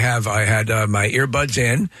 So I had my earbuds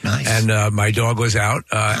in, and my dog was out,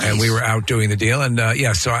 and we were out doing the deal. And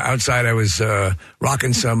so outside I was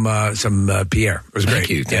rocking some Pierre. It was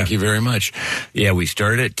great. Thank you very much. Yeah, we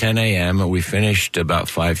started at 10 a.m. and we finished about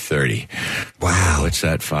 5:30. Wow. What's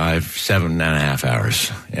that? 7.5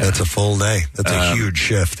 hours. Yeah. That's a full day. That's a huge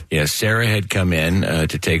shift. Yeah, Sarah had come in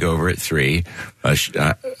to take over at 3.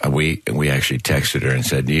 We actually texted her and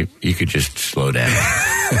said, "You could just slow down.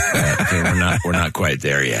 We're not quite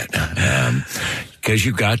there yet, because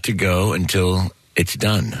you got to go until it's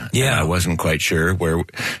done." Yeah, I wasn't quite sure where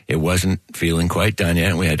it wasn't feeling quite done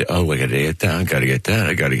yet, and we had to. We got to get that. I got to get that.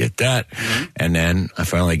 I got to get that, and then I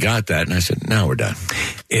finally got that, and I said, "Now we're done."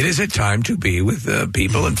 It is a time to be with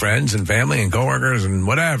people and friends and family and coworkers and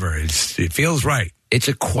whatever. It feels right. It's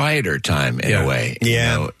a quieter time in a way. Yeah. You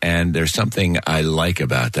know, and there's something I like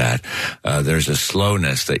about that. There's a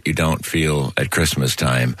slowness that you don't feel at Christmas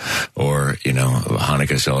time or,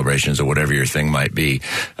 Hanukkah celebrations or whatever your thing might be.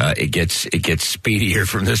 It gets speedier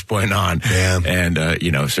from this point on. Yeah. And,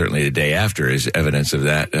 certainly the day after is evidence of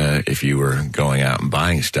that, if you were going out and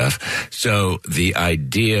buying stuff. So the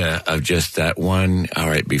idea of just that one, all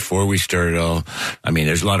right, before we start it all,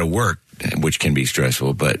 there's a lot of work, which can be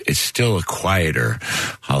stressful, but it's still a quieter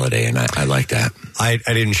holiday, and I like that. I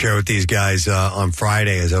didn't share with these guys on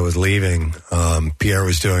Friday as I was leaving. Pierre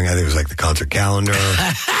was doing, I think it was like the concert calendar.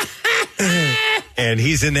 And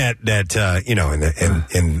he's in that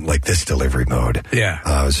in like this delivery mode. Yeah.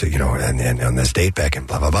 And on this date back and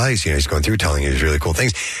blah, blah, blah. He's going through telling you these really cool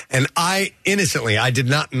things. And I did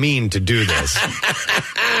not mean to do this.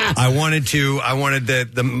 I wanted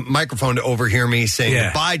the microphone to overhear me saying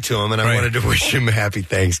goodbye to him, and I wanted to wish him a happy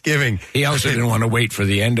Thanksgiving. He also didn't want to wait for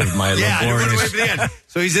the end of my laborious... I didn't want to wait for the end.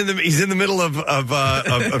 So he's in the middle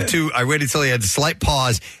of two. I waited till he had a slight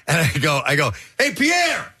pause, and I go, "Hey,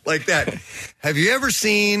 Pierre!" Like that. Have you ever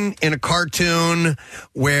seen in a cartoon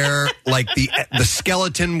where like the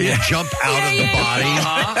skeleton will jump out of the body?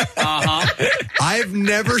 I've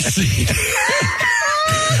never seen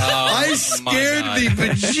I scared the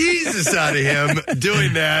bejesus out of him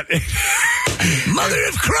doing that. Mother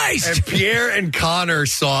of Christ! And Pierre and Connor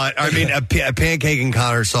saw it. Pancake and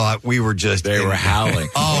Connor saw it. We were just... They were howling.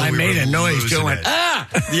 Oh, I made a noise going, ah!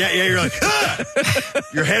 Yeah, you're like, ah!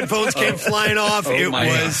 Your headphones came flying off. It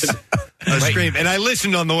was a scream. And I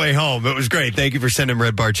listened on the way home. It was great. Thank you for sending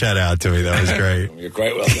Red Barchetta out to me. That was great. You're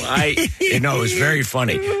quite welcome. It was very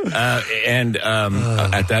funny.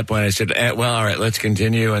 At that point, I said, well, all right, let's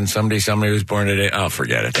continue. And somebody was born today. Oh,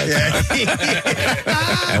 forget it.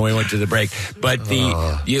 And we went to the break. But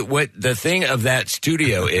the thing of that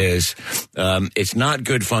studio is, it's not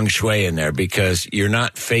good feng shui in there because you're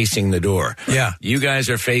not facing the door. Yeah. You guys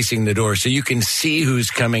are facing the door, so you can see who's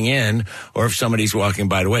coming in or if somebody's walking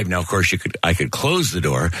by the way. Now, of course, I could close the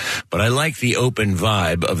door, but I like the open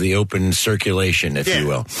vibe of the open circulation, if you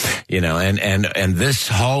will. And this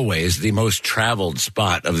hallway is the most traveled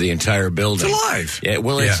spot of the entire building. It's alive. Yeah,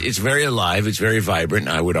 well, it's very alive. It's very vibrant.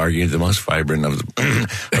 I would argue the most vibrant of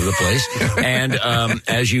the place. And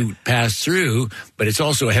as you pass through, but it's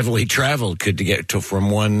also heavily traveled to get from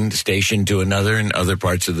one station to another in other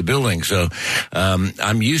parts of the building. So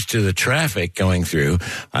I'm used to the traffic going through.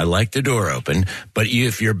 I like the door open, but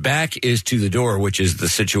if your back is to the door, which is the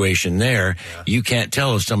situation there, you can't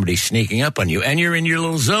tell if somebody's sneaking up on you. And you're in your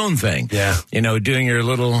little zone thing. Yeah. Doing your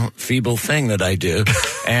little feeble thing that I do.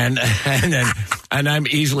 and I'm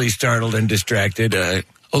easily startled and distracted.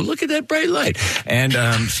 Oh, look at that bright light. And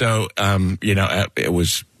it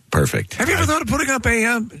was perfect. Have you ever thought of putting up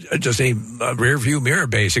just a rear view mirror?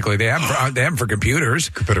 Basically, they have them for computers.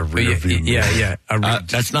 Could put a rear view mirror. Yeah.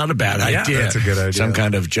 That's not a bad idea. That's a good idea. Some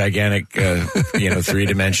kind of gigantic,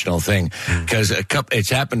 3-dimensional thing. Because it's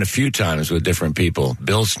happened a few times with different people.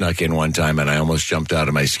 Bill snuck in one time, and I almost jumped out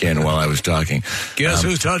of my skin while I was talking. Guess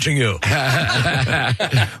who's touching you?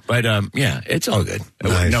 But it's all good.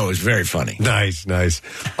 Nice. No, it was very funny. Nice. All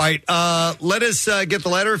right, let us get the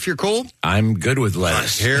letter if you're cool. I'm good with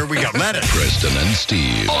lettuce. Here we go. Letter. Preston and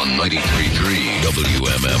Steve on 93.3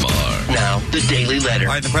 WMMR. Now, the Daily Letter.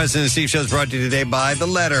 All right, the Preston and Steve Show is brought to you today by the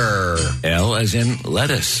letter L as in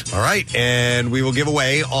lettuce. All right, and we will give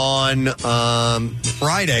away on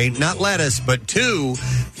Friday, not lettuce, but 2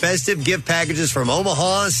 festive gift packages from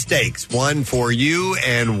Omaha Steaks. 1 for you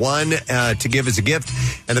and 1 to give as a gift.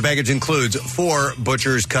 And the package includes 4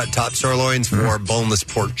 butcher's cut top sirloins, 4 boneless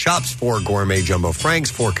pork chops, 4 gourmet jumbo franks,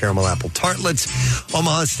 4 caramel apple tartlets,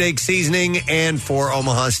 Omaha Steak Seasoning and for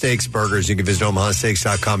Omaha Steaks Burgers. You can visit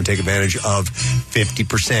omahasteaks.com and take advantage of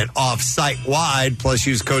 50% off site-wide. Plus,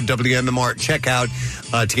 use code WMMR at checkout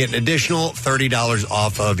to get an additional $30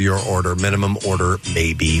 off of your order. Minimum order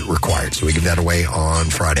may be required. So we give that away on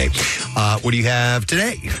Friday. What do you have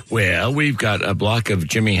today? Well, we've got a block of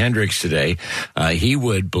Jimi Hendrix today. He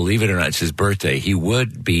would, believe it or not, it's his birthday. He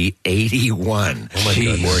would be 81. Oh my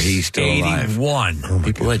God. Were he still 81. alive.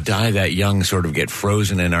 People that die that young sort of get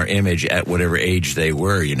frozen in our image at whatever age they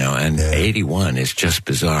were, and 81 is just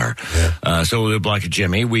bizarre. Yeah. So we'll do a block of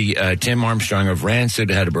Jimmy. Tim Armstrong of Rancid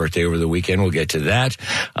had a birthday over the weekend. We'll get to that.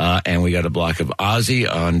 And we got a block of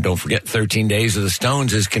Ozzy on, don't forget, 13 Days of the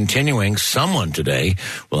Stones is continuing. Someone today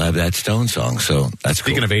will have that Stone song. So that's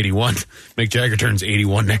Speaking of 81, Mick Jagger turns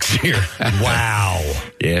 81 next year. Wow.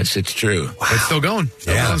 Yes, it's true. Wow. It's still going.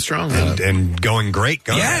 Still going strong. And going great.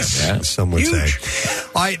 Yes. Some would Huge. say.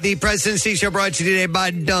 All right, the Preston and Steve Show brought to you today by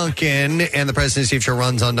Duncan. And the Preston and Steve Show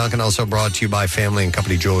runs on Duncan. Also brought to you by Family and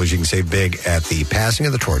Company Jewelers. You can save big at the Passing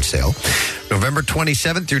of the Torch sale. November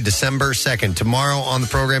 27th through December 2nd. Tomorrow on the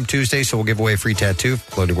program, Tuesday, so we'll give away a free tattoo.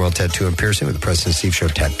 Floating World Tattoo and Piercing with the Preston and Steve Show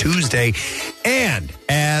Tattoos Day. And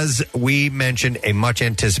as we mentioned, a much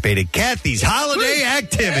anticipated Kathy's holiday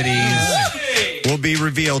activities will be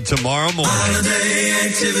revealed tomorrow morning. Holiday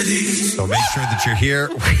activities. So make sure that you're here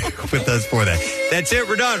with us for that. That's it.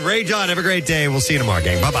 We're done. Rage on. Have a great day. We'll see you tomorrow,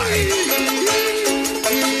 gang. Bye-bye.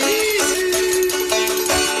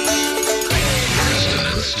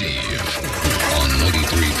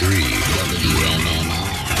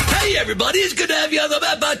 Hey, everybody, it's good to have you on the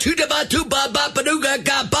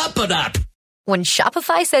When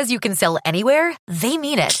Shopify says you can sell anywhere, they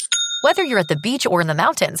mean it. Whether you're at the beach or in the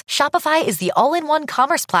mountains, Shopify is the all-in-one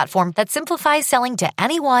commerce platform that simplifies selling to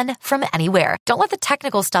anyone from anywhere. Don't let the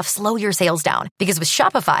technical stuff slow your sales down, because with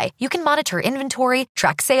Shopify, you can monitor inventory,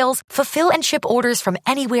 track sales, fulfill and ship orders from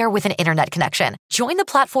anywhere with an internet connection. Join the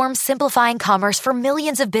platform simplifying commerce for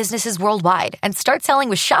millions of businesses worldwide and start selling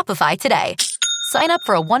with Shopify today. Sign up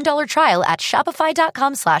for a $1 trial at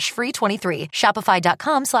shopify.com/free23.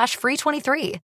 Shopify.com/free23.